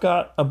there, I've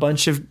got a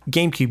bunch of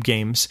GameCube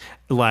games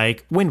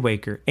like Wind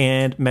Waker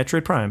and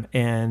Metroid Prime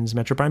and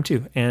Metroid Prime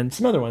 2 and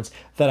some other ones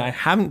that I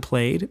haven't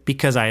played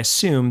because I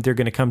assume they're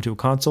going to come to a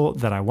console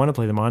that I want to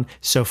play them on.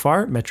 So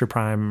far, Metroid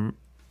Prime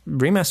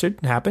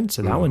Remastered happened,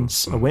 so that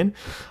one's a win.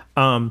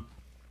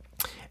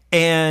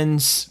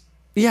 And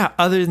yeah,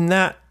 other than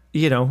that,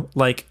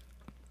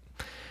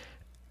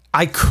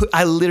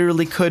 I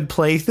literally could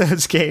play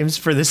those games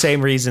for the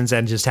same reasons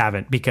and just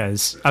haven't,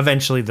 because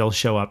eventually they'll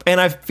show up.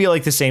 And I feel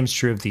like the same's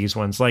true of these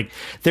ones.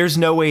 There's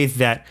no way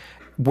that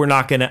we're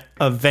not going to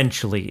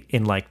eventually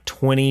in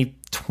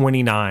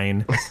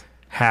 2029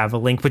 have a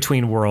Link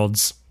Between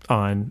Worlds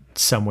on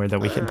somewhere that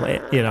we can play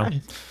it,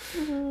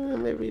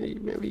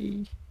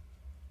 Maybe.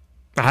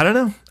 I don't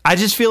know. I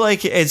just feel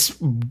like it's,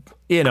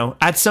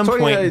 at some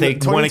point they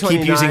want to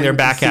keep using their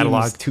back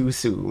catalog. Too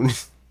soon.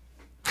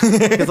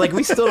 Because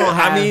we still don't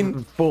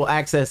have full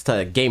access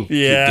to GameCube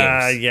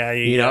games.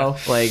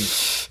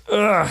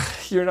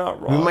 You're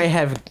not wrong. We might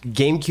have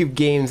GameCube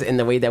games in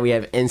the way that we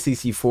have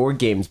N64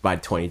 games by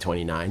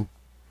 2029.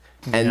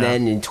 And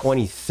then in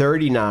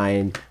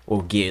 2039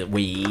 we'll get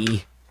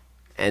Wii.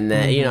 And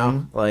then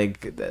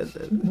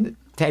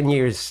 10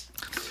 years.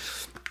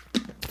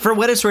 For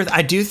what it's worth,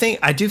 I do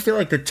feel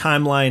like the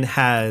timeline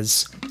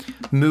has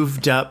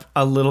moved up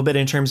a little bit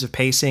in terms of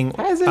pacing.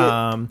 Has it?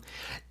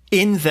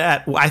 In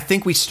that, I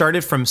think we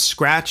started from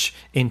scratch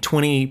in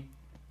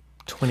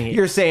 2018.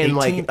 You're saying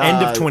end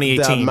of 2018.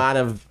 The amount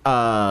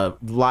of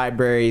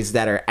libraries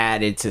that are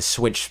added to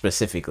Switch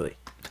specifically.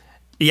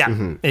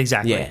 Yeah,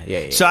 exactly.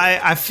 Yeah. So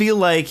I feel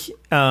like,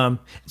 and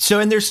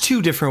there's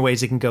two different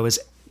ways it can go, is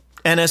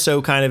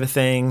NSO kind of a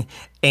thing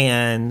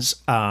and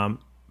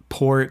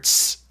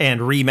ports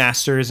and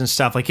remasters and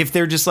stuff. If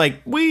they're just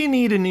we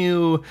need a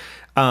new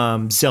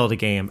Zelda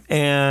game,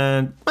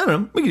 and I don't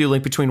know, we could do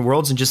Link Between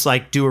Worlds and just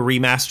do a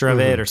remaster of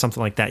it or something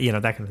like that,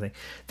 that kind of thing.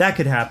 That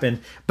could happen.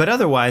 But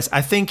otherwise,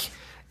 I think,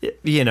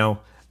 we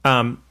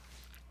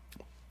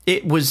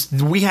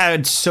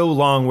had so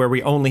long where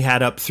we only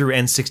had up through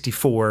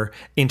N64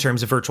 in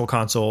terms of Virtual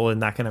Console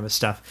and that kind of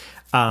stuff.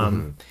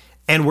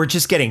 And we're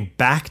just getting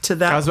back to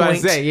that. I was about to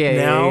say,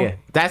 yeah.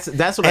 That's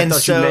what I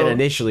thought you meant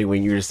initially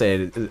when you were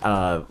saying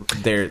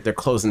they're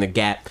closing the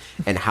gap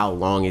and how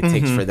long it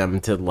takes for them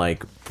to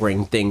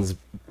bring things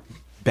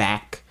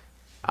back.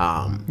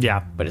 But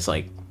it's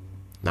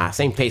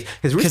same pace,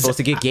 because we're supposed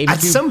to get GameCube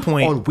at some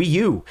point on Wii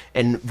U,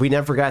 and we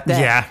never got that.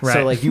 Yeah, right.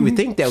 So like you would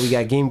think that we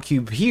got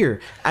GameCube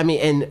here. I mean,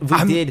 and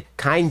we did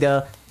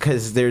kinda,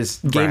 because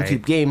there's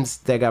GameCube games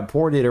that got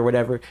ported or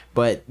whatever,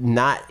 but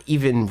not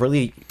even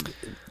really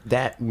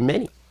that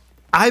many.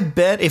 I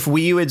bet if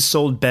Wii U had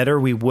sold better,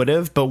 we would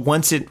have. But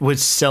once it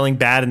was selling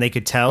bad and they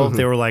could tell,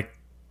 they were like,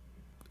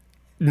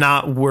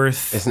 not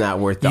worth. It's not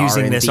worth the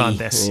using R&D. this on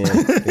this.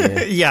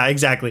 Yeah. Yeah,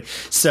 exactly.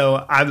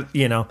 So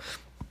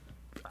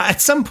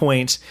at some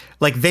point,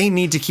 like they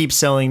need to keep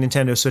selling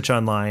Nintendo Switch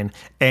Online,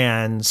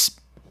 and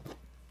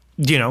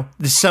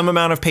some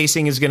amount of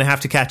pacing is going to have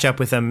to catch up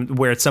with them.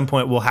 Where at some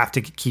point we'll have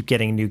to keep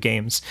getting new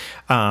games.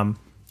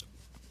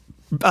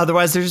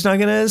 Otherwise, they're just not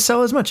going to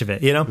sell as much of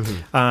it,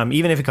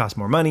 even if it costs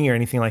more money or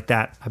anything like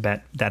that. I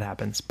bet that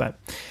happens. But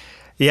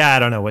yeah, I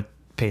don't know what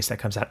pace that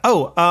comes out.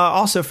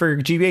 Also for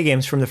GBA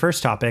games from the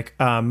first topic,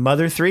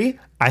 Mother 3,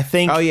 I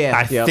think. Oh, yeah.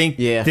 I think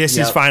this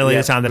is finally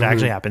the time that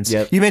actually happens.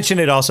 Yep. You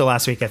mentioned it also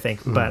last week, I think.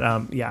 But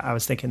I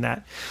was thinking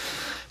that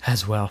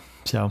as well.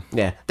 So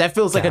yeah, that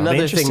feels like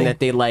another thing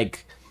that they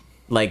like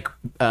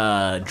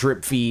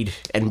drip feed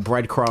and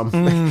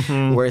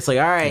breadcrumb, where it's like,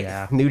 all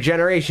right, new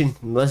generation,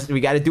 we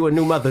got to do a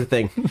new Mother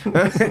thing.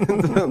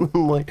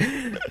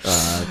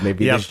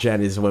 Maybe this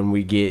gen is when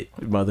we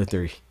get Mother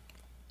 3.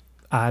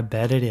 I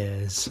bet it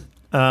is.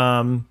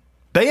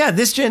 But yeah,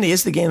 this gen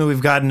is the game that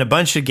we've gotten a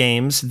bunch of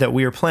games that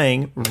we are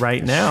playing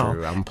right now.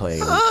 True. I'm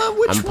playing.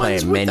 Which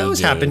ones would those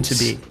happen to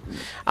be?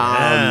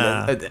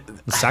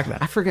 Let's talk about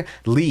it. I forgot.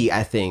 Lee,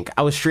 I think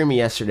I was streaming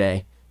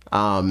yesterday,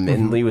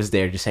 and Lee was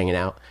there just hanging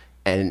out.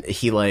 And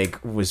he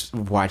was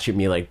watching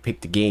me pick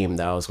the game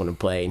that I was going to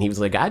play, and he was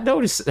like, "I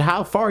noticed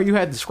how far you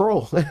had to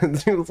scroll."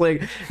 he was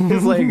like,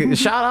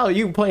 "Shout out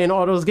you playing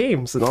all those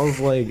games," and I was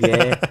like,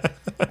 "Yeah."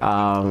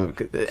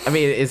 I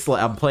mean, it's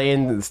like I'm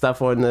playing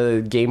stuff on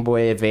the Game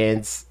Boy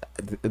Advance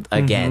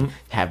again.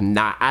 Have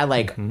not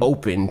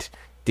opened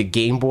the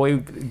Game Boy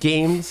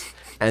games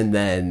and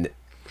then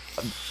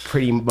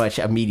pretty much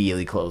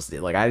immediately closed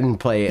it. Like I didn't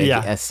play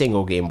a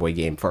single Game Boy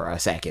game for a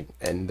second,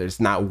 and there's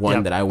not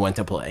one that I want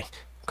to play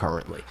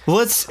currently. Well,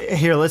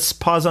 let's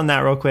pause on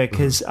that real quick,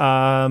 because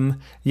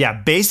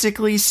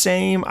basically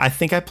same. I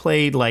think I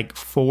played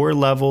 4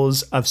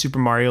 levels of Super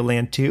Mario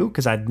Land 2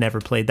 because I'd never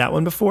played that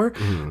one before.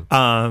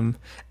 And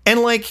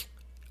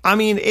I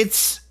mean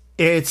it's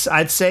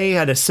I'd say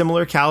at a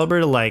similar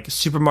caliber to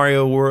Super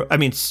Mario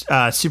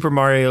Super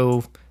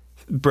Mario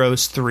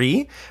Bros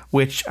 3,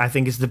 which I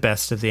think is the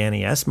best of the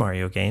NES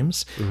Mario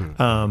games.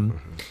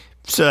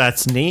 So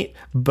that's neat,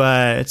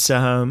 but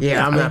I'm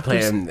not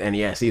playing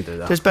NES either,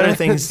 though. There's better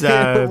things.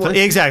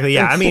 Exactly,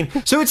 yeah. I mean,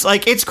 so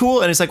it's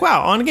cool, and it's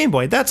wow, on a Game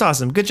Boy, that's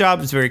awesome. Good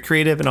job. It's very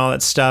creative and all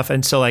that stuff,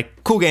 and so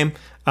cool game.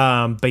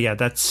 But yeah,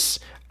 that's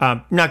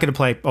not going to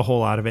play a whole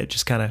lot of it.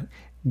 Just kind of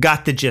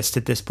got the gist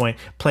at this point.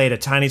 Played a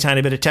tiny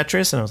bit of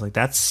Tetris, and I was like,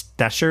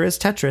 that sure is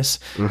Tetris.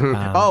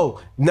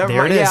 Never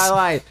mind. Yeah, I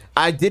lied.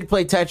 I did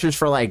play Tetris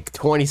for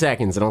 20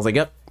 seconds, and I was like,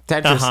 yep.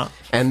 Tetris,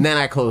 and then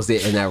I closed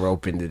it and I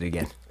opened it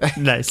again.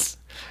 Nice.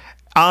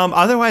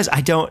 Otherwise,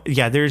 I don't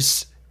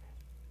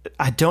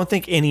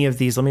think any of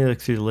these. Let me look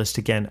through the list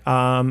again.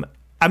 I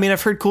mean,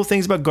 I've heard cool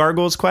things about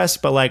Gargoyle's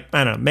Quest, but I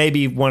don't know.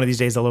 Maybe one of these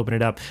days I'll open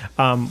it up.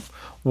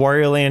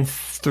 Wario Land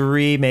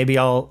 3, maybe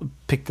I'll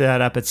pick that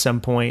up at some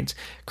point.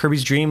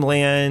 Kirby's Dream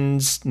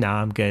Land,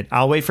 I'm good.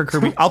 I'll wait for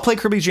Kirby. I'll play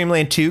Kirby's Dream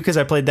Land 2 because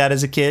I played that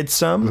as a kid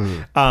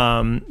some.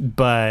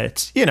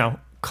 But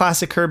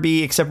classic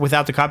Kirby, except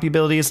without the copy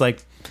abilities,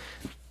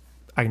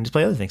 I can just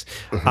play other things.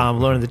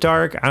 Alone in the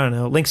Dark, I don't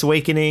know, Link's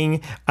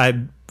Awakening.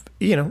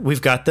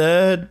 We've got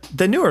the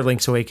newer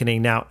Link's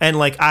Awakening now, and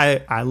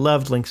I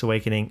loved Link's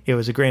Awakening. It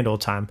was a grand old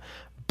time,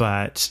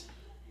 but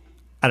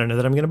I don't know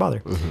that I'm going to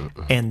bother.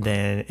 And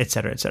then et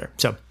cetera, et cetera.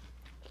 So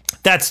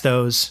that's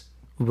those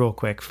real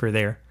quick for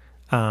there.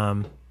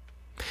 But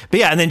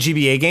yeah, and then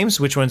GBA games.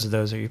 Which ones of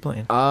those are you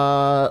playing?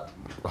 Hold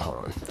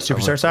on.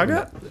 Superstar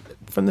Saga,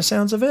 from the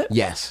sounds of it.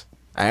 Yes.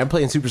 I am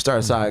playing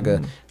Superstar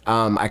Saga.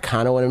 I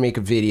kind of want to make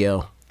a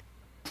video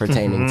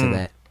pertaining to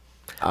that.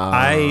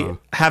 I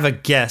have a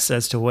guess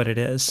as to what it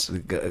is.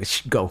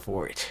 Go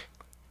for it.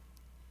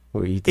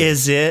 What do you think?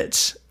 Is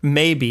it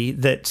maybe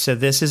that? So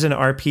this is an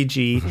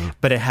RPG,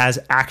 but it has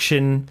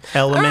action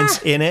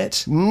elements in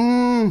it.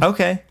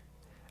 Okay.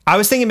 I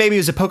was thinking maybe it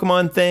was a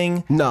Pokemon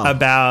thing. No.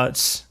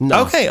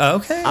 No. Okay.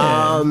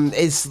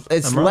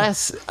 It's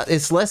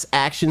less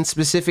action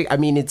specific. I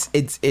mean,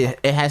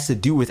 it has to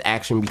do with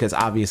action because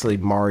obviously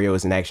Mario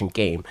is an action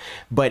game,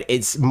 but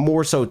it's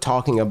more so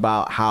talking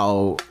about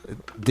how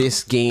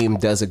this game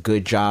does a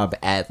good job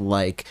at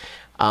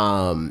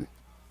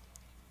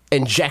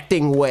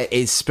injecting what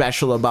is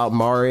special about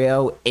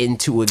Mario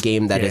into a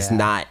game that is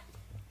not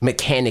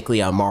mechanically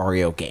a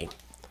Mario game.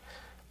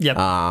 Yep.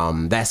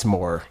 That's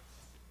more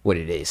what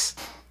it is,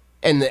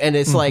 and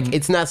it's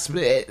it's not.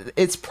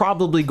 It's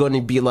probably going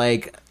to be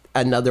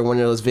another one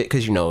of those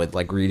because with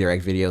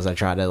redirect videos I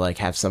try to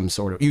have some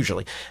sort of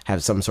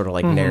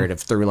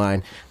narrative through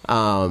line.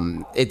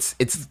 It's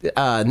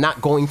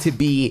not going to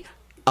be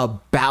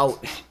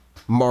about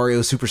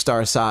Mario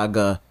Superstar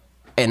Saga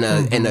in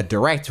a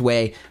direct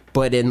way,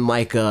 but in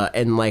like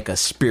a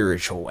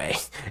spiritual way.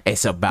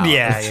 It's about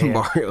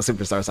Mario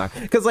Superstar Saga,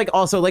 because like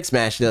also like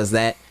Smash does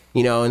that,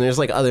 you know, and there's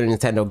like other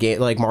Nintendo games,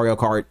 like Mario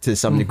Kart to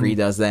some degree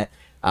does that.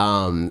 A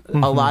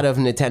lot of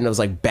Nintendo's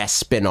like best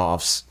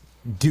spin-offs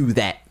do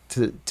that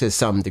to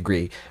some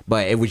degree,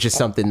 but it was just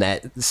something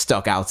that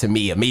stuck out to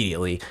me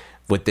immediately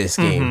with this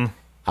game.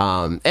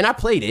 And I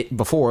played it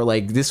before.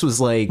 Like this was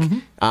like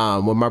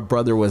when my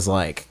brother was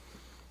like,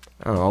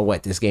 I don't know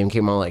what, this game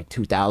came out like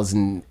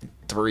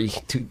 2003,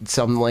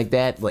 something like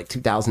that, like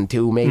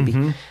 2002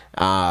 maybe.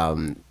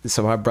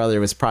 So my brother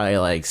was probably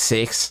like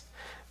 6,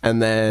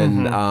 and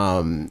then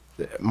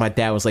my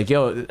dad was like,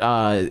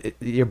 "Yo,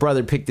 your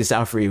brother picked this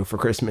out for you for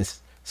Christmas."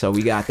 So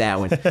we got that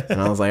one,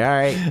 and I was like, "All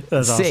right,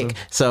 that's sick." Awesome.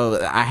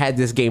 So I had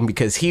this game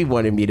because he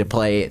wanted me to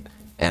play it,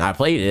 and I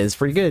played it. It's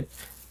pretty good.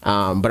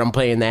 But I'm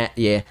playing that,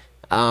 yeah.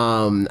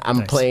 I'm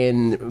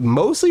playing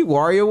mostly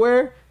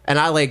WarioWare, and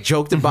I like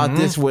joked about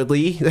this with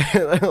Lee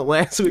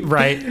last week.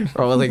 Right.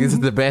 I was like, "This is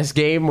the best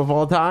game of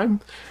all time."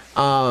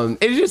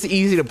 It's just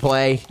easy to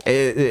play.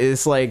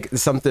 It's like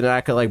something that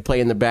I could like play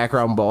in the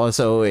background, but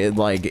also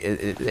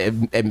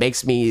it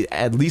makes me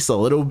at least a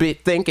little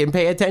bit think and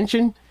pay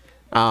attention.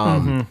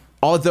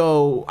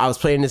 Although I was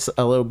playing this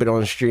a little bit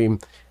on stream,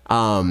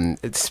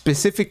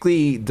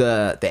 specifically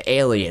the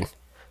alien.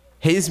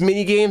 His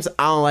mini games,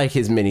 I don't like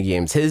his mini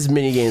games. His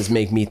mini games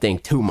make me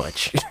think too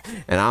much,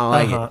 and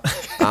I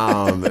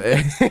don't like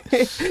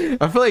it.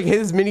 I feel like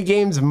his mini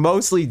games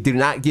mostly do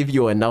not give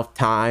you enough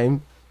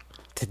time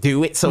to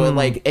do it. So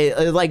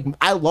it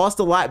I lost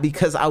a lot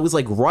because I was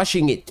like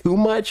rushing it too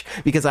much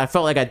because I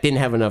felt like I didn't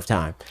have enough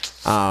time.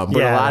 But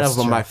a lot of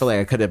them, true. I feel like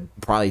I could have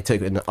probably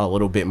taken a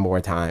little bit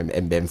more time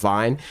and been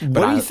fine.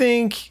 But what do you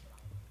think?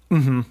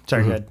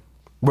 Sorry, go ahead.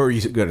 What were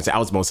you going to say? I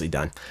was mostly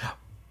done.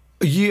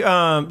 You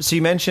so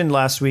you mentioned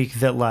last week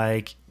that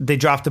like they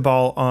dropped the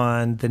ball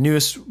on the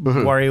newest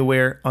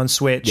WarioWare on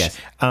Switch, yes.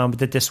 But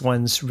that this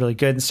one's really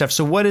good and stuff.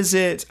 So what is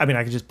it? I mean,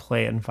 I could just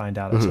play it and find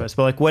out, I suppose.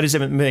 But like, what is it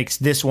that makes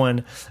this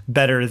one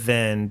better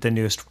than the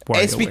newest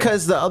WarioWare? It's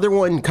because the other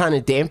one kind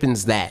of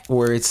dampens that,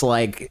 where it's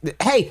like,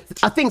 hey,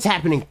 a thing's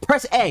happening.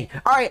 Press A.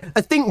 All right,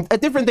 a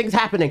different thing's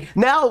happening.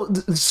 Now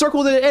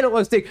circle the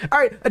analog stick. All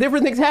right, a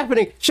different thing's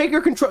happening. Shake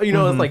your control. You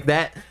know, it's like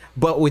that.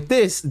 But with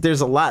this,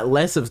 there's a lot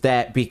less of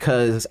that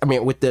because, I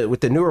mean, with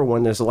the newer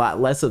one, there's a lot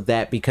less of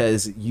that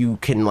because you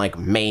can like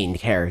main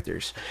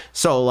characters.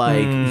 So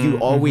like you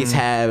always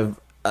have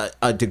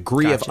a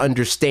degree of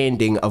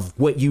understanding of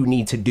what you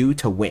need to do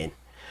to win.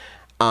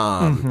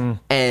 And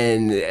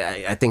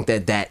I think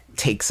that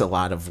takes a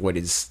lot of what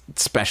is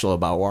special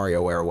about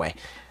WarioWare away.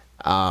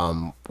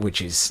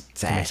 Which is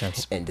sad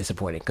and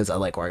disappointing because I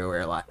like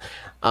WarioWare a lot.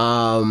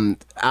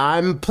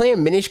 I'm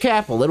playing Minish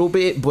Cap a little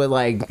bit, but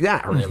like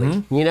not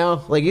really. You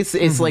know, like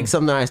it's like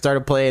something I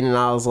started playing and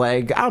I was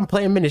like, I'm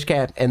playing Minish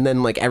Cap, and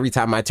then like every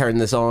time I turn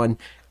this on,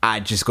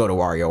 I just go to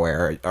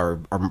WarioWare or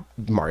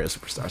Mario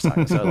Superstar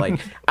Saga. So like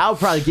I'll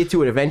probably get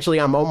to it eventually.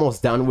 I'm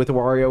almost done with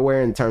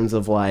WarioWare in terms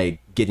of like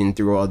getting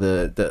through all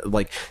the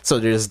like, so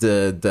there's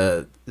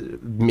the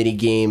mini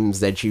games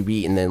that you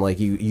beat, and then like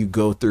you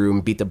go through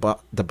and beat the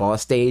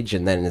boss stage,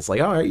 and then it's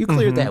like, all right, you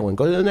cleared that one,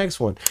 go to the next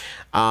one.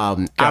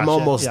 I'm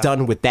almost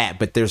done with that,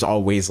 but there's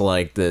always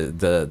like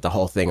the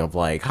whole thing of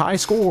like high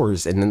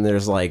scores, and then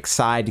there's like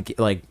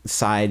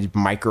side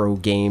micro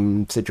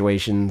game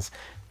situations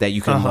that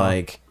you can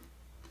like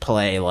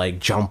play, like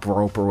jump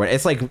rope or what.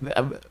 It's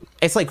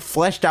like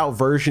fleshed out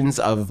versions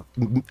of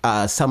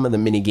some of the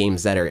mini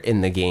games that are in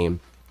the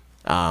game.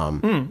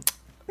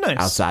 Nice.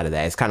 Outside of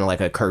that, it's kind of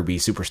like a Kirby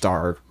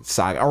Superstar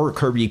Saga or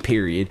Kirby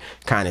period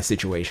kind of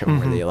situation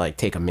where they like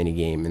take a mini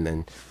game and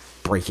then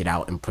break it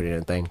out and put it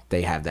in a thing.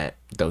 They have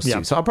those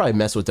two, so I'll probably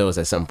mess with those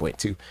at some point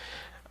too.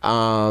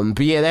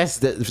 But yeah, that's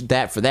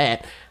that for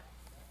that.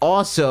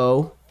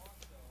 Also,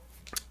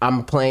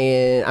 I'm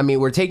playing. I mean,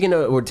 we're taking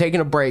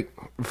a break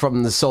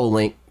from the Soul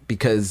Link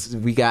because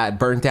we got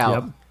burnt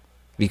out. Yep.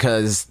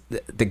 Because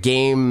the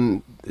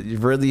game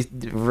really did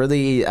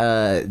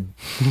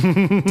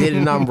a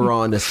number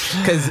on us.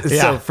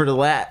 So for the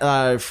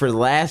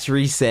last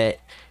reset,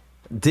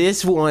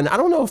 this one, I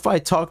don't know if I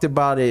talked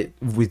about it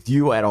with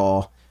you at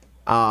all.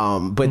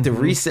 But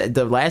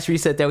the last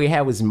reset that we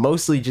had was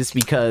mostly just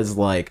because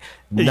like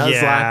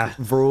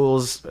Nuzlocke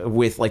rules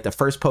with like the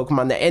first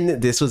Pokemon,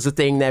 and this was the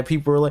thing that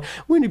people were like,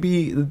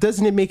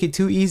 doesn't it make it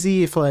too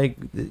easy if like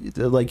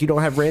you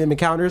don't have random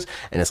encounters?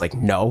 And it's like,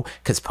 no,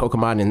 because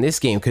Pokemon in this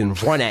game can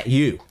run at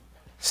you.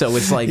 So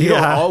it's like you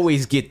don't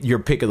always get your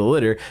pick of the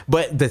litter.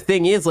 But the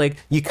thing is, like,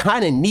 you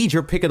kind of need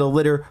your pick of the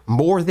litter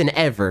more than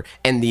ever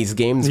in these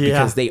games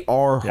because they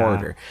are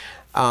harder.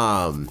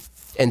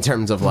 In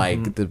terms of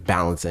like the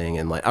balancing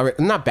and like, or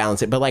not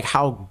balance it, but like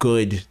how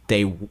good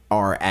they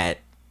are at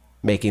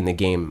making the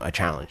game a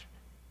challenge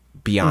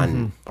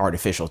beyond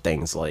artificial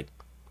things like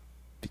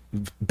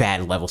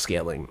bad level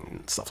scaling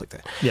and stuff like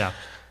that. Yeah.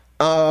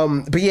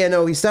 But yeah,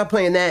 no, we stopped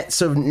playing that.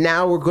 So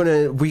now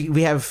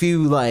we have a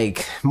few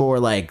like more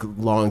like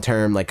long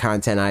term like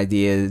content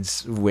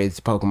ideas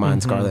with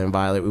Pokemon Scarlet and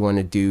Violet. We want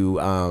to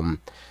do.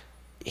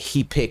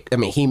 He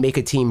make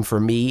a team for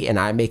me and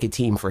I make a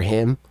team for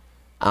him.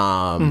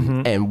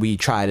 And we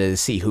try to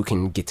see who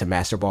can get to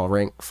Master Ball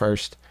rank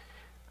first.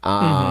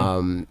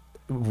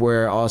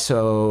 We're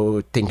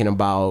also thinking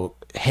about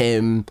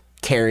him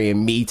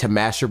carrying me to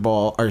Master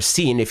Ball, or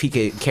seeing if he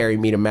could carry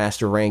me to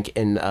Master Rank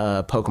in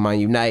Pokemon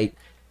Unite.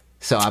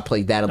 So I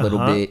played that a little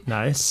bit.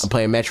 Nice. I'm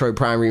playing Metroid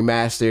Prime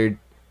Remastered.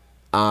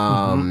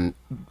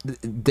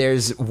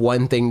 There's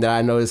one thing that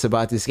I noticed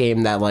about this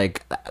game that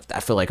like I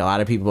feel like a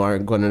lot of people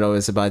aren't going to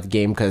notice about the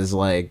game because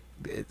like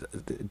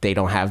they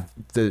don't have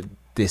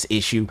this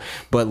issue,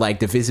 but like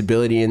the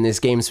visibility in this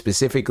game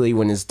specifically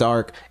when it's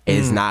dark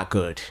is not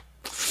good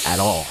at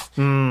all.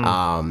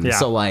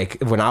 So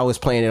like when I was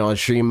playing it on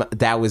stream,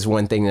 that was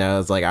one thing that I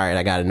was like, all right,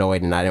 I got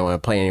annoyed and I didn't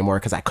want to play anymore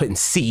because I couldn't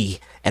see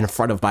in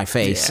front of my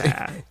face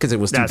because it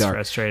was too dark. That's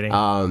frustrating.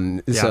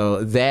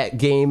 So that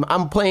game,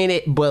 I'm playing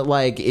it, but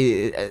like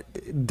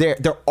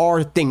there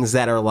are things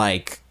that are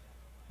like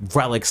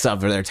relics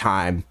of their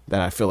time that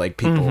I feel like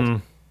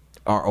people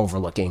are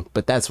overlooking,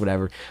 but that's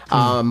whatever.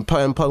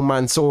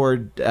 Pokemon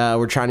Sword,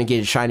 we're trying to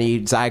get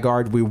Shiny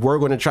Zygarde. We were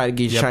going to try to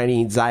get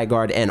Shiny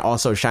Zygarde and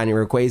also Shiny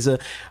Rayquaza,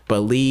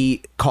 but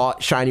Lee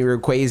caught Shiny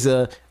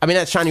Rayquaza. I mean,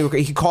 not Shiny Rayquaza.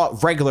 He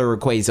caught regular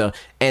Rayquaza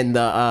and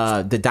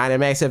the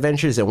Dynamax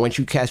Adventures. And once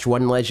you catch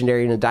one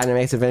legendary in a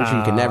Dynamax Adventure,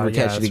 you can never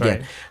catch it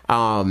again.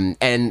 Right.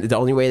 And the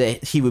only way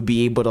that he would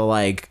be able to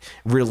like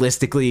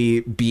realistically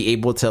be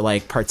able to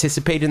like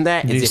participate in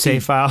that is new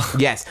save file.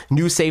 Yes,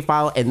 new save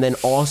file, and then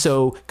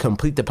also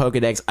complete the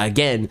Pokedex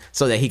again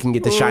so that he can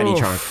get the shiny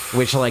charm,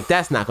 which like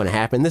that's not going to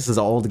happen. This is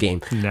an old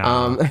game.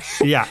 No.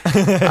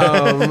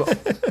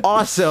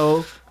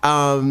 Also,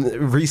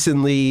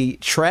 recently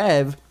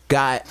Trev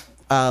got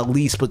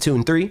Lee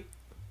Splatoon 3,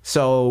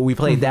 so we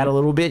played that a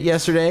little bit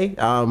yesterday,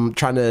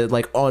 trying to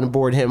like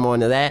onboard him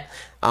onto that.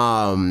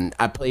 I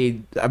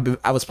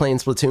was playing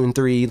Splatoon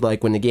 3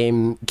 like when the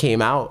game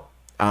came out.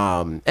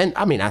 And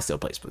I mean, I still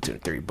play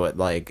Splatoon 3, but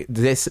like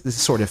this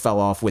sort of fell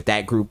off with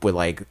that group with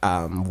like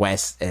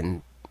Wes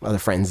and other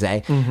friend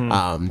Zay.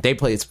 They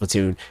played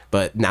Splatoon,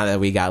 but now that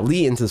we got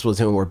Lee into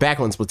Splatoon, we're back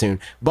on Splatoon.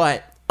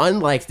 But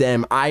unlike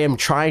them, I am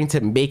trying to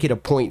make it a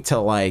point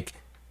to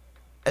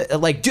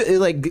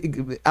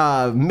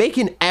make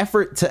an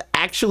effort to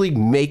actually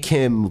make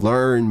him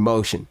learn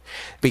motion,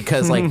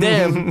 because like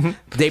them,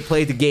 they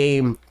played the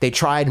game, they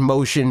tried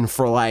motion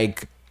for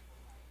like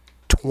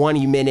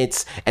 20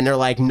 minutes and they're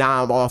like,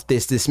 nah, I'm off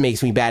this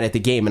makes me bad at the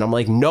game. And I'm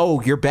like,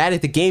 no, you're bad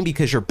at the game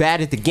because you're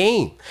bad at the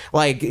game.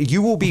 Like,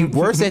 you will be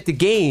worse at the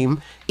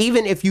game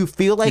even if you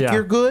feel like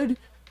you're good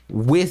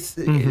with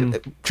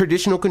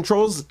traditional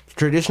controls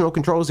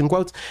in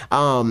quotes,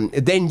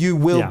 then you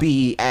will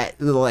be at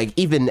like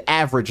even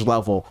average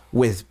level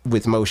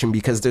with motion,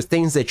 because there's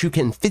things that you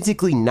can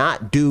physically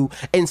not do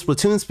in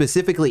Splatoon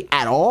specifically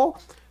at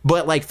all,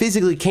 but like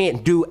physically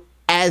can't do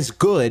as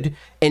good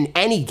in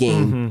any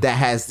game that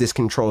has this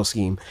control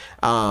scheme,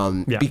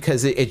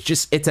 because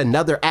it's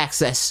another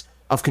access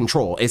of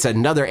control. It's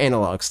another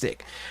analog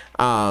stick.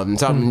 So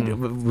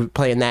I'm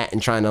playing that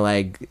and trying to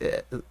like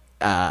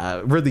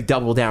really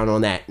double down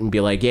on that and be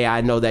like, yeah,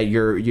 I know that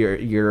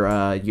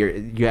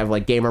you have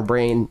like gamer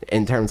brain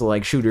in terms of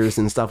like shooters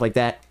and stuff like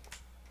that.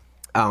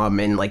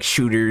 And like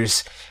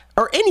shooters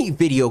or any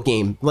video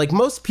game, like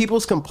most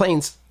people's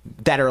complaints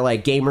that are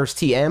like gamers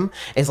TM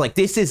is like,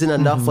 this isn't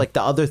enough like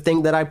the other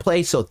thing that I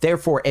play, so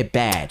therefore it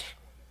bad.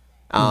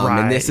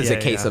 And this is a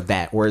case of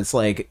that, where it's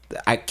like,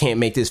 I can't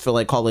make this feel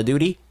like Call of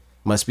Duty,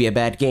 must be a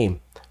bad game,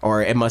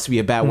 or it must be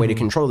a bad way to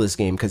control this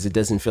game because it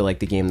doesn't feel like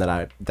the game that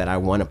I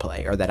want to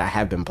play or that I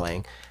have been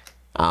playing.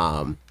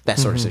 That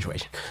sort of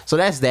situation. So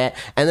that's that.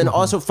 And then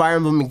also Fire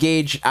Emblem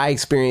Engage, I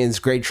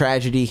experienced great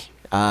tragedy.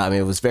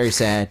 It was very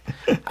sad.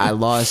 I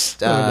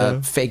lost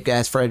fake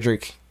ass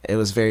Frederick. It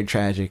was very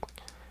tragic.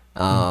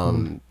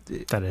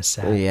 That is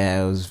sad.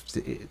 Yeah,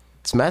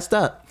 it's messed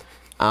up.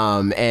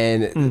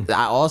 And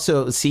I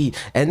also see,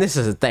 and this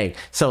is the thing.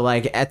 So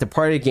like at the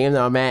part of the game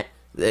that I'm at,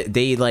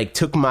 they like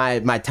took my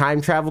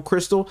time travel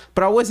crystal,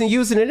 but I wasn't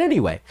using it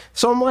anyway.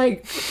 So I'm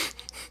like,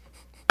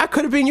 I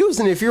could have been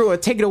using it if you were going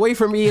to take it away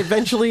from me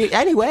eventually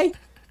anyway.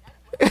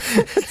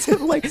 So,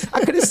 like,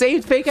 I could have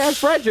saved fake ass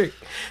Frederick,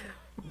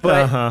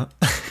 but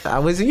I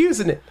wasn't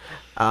using it.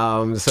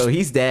 So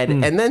he's dead.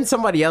 And then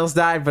somebody else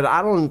died, but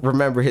I don't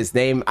remember his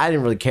name. I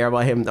didn't really care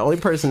about him. The only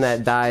person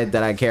that died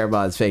that I care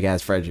about is fake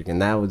ass Frederick,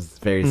 and that was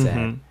very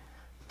sad.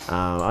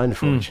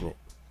 Unfortunate.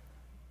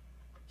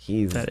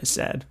 That is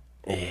sad.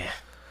 Yeah.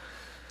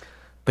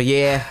 But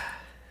yeah.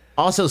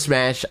 Also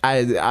Smash,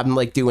 I'm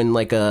like doing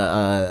like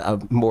a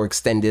more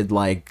extended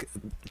like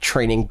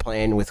training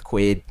plan with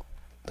Quid,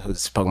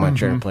 who's a Pokemon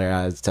trainer player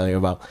I was telling you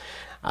about.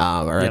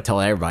 I tell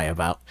everybody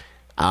about.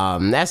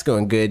 That's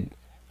going good.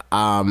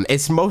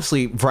 It's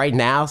mostly right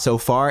now so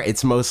far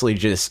it's mostly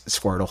just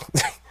Squirtle,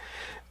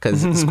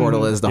 because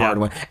Squirtle is the hard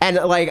one, and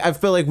like I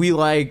feel like we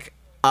like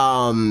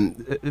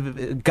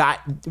got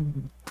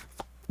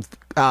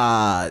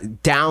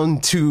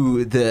down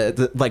to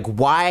the like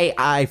why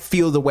I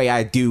feel the way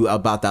I do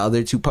about the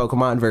other two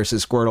Pokemon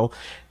versus Squirtle.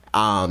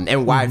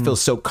 And why I feel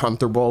so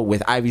comfortable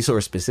with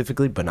Ivysaur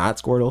specifically, but not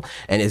Squirtle,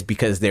 and it's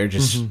because they're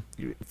just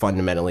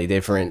fundamentally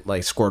different.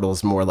 Like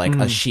Squirtle's more like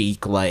a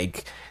chic,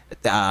 like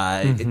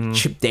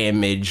chip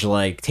damage,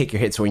 like take your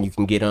hits when you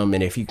can get them,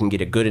 and if you can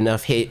get a good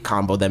enough hit,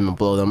 combo them and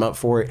blow them up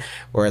for it.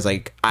 Whereas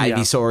like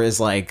Ivysaur is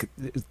like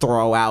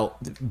throw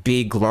out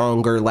big,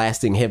 longer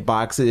lasting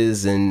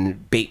hitboxes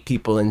and bait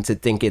people into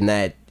thinking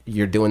that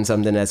you're doing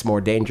something that's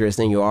more dangerous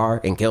than you are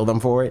and kill them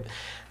for it,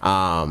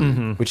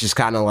 which is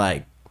kind of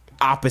like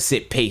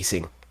opposite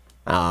pacing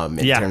in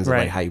terms of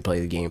like how you play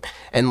the game.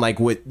 And like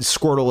what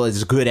Squirtle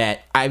is good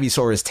at,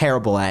 Ivysaur is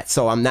terrible at,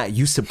 so I'm not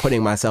used to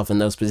putting myself in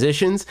those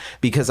positions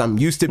because I'm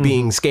used to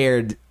being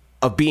scared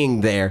of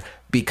being there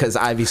because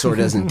Ivysaur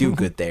doesn't do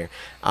good there.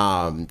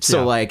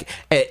 Like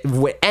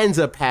what ends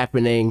up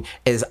happening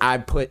is I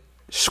put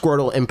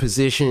Squirtle in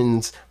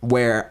positions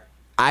where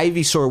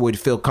Ivysaur would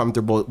feel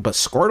comfortable, but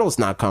Squirtle's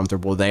not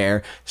comfortable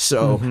there.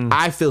 So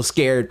I feel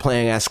scared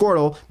playing as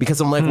Squirtle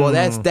because I'm like, well,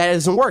 that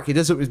doesn't work.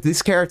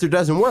 This character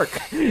doesn't work.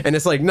 And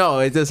it's like, no,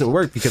 it doesn't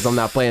work because I'm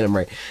not playing him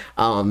right.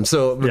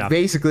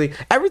 Basically,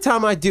 every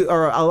time I do,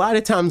 or a lot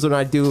of times when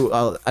I do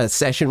a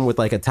session with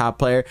like a top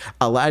player,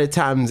 a lot of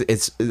times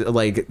it's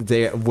like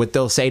what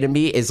they'll say to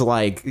me is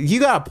like,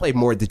 you gotta play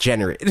more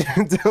degenerate.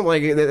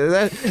 Like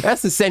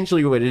that's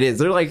essentially what it is.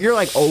 They're like, you're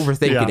like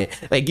overthinking it.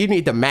 Like you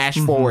need to mash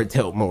forward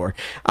tilt more.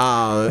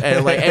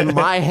 And like in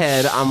my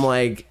head, I'm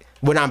like,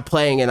 when I'm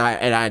playing and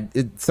I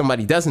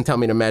somebody doesn't tell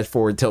me to match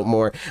forward tilt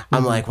more,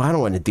 I'm like, well, I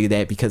don't want to do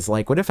that because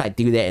like, what if I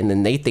do that and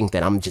then they think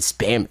that I'm just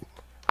spamming?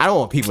 I don't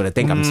want people to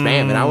think I'm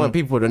spamming. I want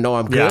people to know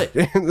I'm good.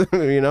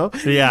 You know?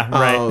 Yeah,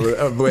 right.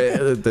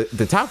 But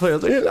the top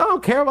players, I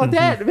don't care about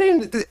that. I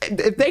mean,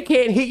 if they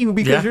can't hit you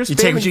because you're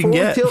spamming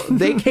forward tilt,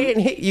 they can't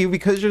hit you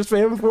because you're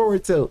spamming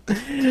forward tilt.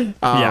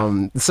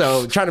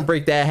 So trying to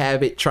break that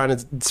habit, trying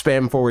to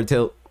spam forward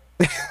tilt.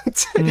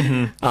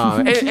 And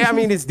I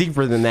mean it's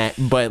deeper than that,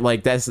 but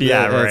like that's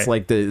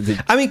like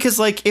the I mean, because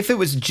like if it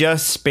was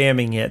just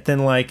spamming it, then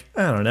like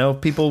I don't know,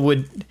 people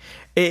would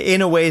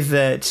in a way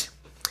that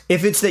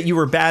if it's that you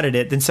were bad at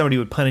it, then somebody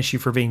would punish you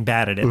for being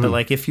bad at it. But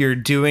like if you're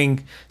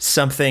doing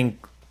something,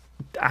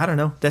 I don't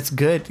know, that's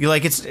good.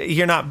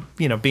 You're not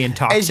being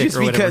toxic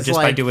or whatever just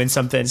like, by doing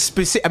something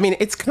specific. I mean,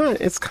 it's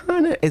kind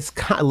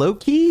of low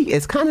key.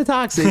 It's kind of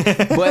toxic,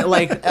 but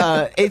like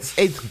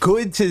it's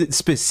good to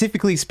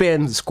specifically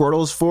spam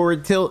Squirtle's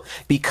forward tilt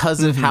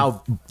because of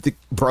how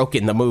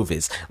broken the move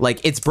is. Like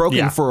it's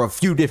broken for a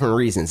few different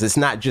reasons. It's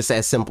not just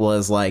as simple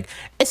as like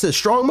it's a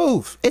strong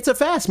move, it's a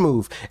fast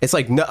move. It's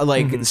like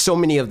so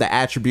many of the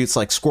attributes,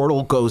 like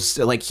Squirtle goes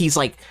like he's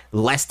like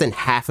less than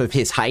half of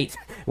his height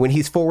when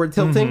he's forward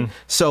tilting.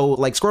 So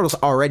like Squirtle's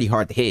already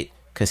hard to hit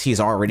because he's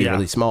already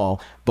really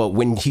small, but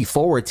when he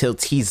forward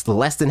tilts, he's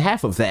less than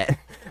half of that.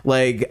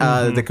 Like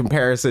the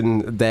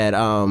comparison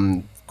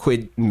that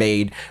Quid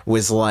made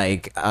was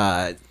like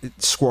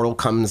Squirtle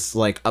comes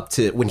like up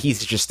to, when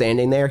he's just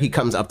standing there, he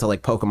comes up to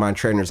like Pokemon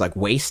trainer's like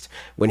waist.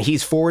 When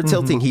he's forward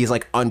tilting, he's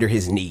like under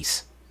his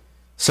knees.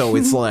 So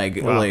it's like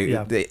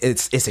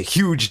it's a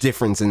huge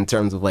difference in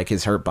terms of like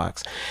his hurt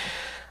box.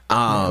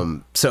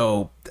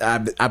 So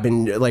I've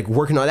been like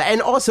working on that,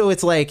 and also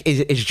it's like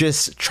it's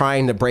just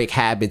trying to break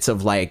habits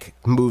of like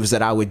moves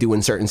that I would do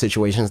in certain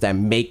situations that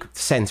make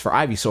sense for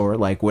Ivysaur.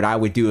 Like what I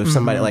would do if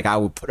somebody like I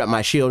would put up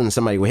my shield and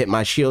somebody would hit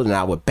my shield and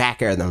I would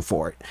back air them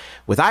for it.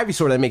 With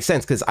Ivysaur that makes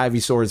sense because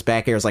Ivysaur's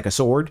back air is like a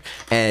sword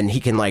and he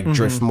can like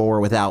drift more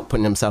without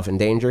putting himself in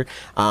danger.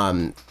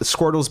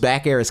 Squirtle's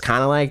back air is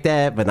kind of like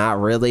that, but not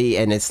really,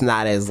 and it's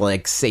not as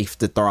like safe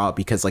to throw out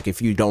because like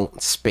if you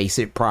don't space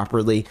it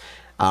properly,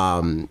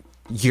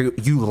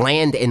 you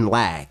land and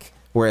lag,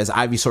 whereas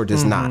Ivysaur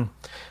does not.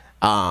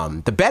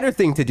 The better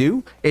thing to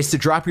do is to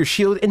drop your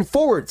shield and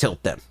forward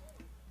tilt them,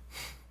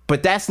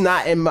 but that's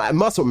not in my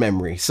muscle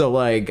memory. So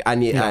like I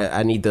need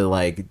to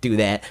like do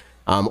that,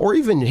 or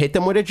even hit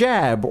them with a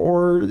jab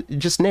or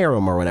just nair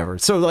them or whatever.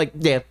 So like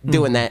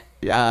doing that.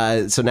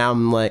 So now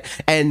I'm like,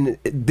 and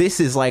this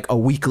is like a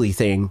weekly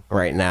thing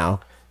right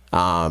now.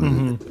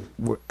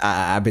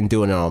 I've been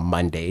doing it on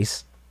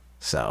Mondays,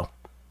 so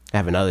I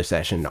have another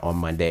session on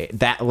Monday.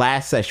 That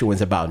last session was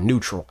about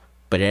neutral,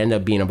 but it ended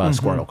up being about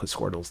Squirtle because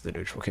Squirtle's the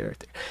neutral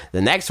character.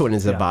 The next one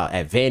is about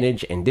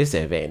advantage and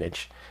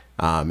disadvantage.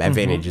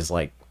 Advantage is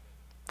like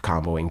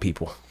comboing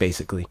people,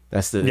 basically.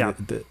 That's the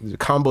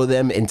combo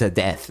them into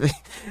death.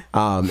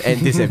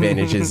 And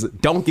disadvantage is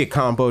don't get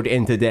comboed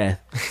into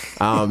death.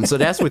 So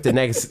that's what the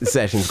next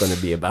session is going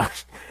to be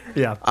about.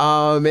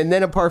 And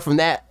then apart from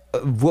that,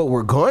 what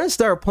we're going to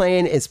start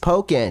playing is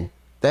Pokken.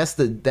 That's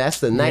the next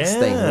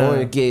thing. I want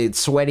to get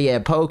sweaty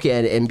at poke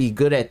and be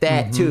good at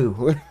that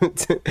too.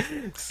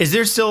 Is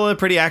there still a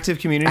pretty active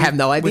community? I have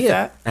no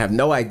idea.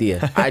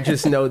 I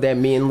just know that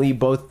me and Lee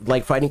both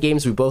like fighting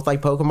games. We both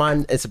like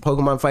Pokemon. It's a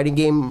Pokemon fighting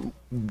game.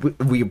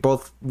 We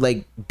both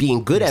like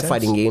being good at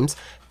fighting games.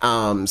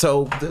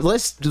 So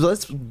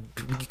let's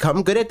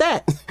become good at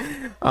that.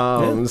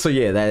 So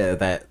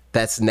yeah,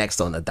 that's next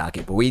on the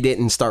docket. But we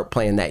didn't start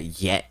playing that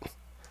yet.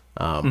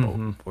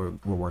 We're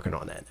working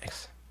on that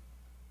next.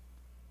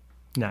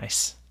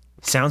 Nice.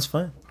 Sounds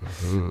fun.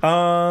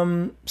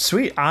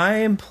 Sweet. I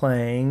am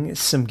playing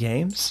some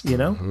games, a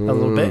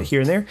little bit here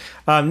and there.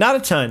 Not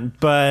a ton,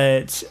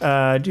 but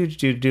of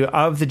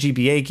the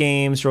GBA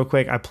games, real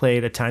quick, I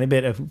played a tiny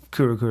bit of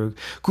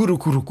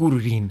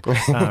Kurukururin,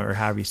 or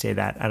however you say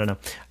that. I don't know.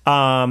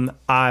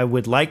 I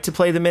would like to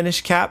play the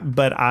Minish Cap,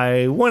 but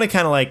I want to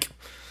kind of like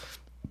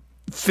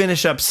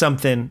finish up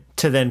something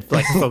to then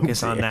like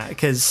focus on that,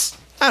 because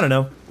I don't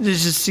know. It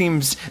just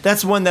seems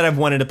that's one that I've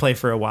wanted to play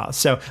for a while.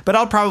 So, but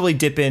I'll probably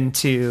dip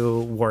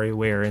into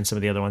WarioWare and some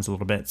of the other ones a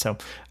little bit. So,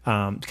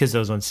 because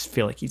those ones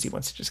feel like easy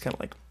ones to just kind of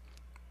like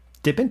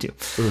dip into.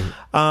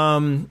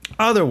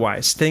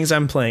 Otherwise, things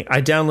I'm playing.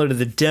 I downloaded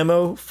the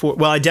demo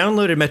I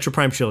downloaded Metro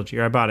Prime Trilogy,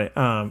 or I bought it.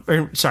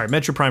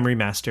 Metro Prime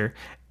Remaster,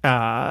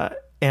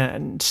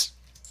 and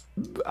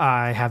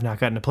I have not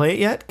gotten to play it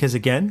yet because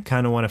again,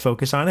 kind of want to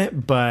focus on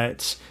it,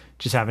 but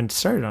just haven't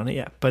started on it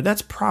yet, but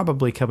that's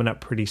probably coming up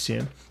pretty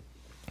soon.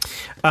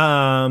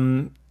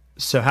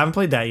 So haven't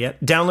played that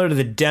yet. Downloaded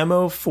the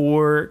demo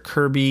for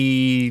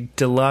Kirby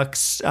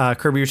Deluxe,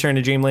 Kirby Return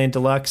to Dreamland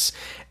Deluxe,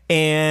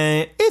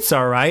 and it's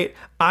all right.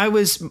 I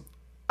was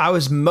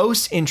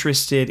most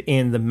interested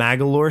in the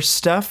Magolor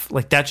stuff.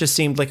 Like that just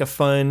seemed like a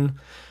fun,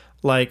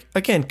 like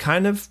again,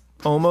 kind of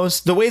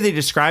almost the way they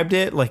described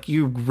it, like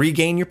you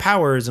regain your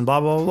powers and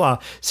blah blah blah, blah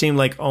seemed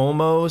like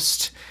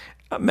almost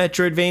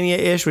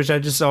Metroidvania-ish, which I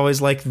just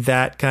always like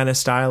that kind of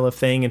style of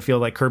thing and feel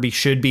like Kirby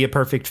should be a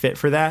perfect fit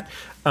for that.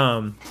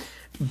 But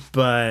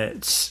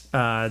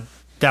that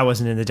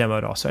wasn't in the demo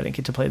at all, so I didn't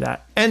get to play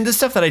that. And the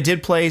stuff that I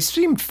did play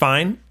seemed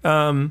fine.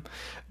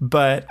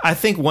 But I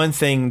think one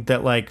thing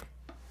that like,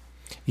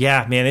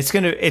 yeah, man, it's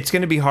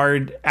gonna be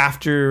hard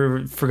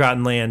after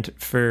Forgotten Land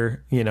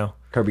for,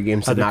 Kirby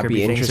games to not Kirby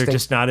be things interesting. are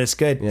just not as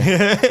good.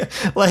 Yeah.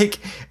 Like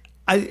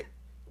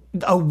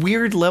a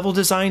weird level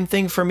design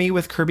thing for me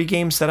with Kirby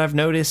games that I've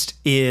noticed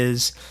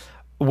is,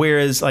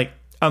 whereas like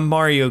a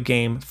Mario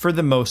game for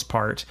the most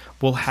part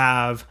will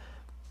have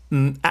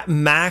at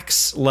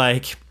max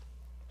like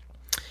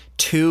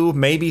 2,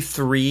 maybe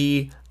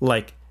 3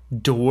 like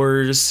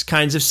doors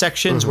kinds of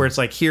sections where it's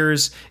like,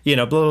 here's,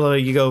 blah, blah, blah,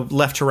 you go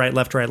left to right,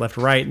 left to right, left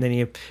to right, and then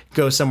you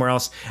go somewhere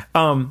else.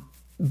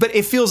 But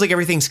it feels like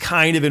everything's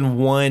kind of in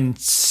one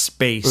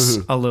space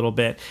a little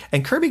bit.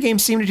 And Kirby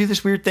games seem to do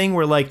this weird thing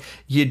where like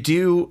you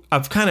do a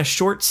kind of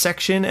short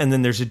section and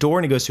then there's a door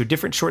and it goes to a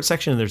different short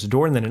section and there's a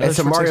door and then another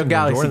short section. It's a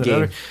Mario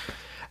Galaxy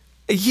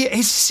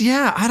game.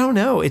 Yeah, I don't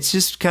know. It's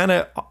just kind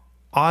of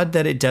odd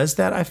that it does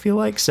that, I feel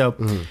like. So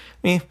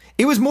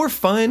it was more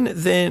fun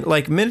than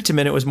like Minute to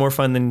Minute was more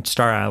fun than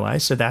Star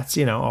Allies. So that's,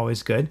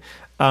 always good.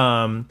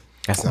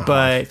 That's not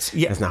hard.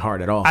 Yeah, that's not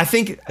hard at all. I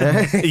think,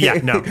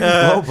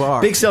 Low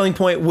bar. Big selling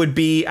point would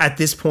be at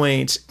this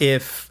point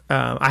if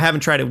I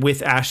haven't tried it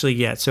with Ashley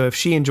yet. So if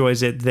she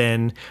enjoys it,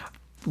 then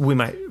we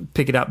might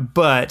pick it up.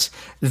 But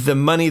the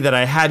money that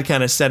I had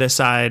kind of set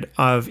aside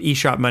of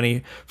eShop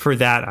money for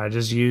that, I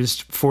just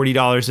used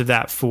 $40 of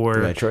that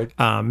for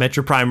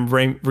Metro Prime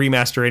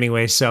Remaster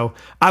anyway. So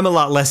I'm a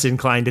lot less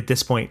inclined at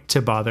this point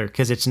to bother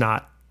because it's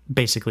not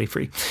basically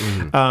free.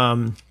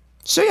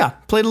 So yeah,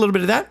 played a little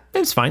bit of that.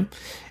 It's fine.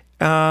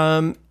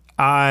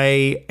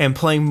 I am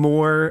playing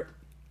more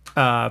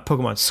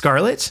Pokemon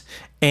Scarlet,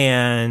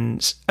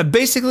 and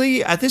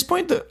basically at this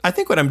point, I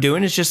think what I'm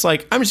doing is just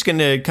like I'm just going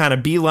to kind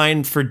of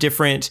beeline for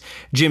different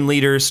gym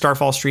leaders,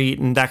 Starfall Street,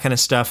 and that kind of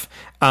stuff.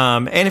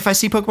 And if I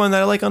see Pokemon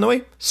that I like on the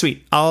way,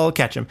 sweet, I'll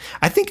catch them.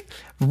 I think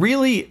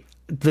really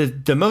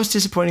the most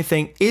disappointing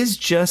thing is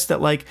just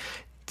that like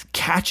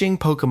catching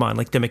Pokemon,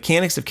 like the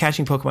mechanics of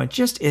catching Pokemon,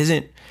 just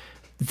isn't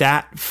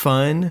that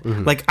fun.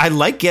 Like I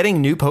like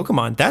getting new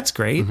Pokemon, that's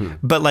great,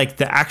 but like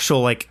the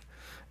actual like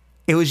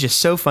it was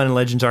just so fun in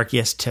Legends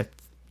Arceus to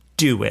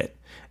do it.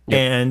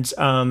 And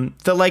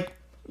the like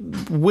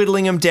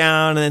whittling them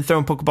down and then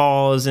throwing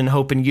Pokeballs and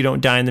hoping you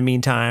don't die in the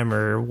meantime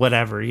or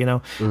whatever,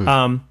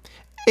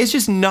 it's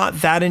just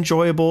not that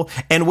enjoyable.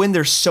 And when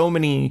there's so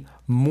many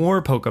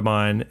more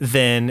Pokemon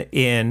than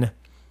in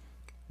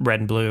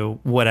Red and Blue,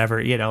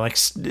 whatever, like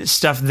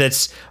stuff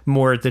that's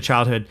more the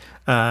childhood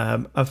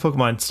of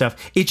Pokemon stuff,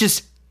 it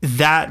just,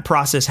 that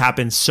process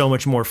happens so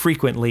much more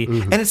frequently.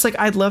 And it's like,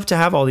 I'd love to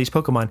have all these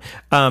Pokemon,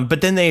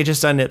 but then they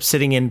just end up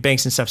sitting in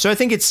banks and stuff. So I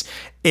think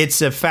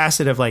it's a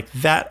facet of like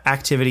that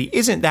activity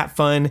isn't that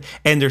fun,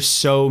 and there's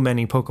so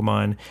many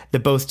Pokemon that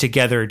both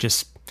together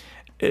just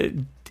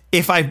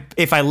if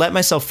I let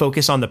myself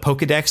focus on the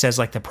Pokedex as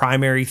like the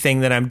primary thing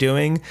that I'm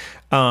doing,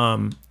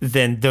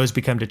 then those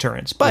become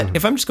deterrents. But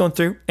if I'm just going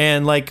through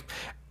and like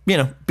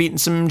beating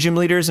some gym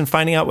leaders and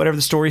finding out whatever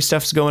the story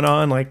stuff's going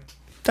on. Like,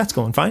 that's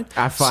going fine.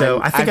 I find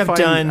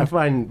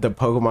the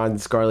Pokemon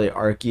Scarlet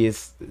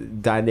Arceus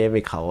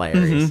dynamic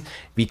hilarious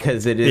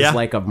because it is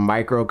like a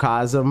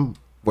microcosm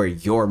where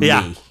you're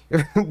me.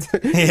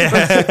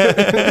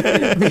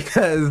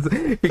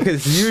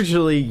 because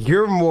usually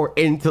you're more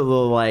into the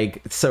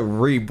like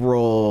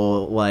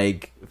cerebral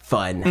like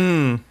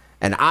fun,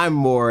 and I'm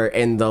more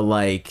in the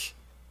like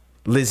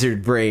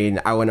lizard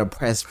brain. I want to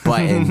press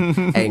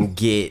button and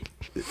get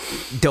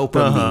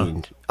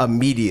dopamine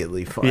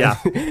immediately fun.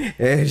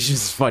 It's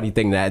just a funny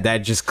thing that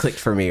just clicked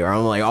for me, where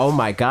I'm like, oh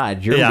my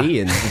god, you're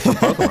me in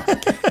Pokemon.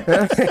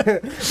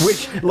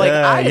 Which, like,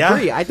 I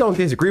agree. I don't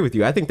disagree with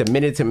you. I think the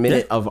minute to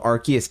minute of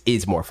Arceus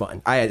is more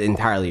fun. I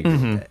entirely agree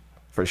with that,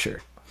 for sure.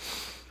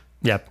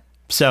 Yep.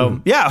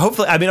 So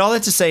hopefully, I mean, all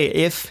that to say,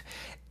 if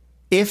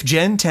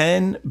Gen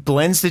 10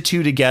 blends the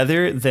two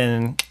together,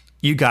 then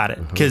you got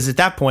it. Because at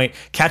that point,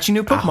 catching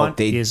new Pokemon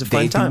is a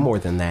fun time. They do more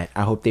than that.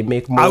 I hope they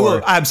make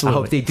more. Absolutely.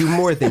 I hope they do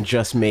more than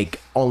just make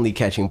only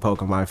catching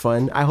Pokemon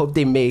fun. I hope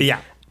they make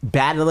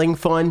battling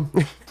fun.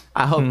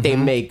 I hope they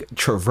make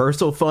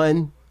traversal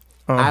fun.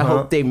 I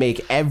hope they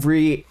make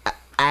every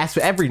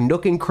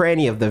nook and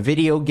cranny of the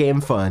video game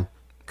fun.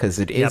 Because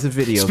it is a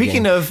video game.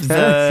 Speaking of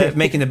the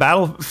making the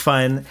battle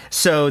fun,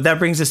 so that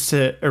brings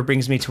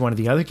me to one of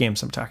the other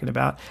games I'm talking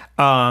about.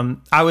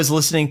 I was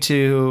listening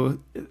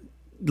to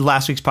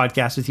last week's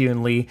podcast with you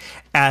and Lee.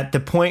 At the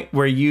point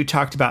where you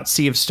talked about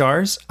Sea of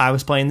Stars, I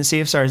was playing the Sea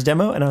of Stars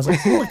demo, and I was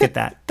like, look at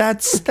that.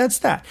 That's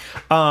that.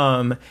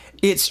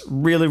 It's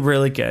really,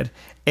 really good.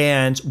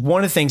 And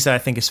one of the things that I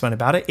think is fun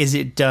about it is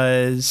it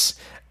does,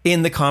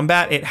 in the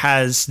combat, it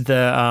has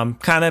the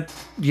kind of,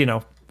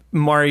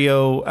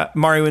 Mario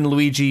and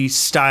Luigi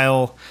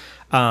style,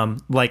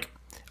 like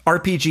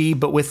RPG,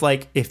 but with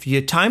like, if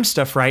you time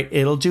stuff right,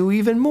 it'll do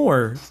even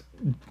more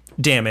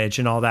damage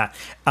and all that.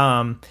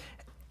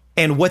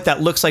 And what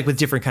that looks like with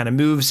different kind of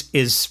moves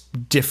is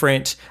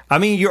different. I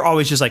mean, you're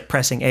always just like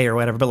pressing A or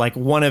whatever, but like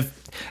one of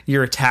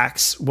your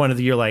attacks,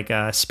 your like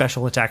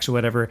special attacks or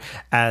whatever,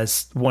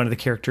 as one of the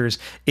characters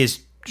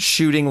is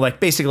shooting like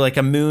basically like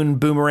a moon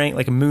boomerang,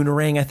 like a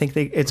moonerang, I think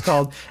it's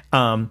called.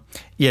 You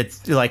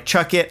like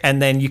chuck it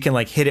and then you can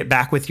like hit it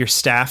back with your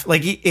staff.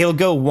 Like it'll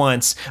go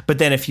once, but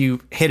then if you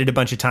hit it a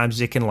bunch of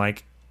times, it can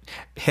like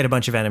hit a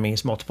bunch of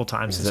enemies multiple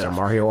times. Is it a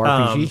Mario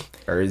RPG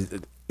or is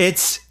it?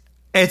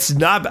 It's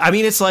not. I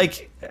mean, it's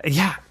like,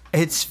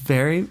 it's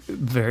very,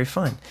 very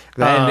fun.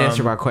 That didn't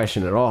answer my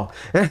question at all.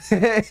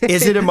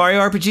 Is it a Mario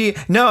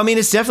RPG? No, I mean,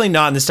 it's definitely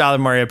not in the style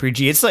of Mario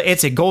RPG.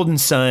 It's a Golden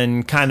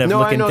Sun kind of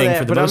looking thing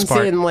for the most part.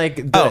 But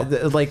I'm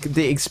saying like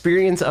the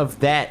experience of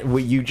that,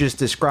 what you just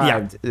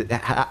described,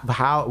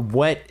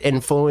 what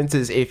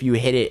influences if you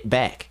hit it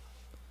back?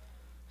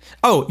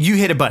 Oh, you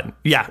hit a button.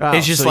 Yeah.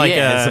 It's just like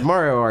it's a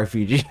Mario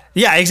RPG.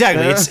 Yeah,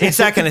 exactly. It's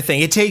that kind of thing.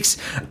 It's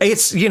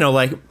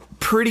like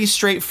pretty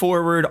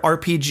straightforward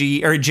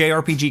RPG or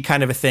JRPG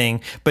kind of a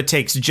thing, but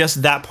takes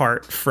just that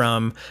part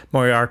from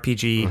Mario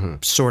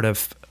RPG sort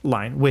of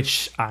line,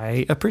 which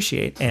I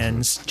appreciate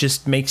and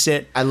just makes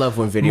it I love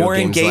when video more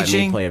games engaging.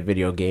 Let me play a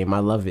video game. I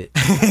love it.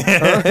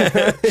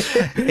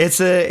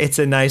 It's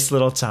a nice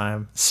little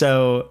time.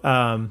 So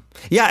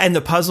and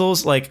the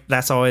puzzles, like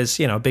that's always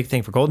a big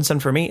thing for Golden Sun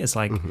for me, is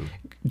like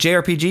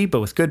JRPG but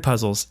with good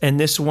puzzles. And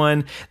this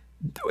one,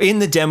 in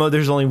the demo,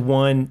 there's only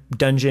one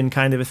dungeon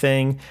kind of a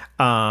thing,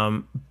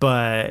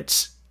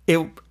 but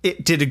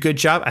it did a good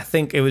job. I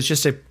think it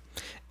was a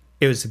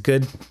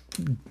good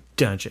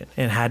dungeon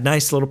and had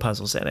nice little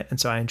puzzles in it, and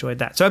so I enjoyed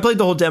that. So I played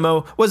the whole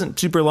demo. Wasn't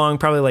super long,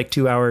 probably like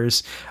 2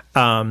 hours,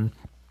 but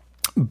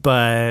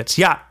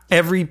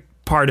every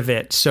part of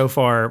it so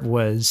far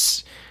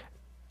was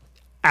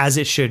as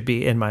it should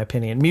be, in my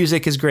opinion.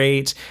 Music is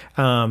great.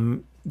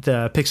 The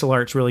pixel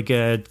art's really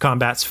good.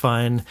 Combat's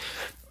fun.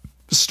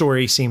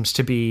 Story seems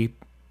to be,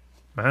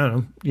 I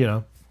don't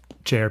know,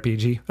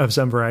 JRPG of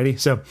some variety.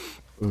 So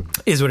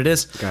is what it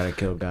is. Gotta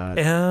kill God.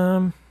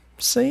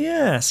 Sea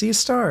of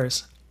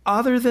Stars.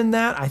 Other than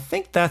that, I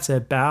think that's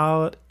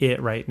about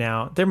it right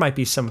now. There might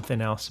be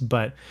something else,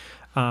 but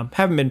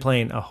haven't been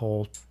playing a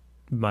whole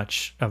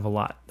much of a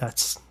lot.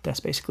 That's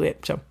basically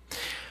it. So,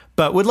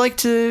 but would like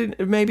to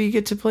maybe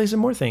get to play some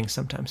more things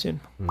sometime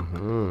soon.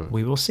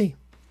 We will see.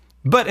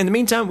 But in the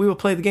meantime, we will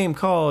play the game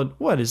called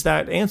What Is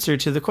That Answer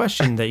to the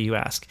Question That You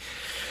Ask?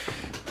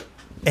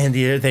 And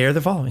they are the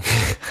following.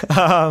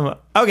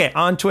 Okay,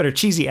 on Twitter,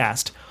 Cheesy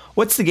asked,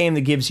 what's the game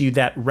that gives you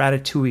that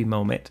Ratatouille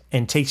moment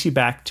and takes you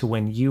back to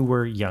when you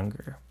were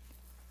younger?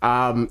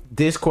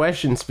 This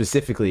question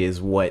specifically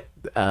is what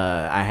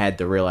I had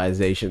the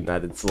realization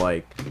that it's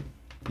like,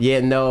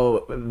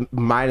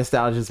 my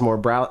nostalgia is more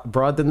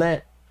broad than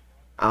that.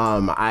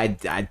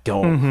 I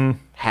don't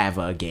have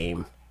a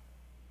game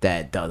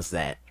that does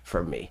that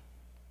for me,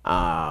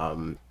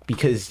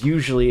 because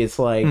usually it's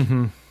like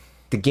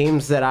the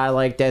games that I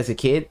liked as a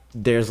kid,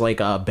 there's like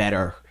a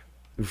better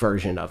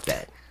version of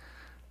that.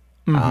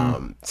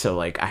 So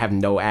like I have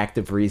no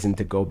active reason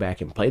to go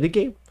back and play the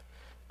game,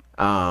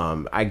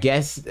 I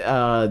guess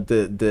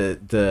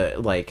the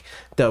like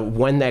the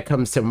one that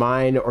comes to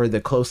mind, or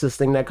the closest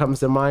thing that comes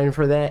to mind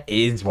for that,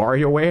 is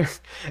WarioWare,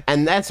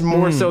 and that's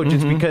more so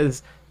just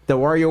because the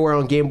WarioWare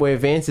on Game Boy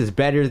Advance is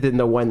better than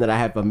the one that I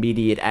have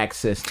immediate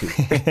access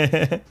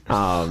to.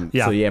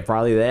 So yeah,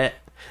 probably that.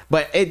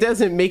 But it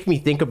doesn't make me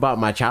think about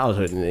my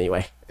childhood in any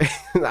way.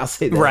 I'll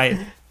say that. Right.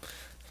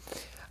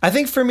 I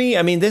think for me,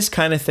 I mean, this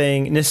kind of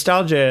thing,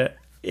 nostalgia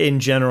in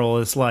general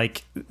is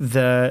like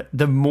the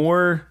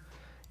more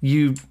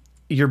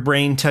your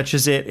brain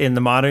touches it in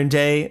the modern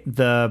day,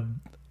 the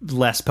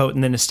less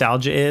potent the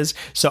nostalgia is.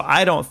 So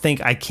I don't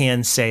think I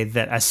can say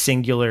that a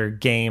singular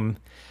game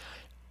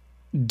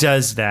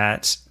does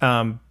that.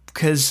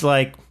 Because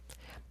like,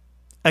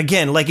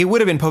 again, like it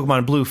would have been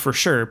Pokemon Blue for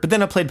sure, but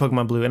then I played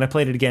Pokemon Blue and I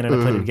played it again and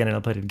I played it again and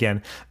I played it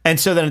again. And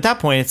so then at that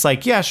point it's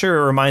like, yeah, sure.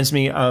 It reminds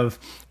me of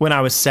when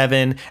I was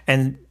 7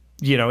 and,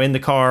 you know, in the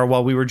car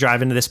while we were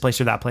driving to this place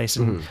or that place,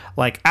 and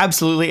like,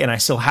 absolutely. And I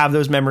still have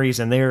those memories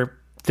and they're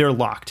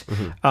locked.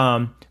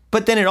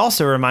 But then it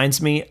also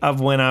reminds me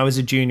of when I was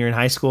a junior in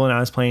high school and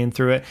I was playing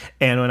through it,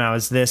 and when I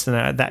was this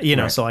and that, you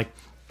know, so like,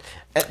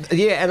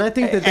 yeah, and I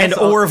think that that's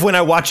or if when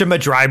I watch him a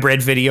Dry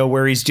Bread video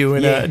where he's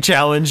doing a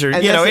challenge, or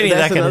and you know, any of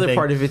that kind of thing. That's another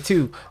part of it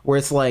too, where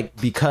it's like,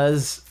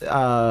 because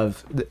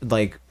of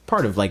like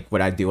part of like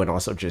what I do, and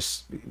also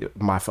just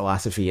my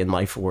philosophy in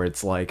life, where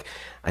it's like,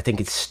 I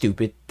think it's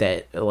stupid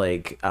that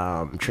like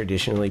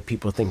traditionally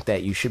people think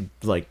that you should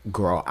like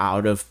grow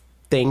out of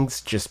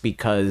things just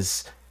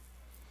because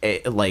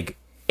it, like,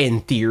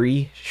 in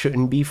theory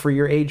shouldn't be for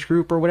your age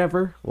group or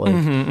whatever.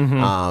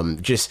 Like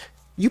just,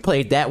 you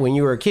played that when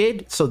you were a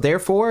kid, so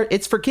therefore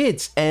it's for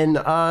kids, and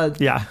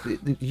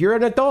you're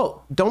an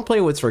adult, don't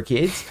play what's for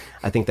kids.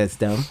 I think that's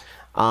dumb.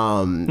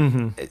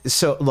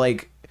 So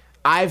like,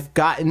 I've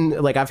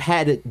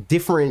had a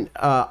different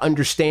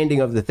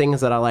understanding of the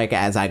things that I like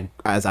as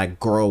I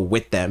grow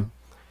with them.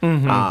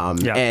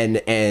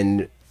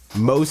 And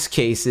most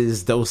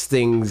cases those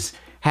things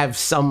have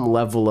some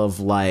level of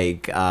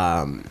like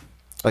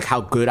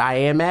how good I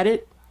am at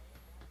it.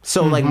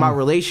 So like my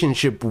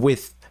relationship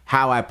with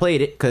how I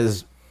played it,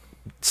 because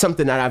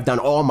something that I've done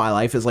all my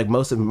life is like,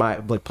 most of my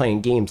like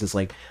playing games is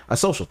like a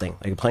social thing,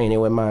 like playing it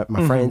with my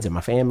friends and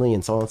my family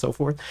and so on and so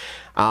forth.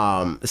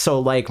 So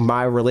like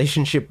my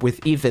relationship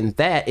with even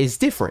that is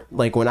different.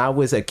 Like when I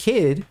was a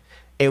kid,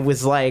 it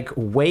was like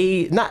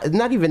way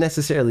not even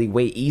necessarily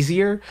way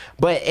easier,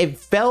 but it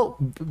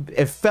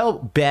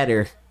felt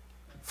better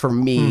for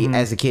me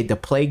as a kid to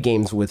play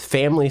games with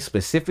family,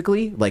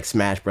 specifically like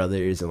Smash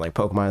Brothers and like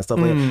Pokemon and stuff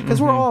like that,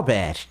 because we're all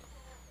bad.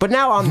 But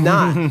now I'm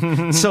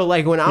not. So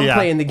like when I'm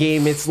playing the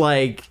game, it's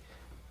like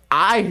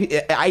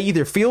I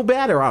either feel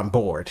bad or I'm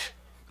bored.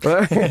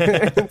 So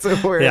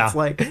where it's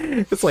like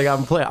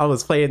I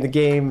was playing the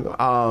game.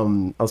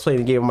 I was playing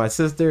the game with my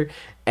sister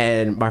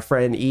and my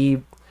friend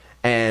Eve.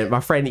 And my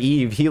friend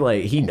Eve,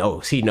 he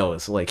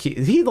knows. Like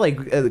he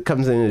like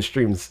comes in the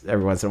streams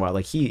every once in a while.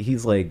 Like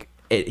he's like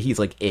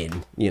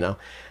in, you know.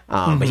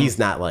 But he's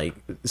not like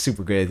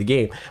super good at the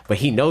game, but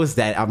he knows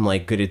that I'm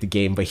like good at the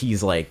game, but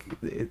he's like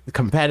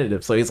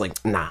competitive. So he's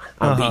like, nah,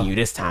 I'm beating you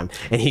this time.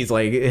 And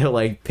he'll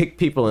like pick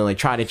people and like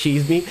try to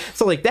cheese me.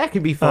 So like that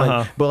could be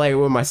fun. But like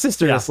with my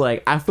sister, it's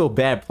like, I feel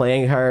bad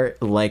playing her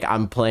like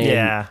I'm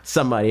playing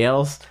somebody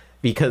else.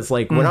 Because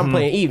like when I'm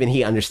playing Eve and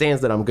he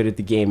understands that I'm good at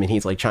the game and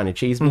he's like trying to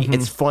cheese me,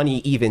 it's funny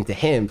even to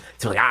him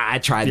to like, I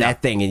tried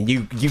that thing and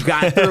you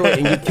got through it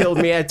and you killed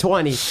me at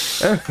 20.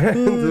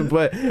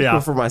 but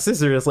for my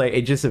sister, it's like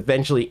it just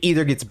eventually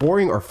either gets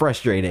boring or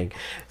frustrating.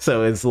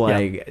 So it's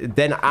like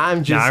then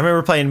I'm just. I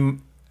remember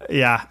playing.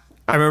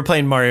 I remember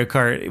playing Mario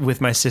Kart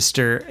with my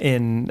sister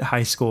in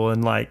high school,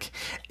 and like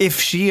if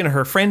she and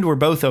her friend were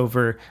both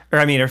over, or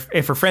I mean,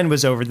 if her friend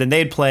was over, then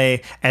they'd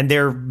play and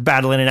they're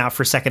battling it out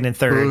for second and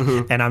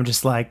third, and I'm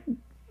just like,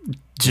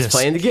 just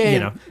playing the game, you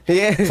know,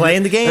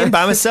 playing the game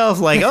by myself.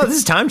 Like, oh, this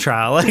is time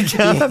trial. Like,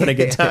 I'm having a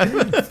good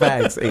time.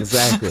 Facts,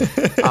 exactly.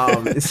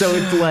 So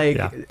it's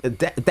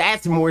like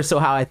that's more so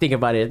how I think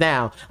about it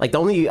now. Like the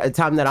only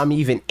time that I'm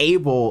even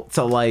able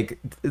to like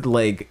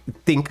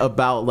think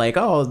about like,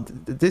 oh,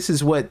 this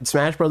is what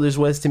Smash Brothers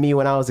was to me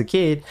when I was a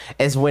kid,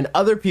 is when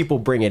other people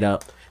bring it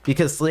up.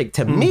 Because like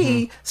to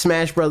me,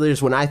 Smash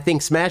Brothers, when I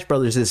think Smash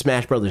Brothers, is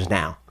Smash Brothers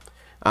now.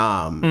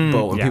 But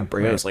when people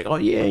bring it, it's like, oh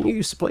yeah, you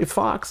used to play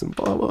Fox and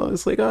blah blah.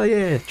 It's like, oh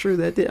yeah,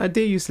 true, I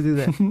did used to do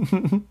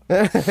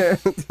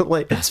that.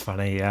 Like, that's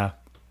funny, yeah.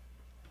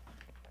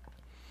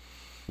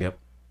 Yep.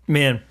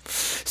 Man.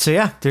 So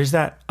yeah, there's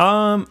that.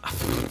 I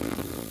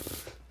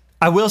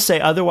will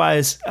say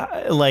otherwise,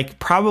 like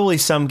probably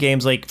some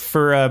games, like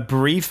for a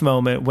brief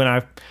moment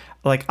when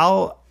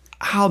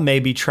I'll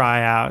maybe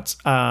try out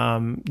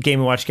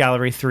Game & Watch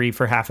Gallery 3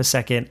 for half a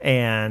second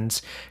and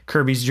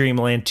Kirby's Dream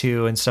Land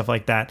 2 and stuff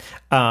like that.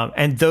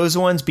 And those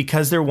ones,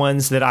 because they're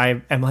ones that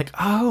I am like,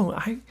 oh,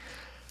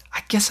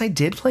 I guess I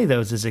did play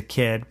those as a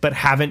kid, but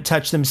haven't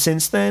touched them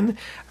since then.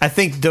 I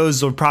think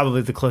those are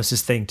probably the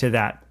closest thing to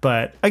that.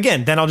 But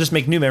again, then I'll just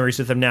make new memories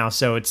with them now,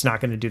 so it's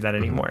not going to do that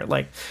anymore.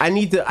 Like I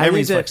need to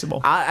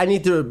flexible. I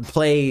need to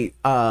play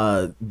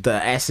the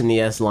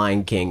SNES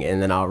Lion King,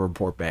 and then I'll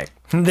report back.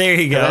 There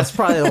you go. That's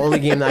probably the only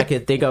game that I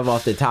can think of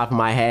off the top of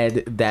my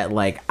head that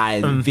like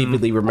I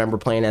vividly remember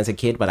playing as a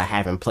kid, but I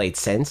haven't played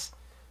since.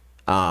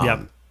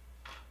 Yep.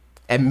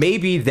 And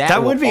maybe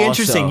that would be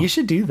interesting. You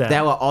should do that.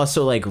 That will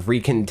also like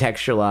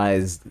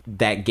recontextualize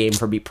that game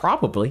for me,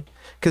 probably.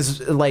 Because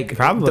like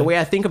the way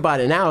I think about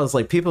it now is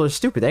like people are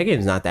stupid. That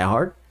game's not that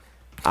hard.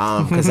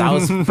 Because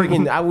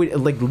I would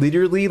like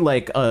literally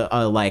like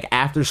a like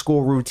after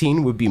school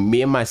routine would be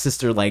me and my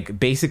sister like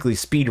basically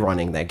speed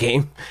running that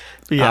game.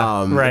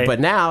 Yeah, right. But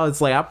now it's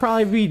like I'll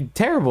probably be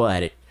terrible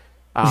at it.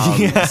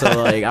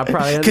 So like I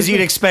probably because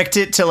you'd expect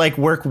it to like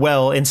work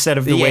well instead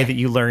of the way that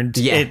you learned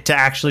it to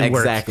actually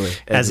work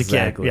as a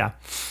kid. Yeah.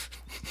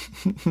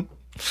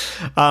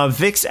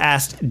 Vix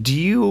asked, "Do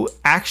you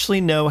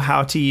actually know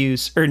how to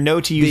use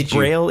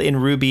Braille in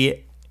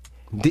Ruby?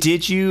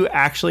 Did you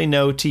actually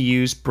know to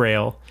use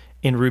Braille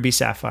in Ruby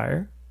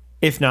Sapphire?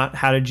 If not,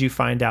 how did you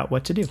find out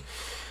what to do?"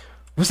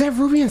 Was that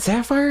Ruby and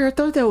Sapphire? I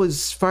thought that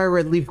was Fire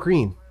Red Leaf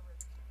Green.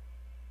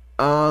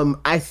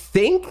 I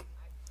think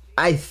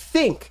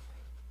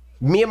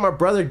me and my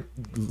brother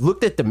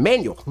looked at the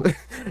manual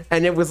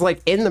and it was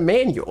like in the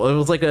manual. It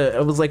was like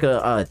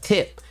a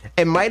tip.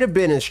 It might have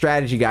been a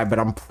strategy guide, but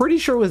I'm pretty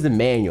sure it was the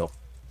manual.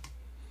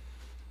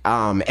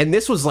 And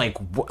this was like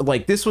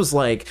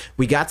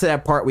we got to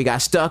that part, we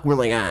got stuck, we're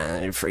like,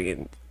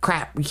 freaking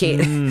crap, we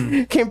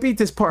can't beat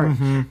this part.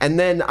 And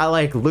then I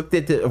like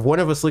one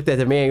of us looked at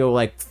the manual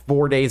like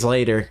 4 days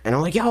later, and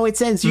I'm like, yo, it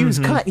says use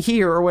cut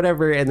here or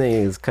whatever, and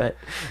then use cut,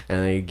 and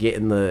then you get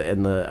in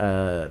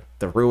the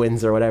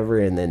ruins or whatever,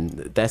 and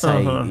then that's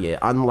how you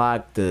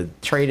unlock the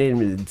trade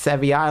in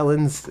Sevi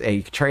Islands,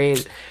 a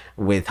trade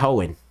with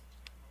Hoenn,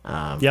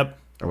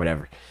 or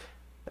whatever.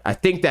 I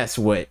think that's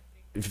what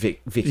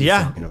Vicky's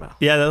talking about.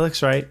 Yeah, that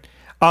looks right.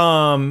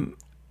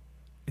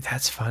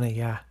 That's funny.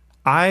 Yeah,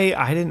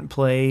 I didn't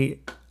play.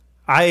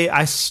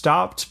 I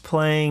stopped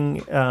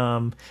playing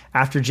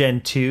after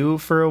Gen 2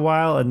 for a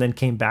while, and then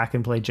came back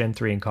and played Gen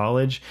 3 in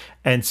college.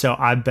 And so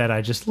I bet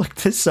I just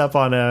looked this up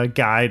on a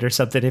guide or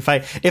something if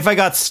I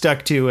got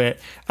stuck to it.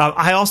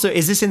 I also,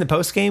 is this in the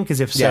post game?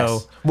 Because if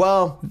so,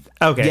 well,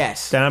 okay,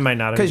 yes, then I might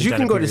not have. Because you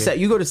can go to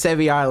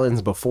Sevi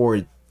Islands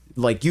before,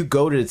 like you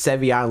go to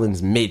Sevi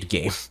Islands mid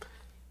game.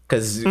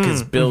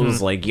 Because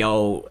Bill's like,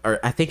 yo, or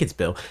I think it's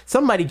Bill.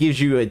 Somebody gives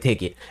you a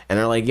ticket, and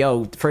they're like,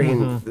 yo,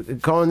 freaking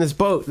go on this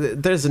boat.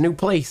 There's a new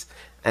place.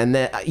 And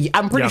then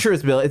I'm pretty sure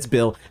it's Bill. It's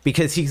Bill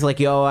because he's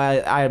like, yo,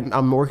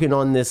 I'm working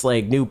on this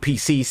like new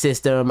PC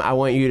system. I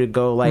want you to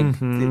go like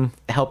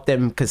help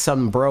them because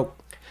something broke.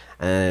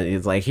 And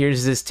he's like,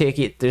 here's this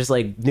ticket. There's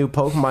like new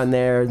Pokemon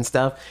there and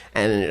stuff.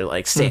 And you're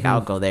like, sick,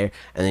 I'll go there.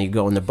 And then you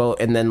go on the boat,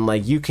 and then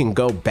like you can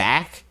go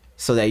back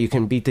so that you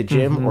can beat the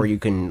gym, or you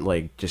can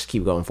like just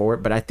keep going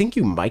forward. But I think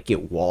you might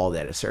get walled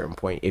at a certain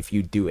point if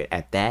you do it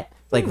at that,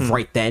 like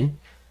right then.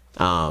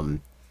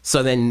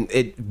 So then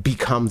it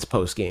becomes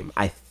post game,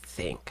 I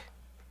think.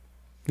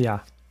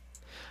 Yeah.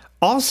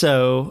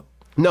 Also,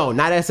 no,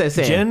 not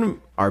SSN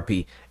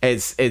RP.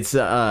 It's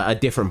a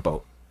different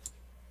boat.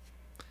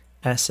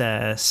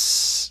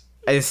 SS.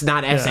 It's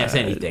not SS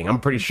anything.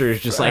 I'm pretty sure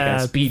it's just like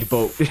a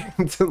speedboat.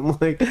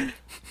 Like,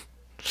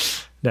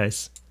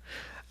 nice.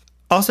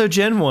 Also,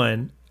 Gen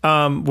 1,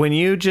 when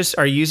you just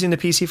are using the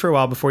PC for a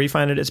while before you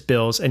find it it's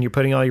Bill's and you're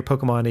putting all your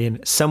Pokemon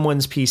in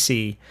someone's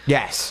PC.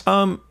 Yes.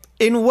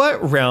 In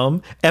what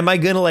realm am I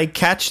going to like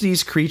catch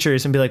these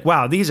creatures and be like,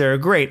 wow, these are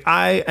great.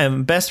 I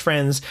am best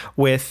friends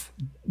with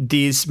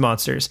these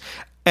monsters.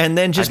 And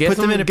then just put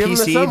them in a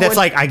PC that's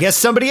like, I guess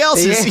somebody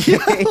else is. Yeah.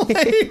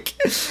 Like,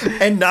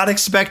 and not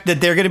expect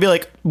that they're going to be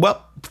like,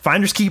 well,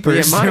 finders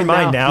keepers. They're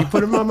mine now. You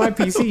put them on my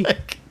PC.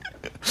 Like,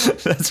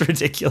 that's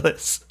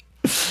ridiculous.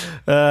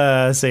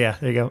 So yeah,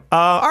 there you go.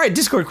 All right,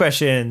 Discord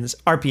questions.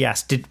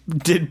 RPS,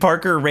 did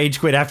Parker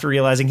rage quit after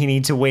realizing he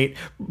needed to wait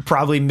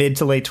probably mid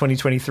to late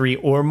 2023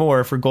 or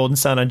more for Golden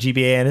Sun on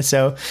GBA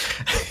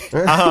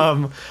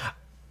NSO?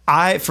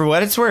 For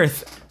what it's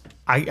worth,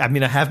 I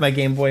mean I have my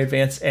Game Boy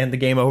Advance and the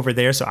game over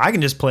there, so I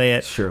can just play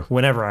it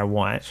whenever I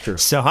want.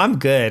 So I'm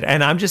good,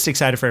 and I'm just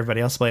excited for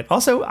everybody else to play it.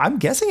 Also, I'm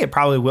guessing it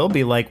probably will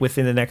be like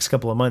within the next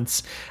couple of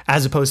months,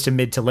 as opposed to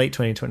mid to late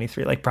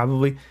 2023. Like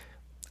probably,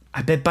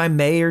 I bet by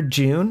May or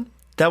June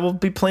that we'll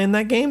be playing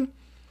that game.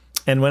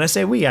 And when I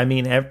say we, I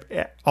mean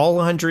all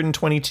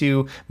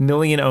 122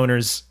 million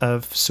owners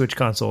of Switch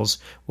consoles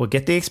will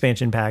get the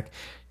expansion pack,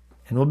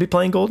 and we'll be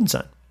playing Golden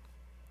Sun.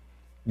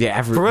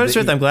 Yeah, for what it's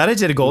worth, I'm glad I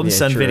did a Golden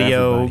Sun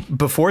video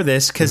before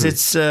this because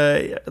it's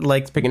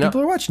like picking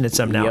people are watching it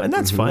some now, and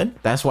that's fun.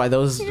 That's why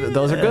those are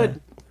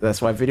good.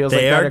 That's why videos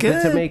like that are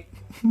good to make.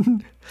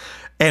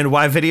 And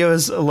why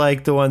videos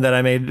like the one that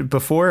I made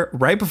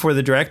right before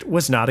the Direct,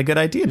 was not a good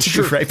idea to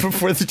do right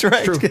before the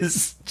Direct.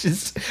 Because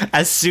just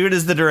as soon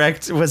as the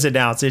Direct was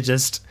announced, it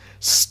just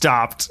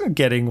stopped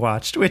getting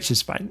watched, which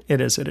is fine.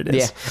 It is what it is.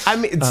 Yeah, I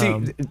mean,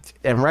 see,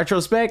 in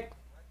retrospect,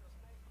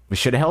 we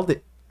should have held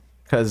it,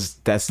 because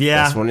that's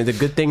one of the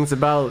good things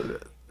about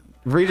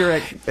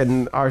Redirect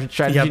and our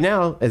strategy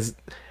now is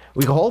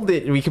we can hold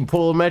it. We can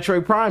pull a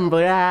Metroid Prime,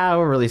 but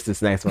we'll release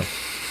this next one.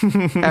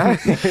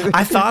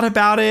 I thought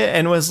about it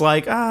and was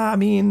like, I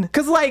mean,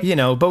 because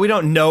but we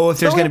don't know if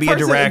there's going to be a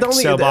direct.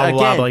 So blah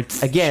blah blah.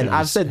 Again,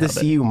 I've said this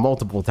to you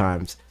multiple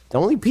times. The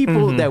only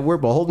people that we're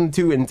beholden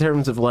to in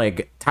terms of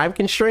like time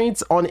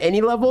constraints on any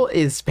level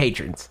is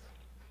patrons.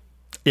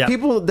 Yeah,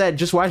 people that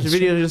just watch the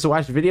videos just to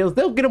watch the videos,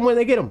 they'll get them when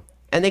they get them,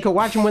 and they can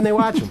watch them when they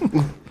watch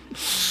them.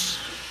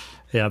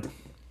 Yep.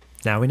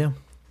 Now we know.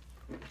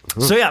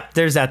 So yeah,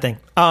 there's that thing.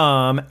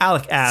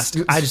 Alec asked,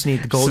 I just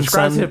need the Golden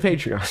Sun. Subscribe to the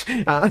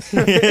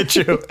Patreon.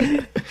 True.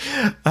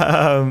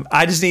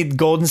 I just need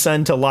Golden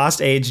Sun to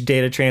Lost Age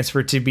data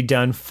transfer to be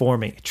done for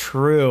me.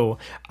 True.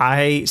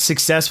 I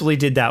successfully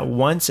did that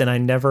once, and I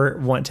never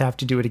want to have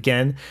to do it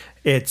again.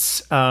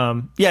 It's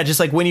just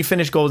like when you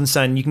finish Golden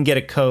Sun, you can get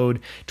a code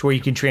to where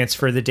you can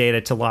transfer the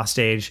data to Lost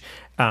Age,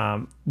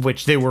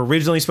 which they were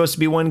originally supposed to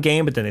be one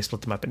game, but then they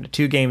split them up into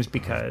 2 games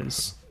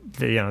because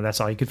that's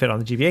all you could fit on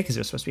the GBA, because it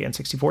was supposed to be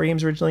N64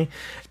 games originally.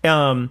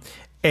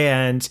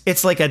 And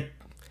it's like I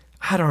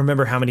don't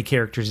remember how many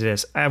characters it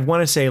is. I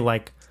want to say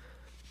like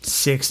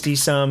 60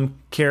 some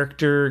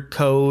character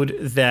code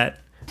that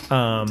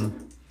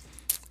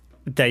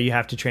you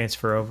have to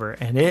transfer over,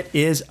 and it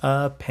is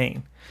a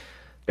pain.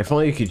 If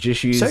only you could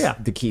just use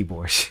the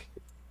keyboard.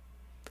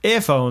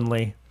 If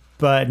only,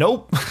 but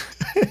nope.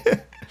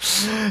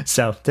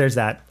 So there's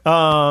that.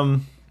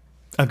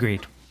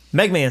 Agreed.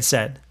 Megman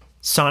said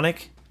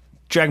Sonic,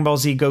 Dragon Ball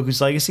Z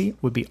Goku's Legacy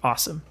would be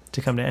awesome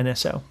to come to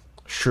NSO.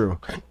 True.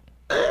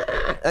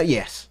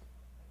 Yes.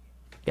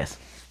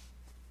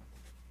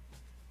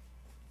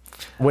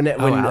 When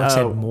Alex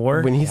said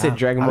more? When he said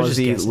Dragon Ball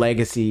Z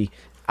Legacy,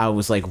 I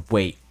was like,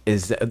 wait,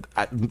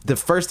 the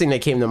first thing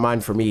that came to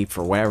mind for me,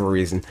 for whatever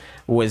reason,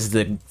 was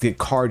the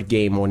card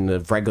game on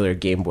the regular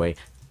Game Boy.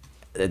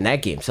 And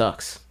that game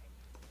sucks.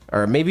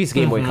 Or maybe it's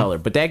Game Boy Color,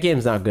 but that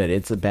game's not good.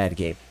 It's a bad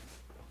game.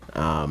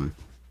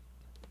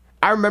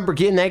 I remember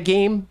getting that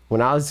game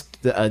when I was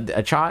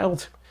a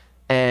child,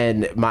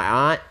 and my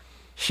aunt,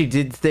 she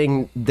did the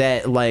thing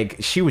that, like,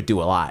 she would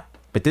do a lot.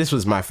 But this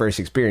was my first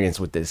experience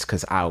with this,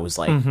 because I was,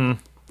 like, I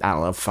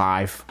don't know,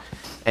 5.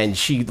 And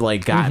she,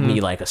 like, got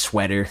me, like, a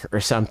sweater or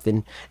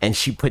something, and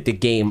she put the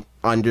game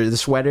under the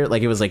sweater.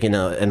 Like, it was, like, in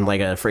a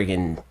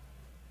freaking,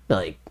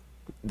 like,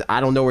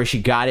 I don't know where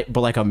she got it, but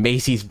like a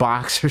Macy's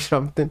box or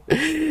something.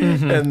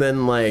 And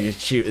then like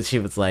she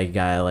was like,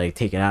 gotta like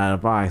take it out of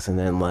the box and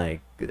then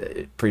like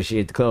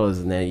appreciate the clothes,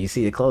 and then you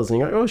see the clothes and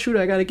you're like, oh shoot,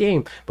 I got a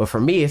game. But for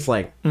me it's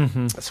like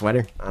a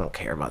sweater, I don't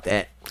care about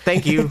that,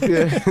 thank you.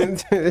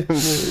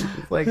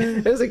 Like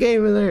there's a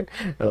game in there.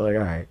 I'm like,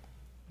 all right,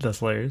 that's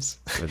hilarious.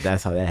 But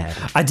that's how that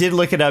happened. I did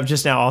look it up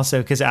just now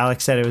also because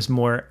Alex said it was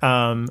more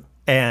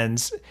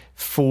and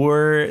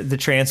for the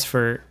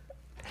transfer,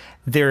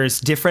 there's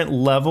different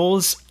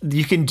levels.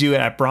 You can do it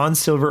at bronze,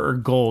 silver, or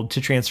gold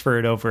to transfer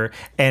it over,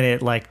 and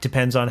it like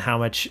depends on how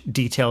much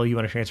detail you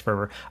want to transfer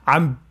over.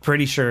 I'm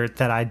pretty sure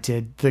that I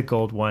did the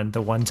gold one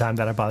the one time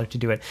that I bothered to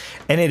do it,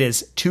 and it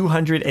is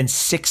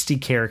 260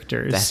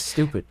 characters. That's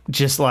stupid.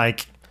 Just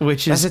like,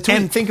 which is,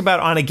 and think about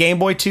on a Game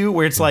Boy too,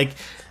 where it's like,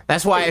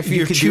 that's why if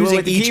you're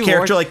choosing each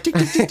character, like tick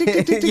tick tick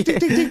tick tick tick tick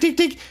tick tick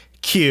tick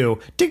Q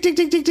tick tick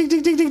tick tick tick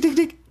tick tick tick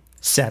tick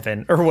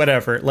 7 or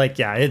whatever. Like,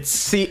 yeah, it's,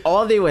 see,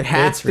 all they would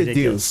have to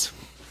ridiculous. Do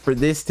for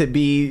this to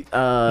be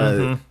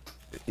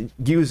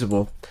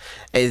usable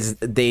is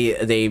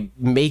they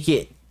make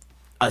it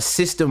a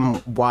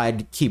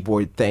system-wide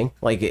keyboard thing.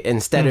 Like,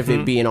 instead of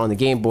it being on the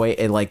Game Boy,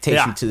 it like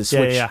takes you to the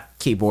Switch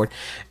keyboard,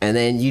 and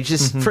then you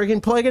just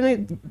friggin' plug in a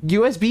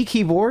USB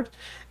keyboard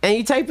and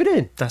you type it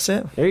in. That's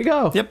it. There you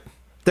go. Yep.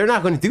 They're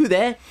not going to do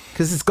that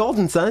because it's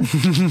Golden Sun,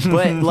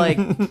 but like,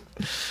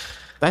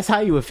 that's how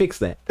you would fix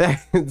that.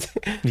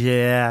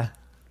 Yeah,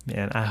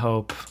 man. I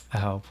hope.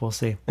 We'll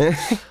see. So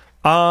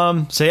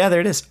yeah, there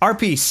it is.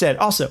 RP said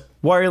also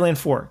Wario Land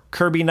 4,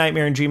 Kirby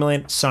Nightmare and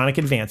Dreamland, Sonic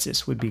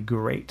Advances would be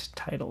great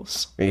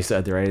titles. You still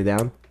have to write it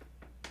down.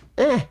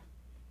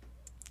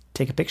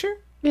 Take a picture.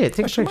 Yeah,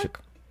 take a picture.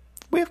 Mark?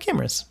 We have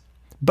cameras,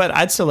 but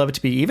I'd still love it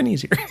to be even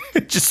easier.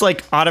 Just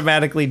like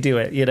automatically do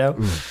it. You know.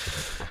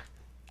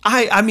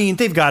 I mean,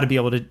 they've got to be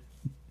able to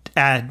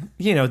add,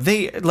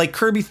 they like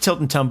Kirby's Tilt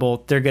and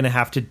Tumble, they're going to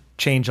have to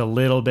change a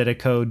little bit of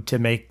code to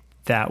make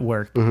that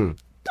work.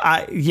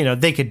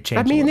 They could change.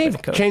 I mean, they've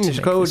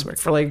changed code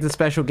for like the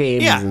special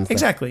games. Yeah, and stuff.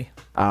 Exactly.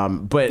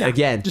 But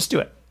again, just do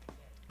it.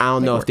 I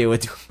don't know if they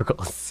would do it,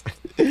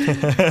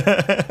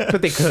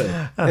 but they could.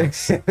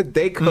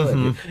 They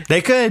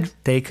could.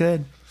 They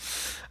could.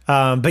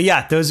 But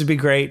yeah, those would be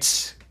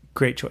great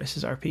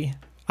choices. RP.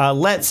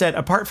 Let said,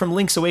 apart from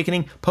Link's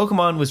Awakening,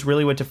 Pokemon was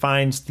really what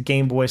defines the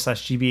Game Boy /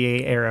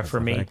 GBA era for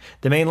me.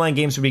 The mainline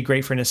games would be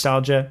great for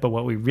nostalgia, but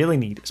what we really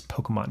need is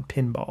Pokemon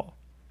Pinball.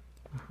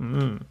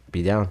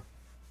 Be down.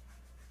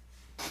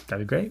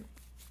 That'd be great.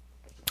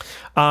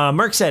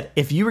 Merck said,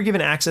 if you were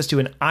given access to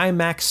an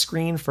IMAX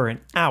screen for an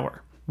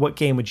hour, what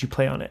game would you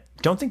play on it?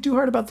 Don't think too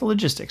hard about the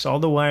logistics. All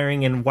the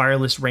wiring and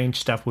wireless range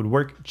stuff would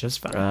work just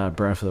fine.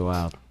 Breath of the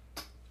Wild.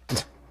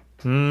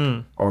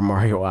 Or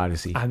Mario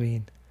Odyssey. I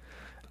mean,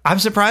 I'm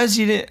surprised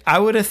you didn't. I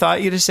would have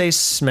thought you'd say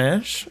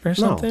Smash or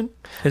something.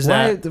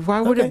 No.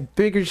 Why would a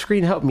bigger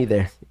screen help me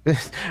there?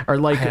 Or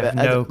like, I have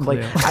no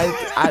clue.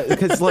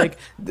 Because like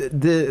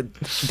the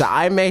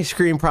IMAX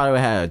screen probably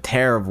would have a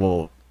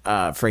terrible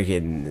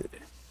freaking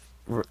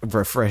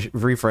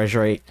refresh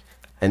rate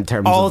in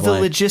terms all of the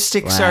like,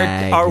 logistics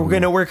are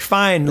going to work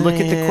fine. Look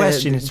at the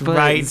question; it's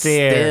right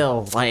there.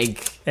 Still,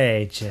 like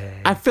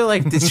AJ, I feel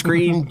like the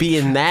screen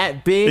being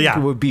that big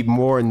would be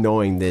more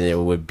annoying than it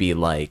would be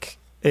like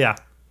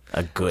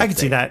a good. I can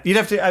see that. You'd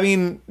have to. I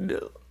mean,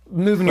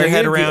 moving your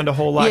head around a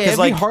whole lot. Yeah, it'd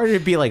like, be harder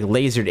to be like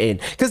lasered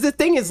in. Because the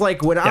thing is,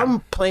 like when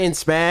I'm playing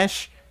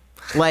Smash,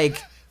 like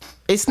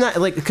it's not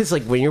like because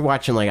like when you're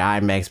watching like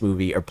an IMAX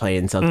movie or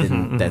playing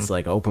something that's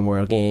like open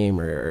world game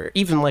or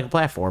even like a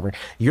platformer,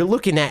 you're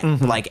looking at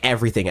like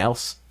everything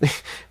else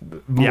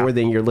more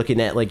than you're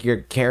looking at like your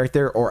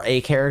character or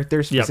a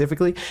character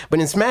specifically.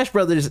 But in Smash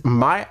Brothers,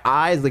 my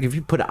eyes, like if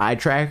you put an eye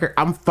tracker,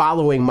 I'm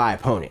following my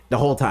opponent the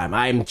whole time.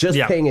 I'm just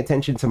paying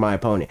attention to my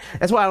opponent.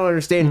 That's why I don't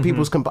understand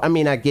people's I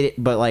mean, I get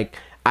it, but like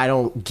I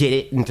don't get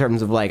it in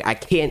terms of like I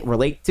can't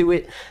relate to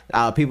it.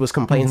 People's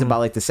complaints about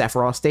like the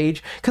Sephiroth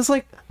stage, because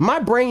like my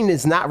brain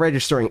is not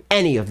registering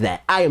any of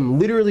that. I am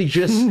literally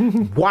just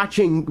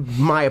watching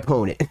my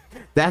opponent.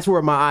 That's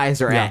where my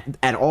eyes are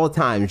at all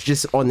times,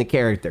 just on the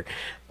character.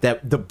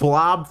 That the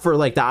blob for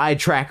like the eye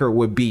tracker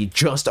would be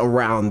just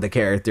around the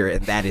character,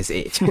 and that is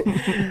it.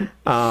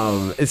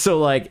 So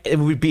like it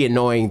would be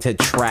annoying to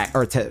track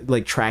or to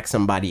like track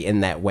somebody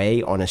in that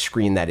way on a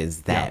screen that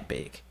is that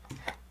big.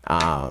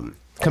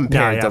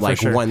 Compared to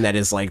like one that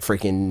is like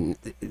freaking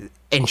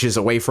inches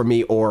away from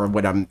me, or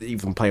when I'm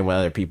even playing with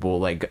other people,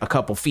 like a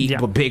couple feet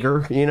but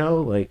bigger, you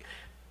know, like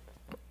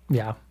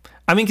I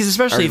mean, because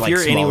especially if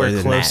you're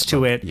anywhere close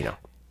to it, you know,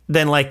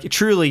 then like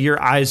truly your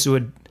eyes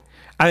would.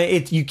 I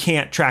mean, you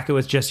can't track it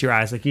with just your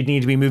eyes. Like you'd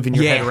need to be moving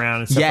your head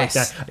around and stuff like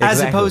that, as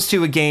opposed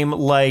to a game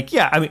like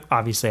I mean,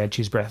 obviously I'd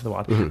choose Breath of the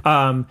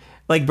Wild.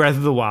 Like Breath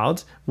of the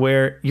Wild,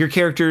 where your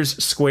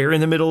character's square in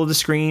the middle of the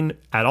screen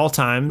at all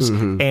times,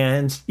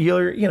 and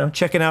you're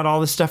checking out all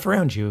the stuff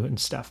around you and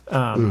stuff.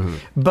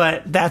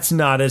 But that's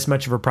not as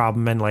much of a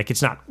problem, and like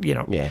it's not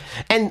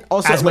and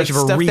also as much of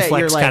a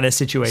reflex kind of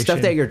situation. Stuff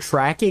that you're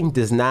tracking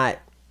it's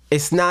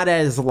not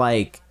as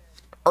like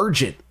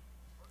urgent.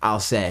 I'll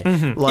say,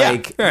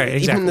 like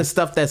even the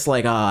stuff that's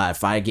like,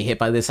 if I get hit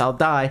by this, I'll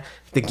die.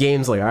 The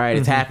game's like, all right,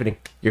 it's happening.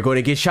 You're going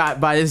to get shot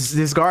by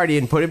this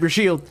guardian. Put up your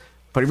shield.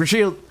 Put up your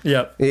shield.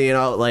 Yep. You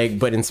know, like,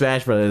 but in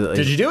Smash Brothers, like,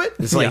 did you do it?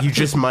 It's like you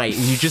just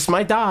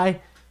might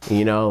die.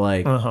 You know,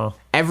 like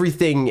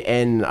everything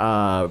in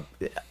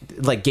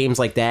like games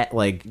like that,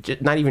 like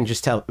not even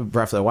just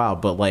Breath of the Wild,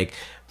 but like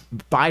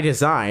by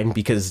design,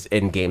 because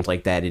in games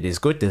like that it is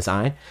good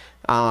design.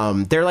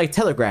 They're like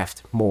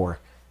telegraphed more.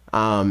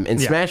 In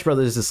Smash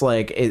Brothers, it's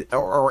like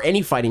or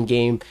any fighting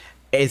game,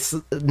 it's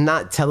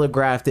not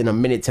telegraphed in a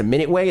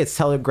minute-to-minute way. It's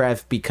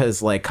telegraphed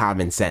because, like,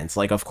 common sense.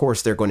 Like, of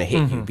course they're going to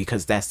hit you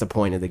because that's the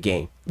point of the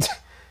game.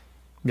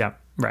 Yeah,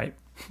 right.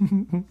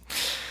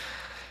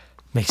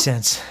 Makes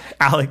sense.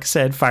 Alex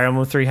said Fire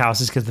Emblem 3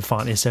 Houses because the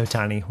font is so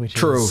tiny, which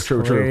is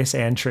hilarious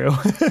and true.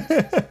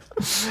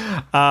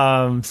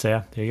 So,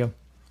 yeah, there you go.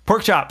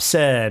 Porkchop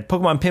said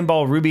Pokemon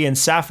Pinball Ruby and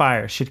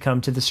Sapphire should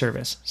come to the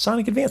service.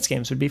 Sonic Advance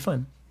games would be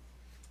fun.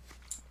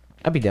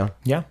 I'd be down.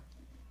 Yeah.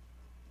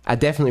 I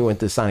definitely went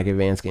to Sonic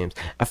Advance games.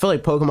 I feel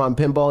like Pokemon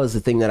Pinball is the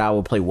thing that I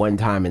will play one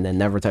time and then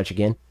never touch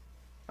again.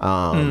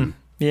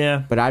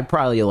 Yeah. But I'd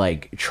probably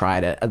like try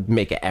to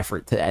make an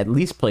effort to at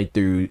least play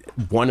through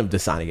one of the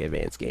Sonic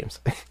Advance games.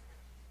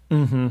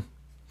 And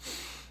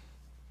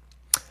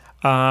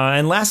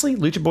lastly,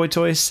 Lucha Boy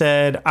Toys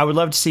said, I would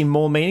love to see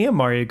Mole Mania,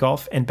 Mario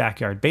Golf, and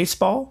Backyard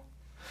Baseball.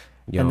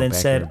 And then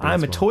said,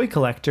 I'm a toy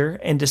collector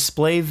and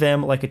display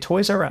them like a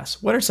Toys R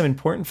Us. What are some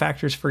important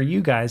factors for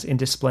you guys in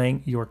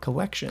displaying your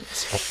collections?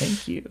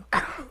 Thank you.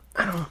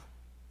 I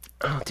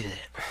don't do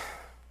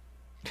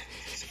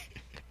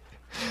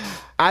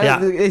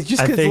that. It's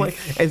just because like,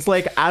 it's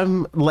like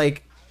I'm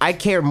like I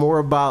care more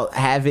about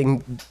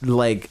having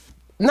like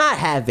not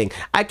having.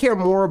 I care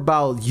more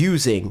about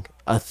using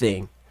a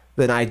thing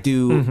than I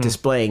do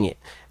displaying it.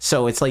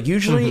 So it's like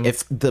usually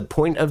if the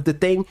point of the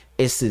thing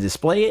is to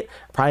display it,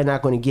 probably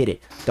not going to get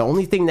it. The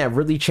only thing that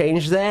really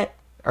changed that,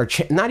 or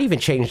not even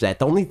changed that,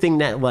 the only thing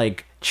that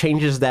like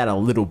changes that a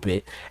little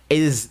bit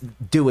is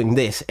doing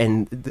this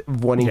and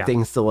wanting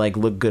things to like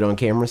look good on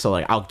camera. So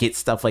like I'll get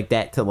stuff like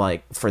that to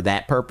like for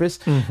that purpose.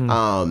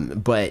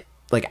 But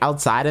like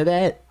outside of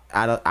that,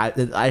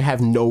 I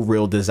have no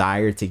real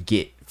desire to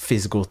get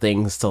physical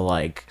things to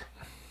like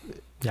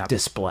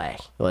display.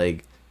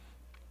 Like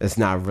it's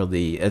not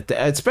really,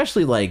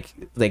 especially like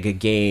a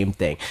game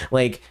thing.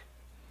 Like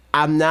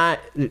I'm not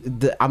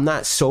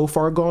so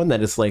far gone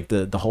that it's like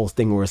the whole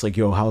thing where it's like,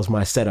 yo, how's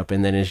my setup?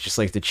 And then it's just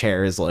like the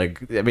chair is like,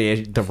 I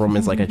mean, the room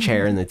is like a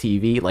chair and the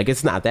TV. Like,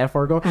 it's not that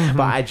far gone,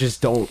 but I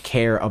just don't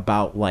care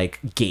about like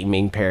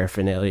gaming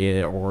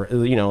paraphernalia or,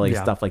 you know, like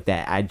stuff like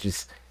that. I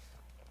just,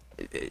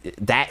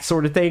 that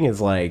sort of thing is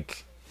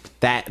like,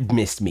 that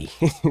missed me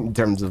in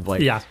terms of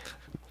like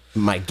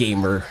my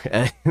gamer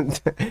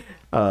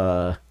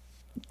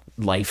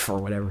life or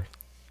whatever.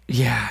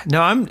 Yeah,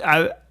 no, I'm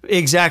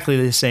exactly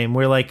the same.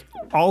 Where like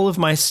all of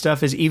my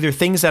stuff is either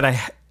things that I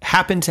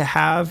happen to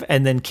have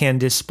and then can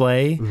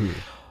display,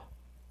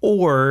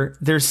 or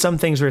there's some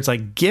things where it's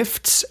like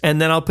gifts,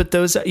 and then I'll put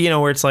those, you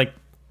know, where it's like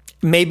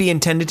maybe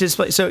intended to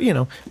display. So, you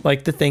know,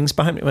 like the things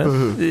behind me.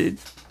 Well,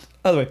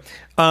 other way.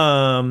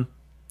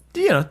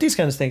 You know, these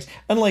kinds of things.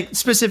 And like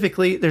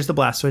specifically, there's the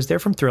Blastoise there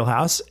from Thrill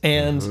House,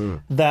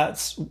 and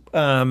that's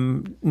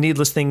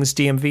Needless Things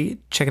DMV.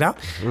 Check it out.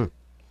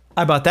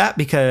 I bought that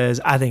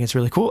because I think it's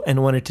really cool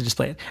and wanted to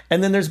display it.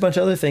 And then there's a bunch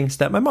of other things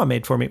that my mom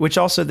made for me, which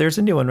also there's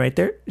a new one right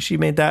there. She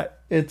made that.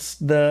 It's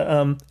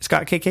the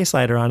Scott KK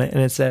slider on it,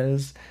 and it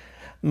says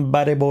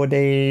 "Bade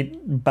Bode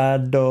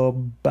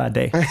Bado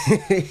Bade."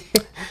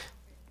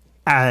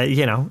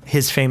 You know,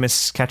 his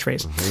famous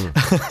catchphrase.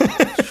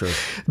 Sure.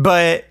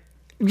 But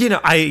you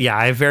know,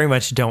 I very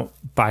much don't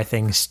buy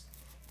things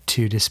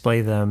to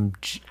display them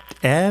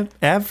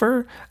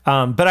ever.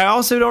 But I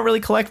also don't really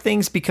collect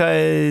things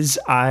because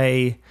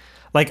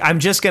I'm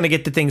just going to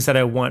get the things that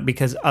I want,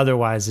 because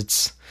otherwise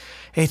it's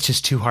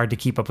just too hard to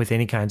keep up with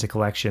any kinds of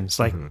collections.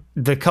 Like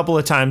the couple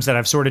of times that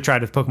I've sort of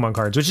tried with Pokemon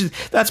cards,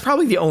 that's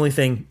probably the only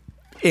thing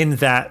in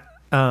that,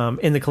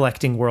 in the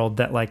collecting world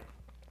that like,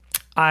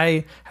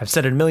 I have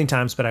said it a million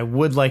times, but I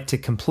would like to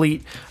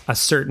complete a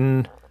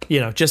certain, you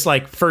know, just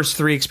like first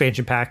 3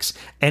 expansion packs,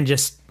 and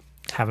just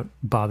haven't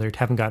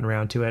gotten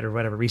around to it or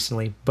whatever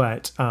recently.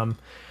 But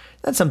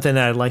that's something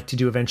that I'd like to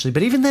do eventually.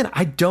 But even then,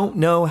 I don't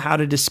know how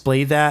to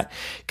display that,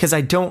 because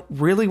I don't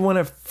really want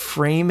to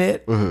frame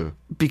it,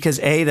 because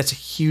A, that's a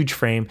huge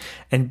frame,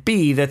 and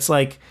B, that's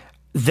like,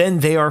 then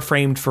they are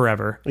framed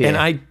forever. Yeah, and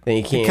I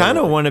kind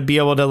of want to be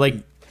able to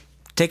like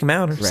take them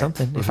out or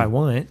something if I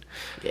want.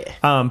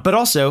 Yeah. But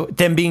also,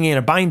 them being in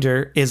a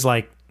binder is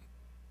like,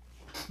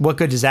 what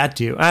good does that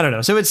do? I don't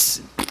know. So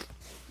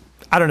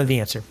I don't know the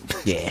answer.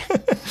 Yeah.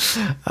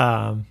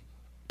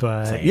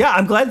 But same. Yeah,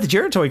 I'm glad that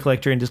you're a toy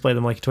collector and display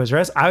them like a Toys R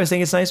Us. I always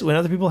think it's nice when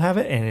other people have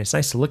it, and it's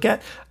nice to look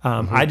at.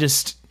 I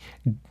just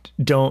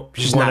don't.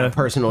 It's just not a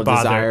personal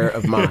desire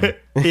of mine.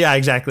 Yeah,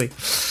 exactly.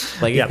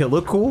 Like, it could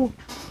look cool.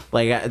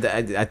 Like,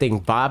 I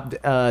think Bob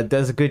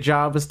does a good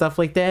job with stuff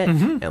like that.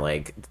 And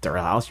like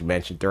Thrill House, you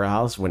mentioned Thrill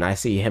House. When I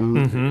see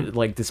him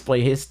like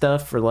display his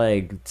stuff for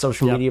like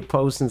social media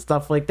posts and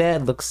stuff like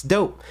that, it looks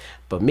dope.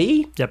 But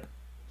me, I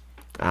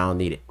don't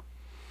need it.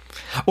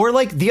 Or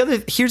like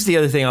here's the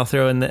other thing I'll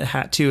throw in the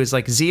hat too, is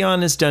like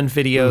Xeon has done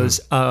videos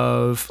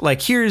of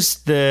like, here's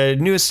the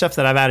newest stuff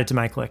that I've added to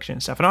my collection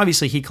and stuff. And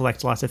obviously he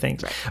collects lots of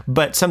things,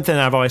 but something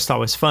I've always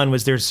thought was fun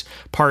was there's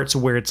parts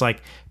where it's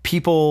like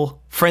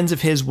friends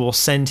of his will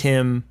send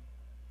him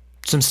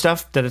some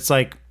stuff that it's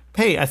like,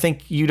 hey, I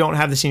think you don't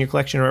have this in your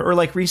collection. Or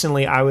like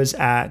recently I was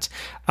at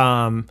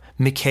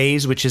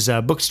McKay's, which is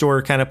a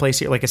bookstore kind of place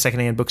here, like a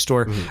secondhand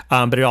bookstore.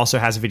 But it also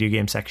has a video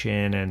game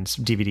section and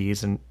some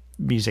DVDs and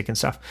music and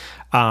stuff.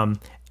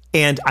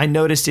 And I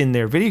noticed in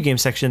their video game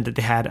section that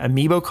they had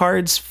amiibo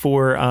cards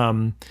for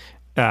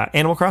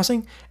Animal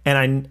Crossing. And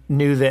I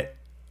knew that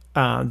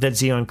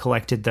Xeon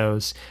collected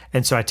those.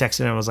 And so I texted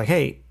him and was like,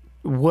 hey,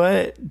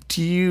 what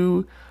do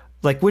you...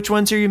 like, which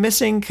ones are you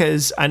missing?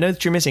 Because I know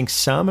that you're missing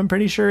some, I'm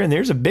pretty sure. And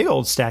there's a big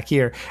old stack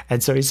here.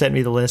 And so he sent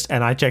me the list,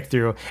 and I checked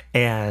through.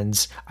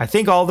 And I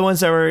think all the ones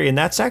that were in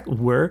that stack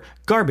were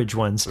garbage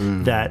ones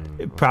that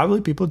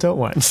probably people don't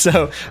want.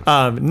 So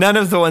none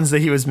of the ones that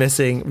he was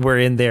missing were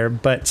in there.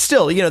 But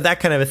still, you know, that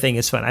kind of a thing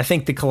is fun. I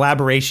think the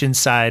collaboration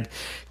side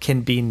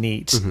can be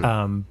neat.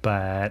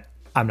 But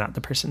I'm not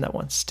the person that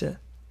wants to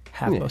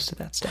have most of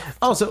that stuff.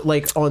 Also,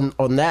 like,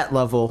 on that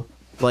level,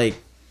 like,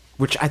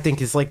 which I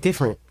think is like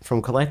different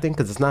from collecting,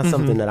 because it's not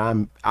something that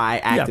I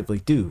actively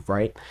do,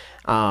 right?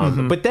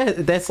 But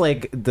that's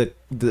like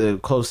the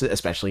closest,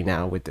 especially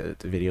now with the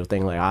video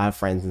thing. Like, I have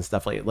friends and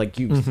stuff like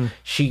you.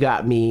 She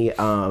got me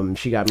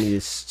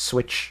this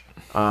Switch.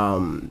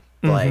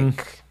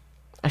 Like,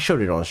 I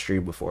showed it on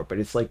stream before, but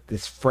it's like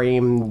this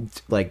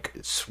framed like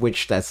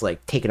Switch that's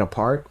like taken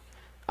apart.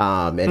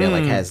 And it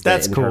like has the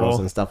internals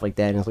and stuff like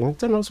that. And it's like,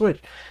 it's a no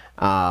Switch.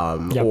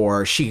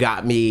 Or she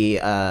got me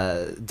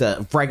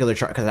the regular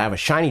Charizard, because I have a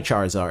shiny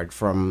Charizard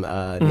from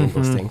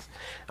Needless Things.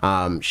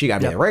 She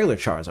got me the regular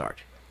Charizard.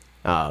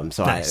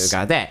 So nice. I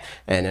got that.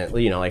 And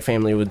you know, like,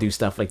 family would do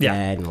stuff like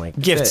that, and like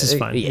gifts is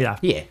fun.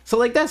 Yeah. So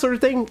like that sort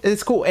of thing,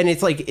 it's cool. And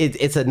it's like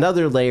it's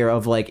another layer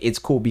of like, it's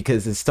cool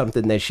because it's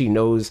something that she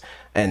knows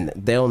and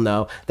they'll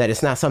know that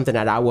it's not something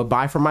that I would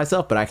buy for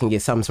myself, but I can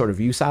get some sort of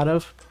use out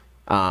of.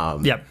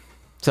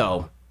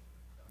 So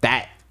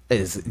that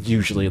is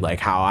usually like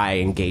how I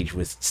engage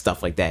with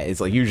stuff like that.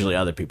 It's like usually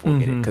other people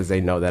get it because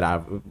they know that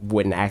I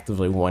wouldn't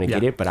actively want to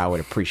get it, but I would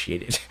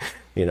appreciate it.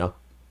 you know?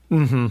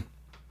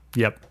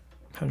 Yep.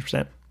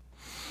 100%.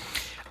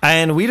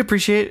 And we'd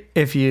appreciate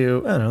if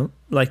you, I don't know,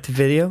 like the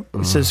video,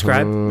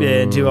 subscribe,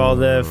 do all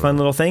the fun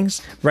little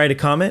things, write a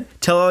comment,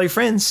 tell all your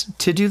friends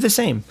to do the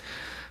same.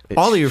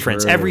 All of your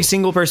friends, every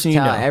single person you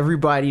know.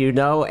 Everybody you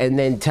know, and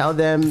then tell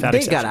them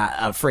they got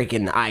a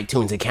freaking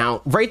iTunes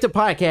account. Rate the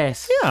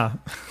podcast. Yeah.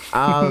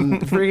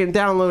 Freaking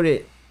download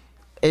it.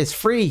 It's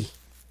free.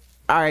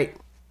 All right.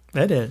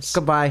 It is.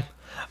 Goodbye.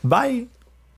 Bye.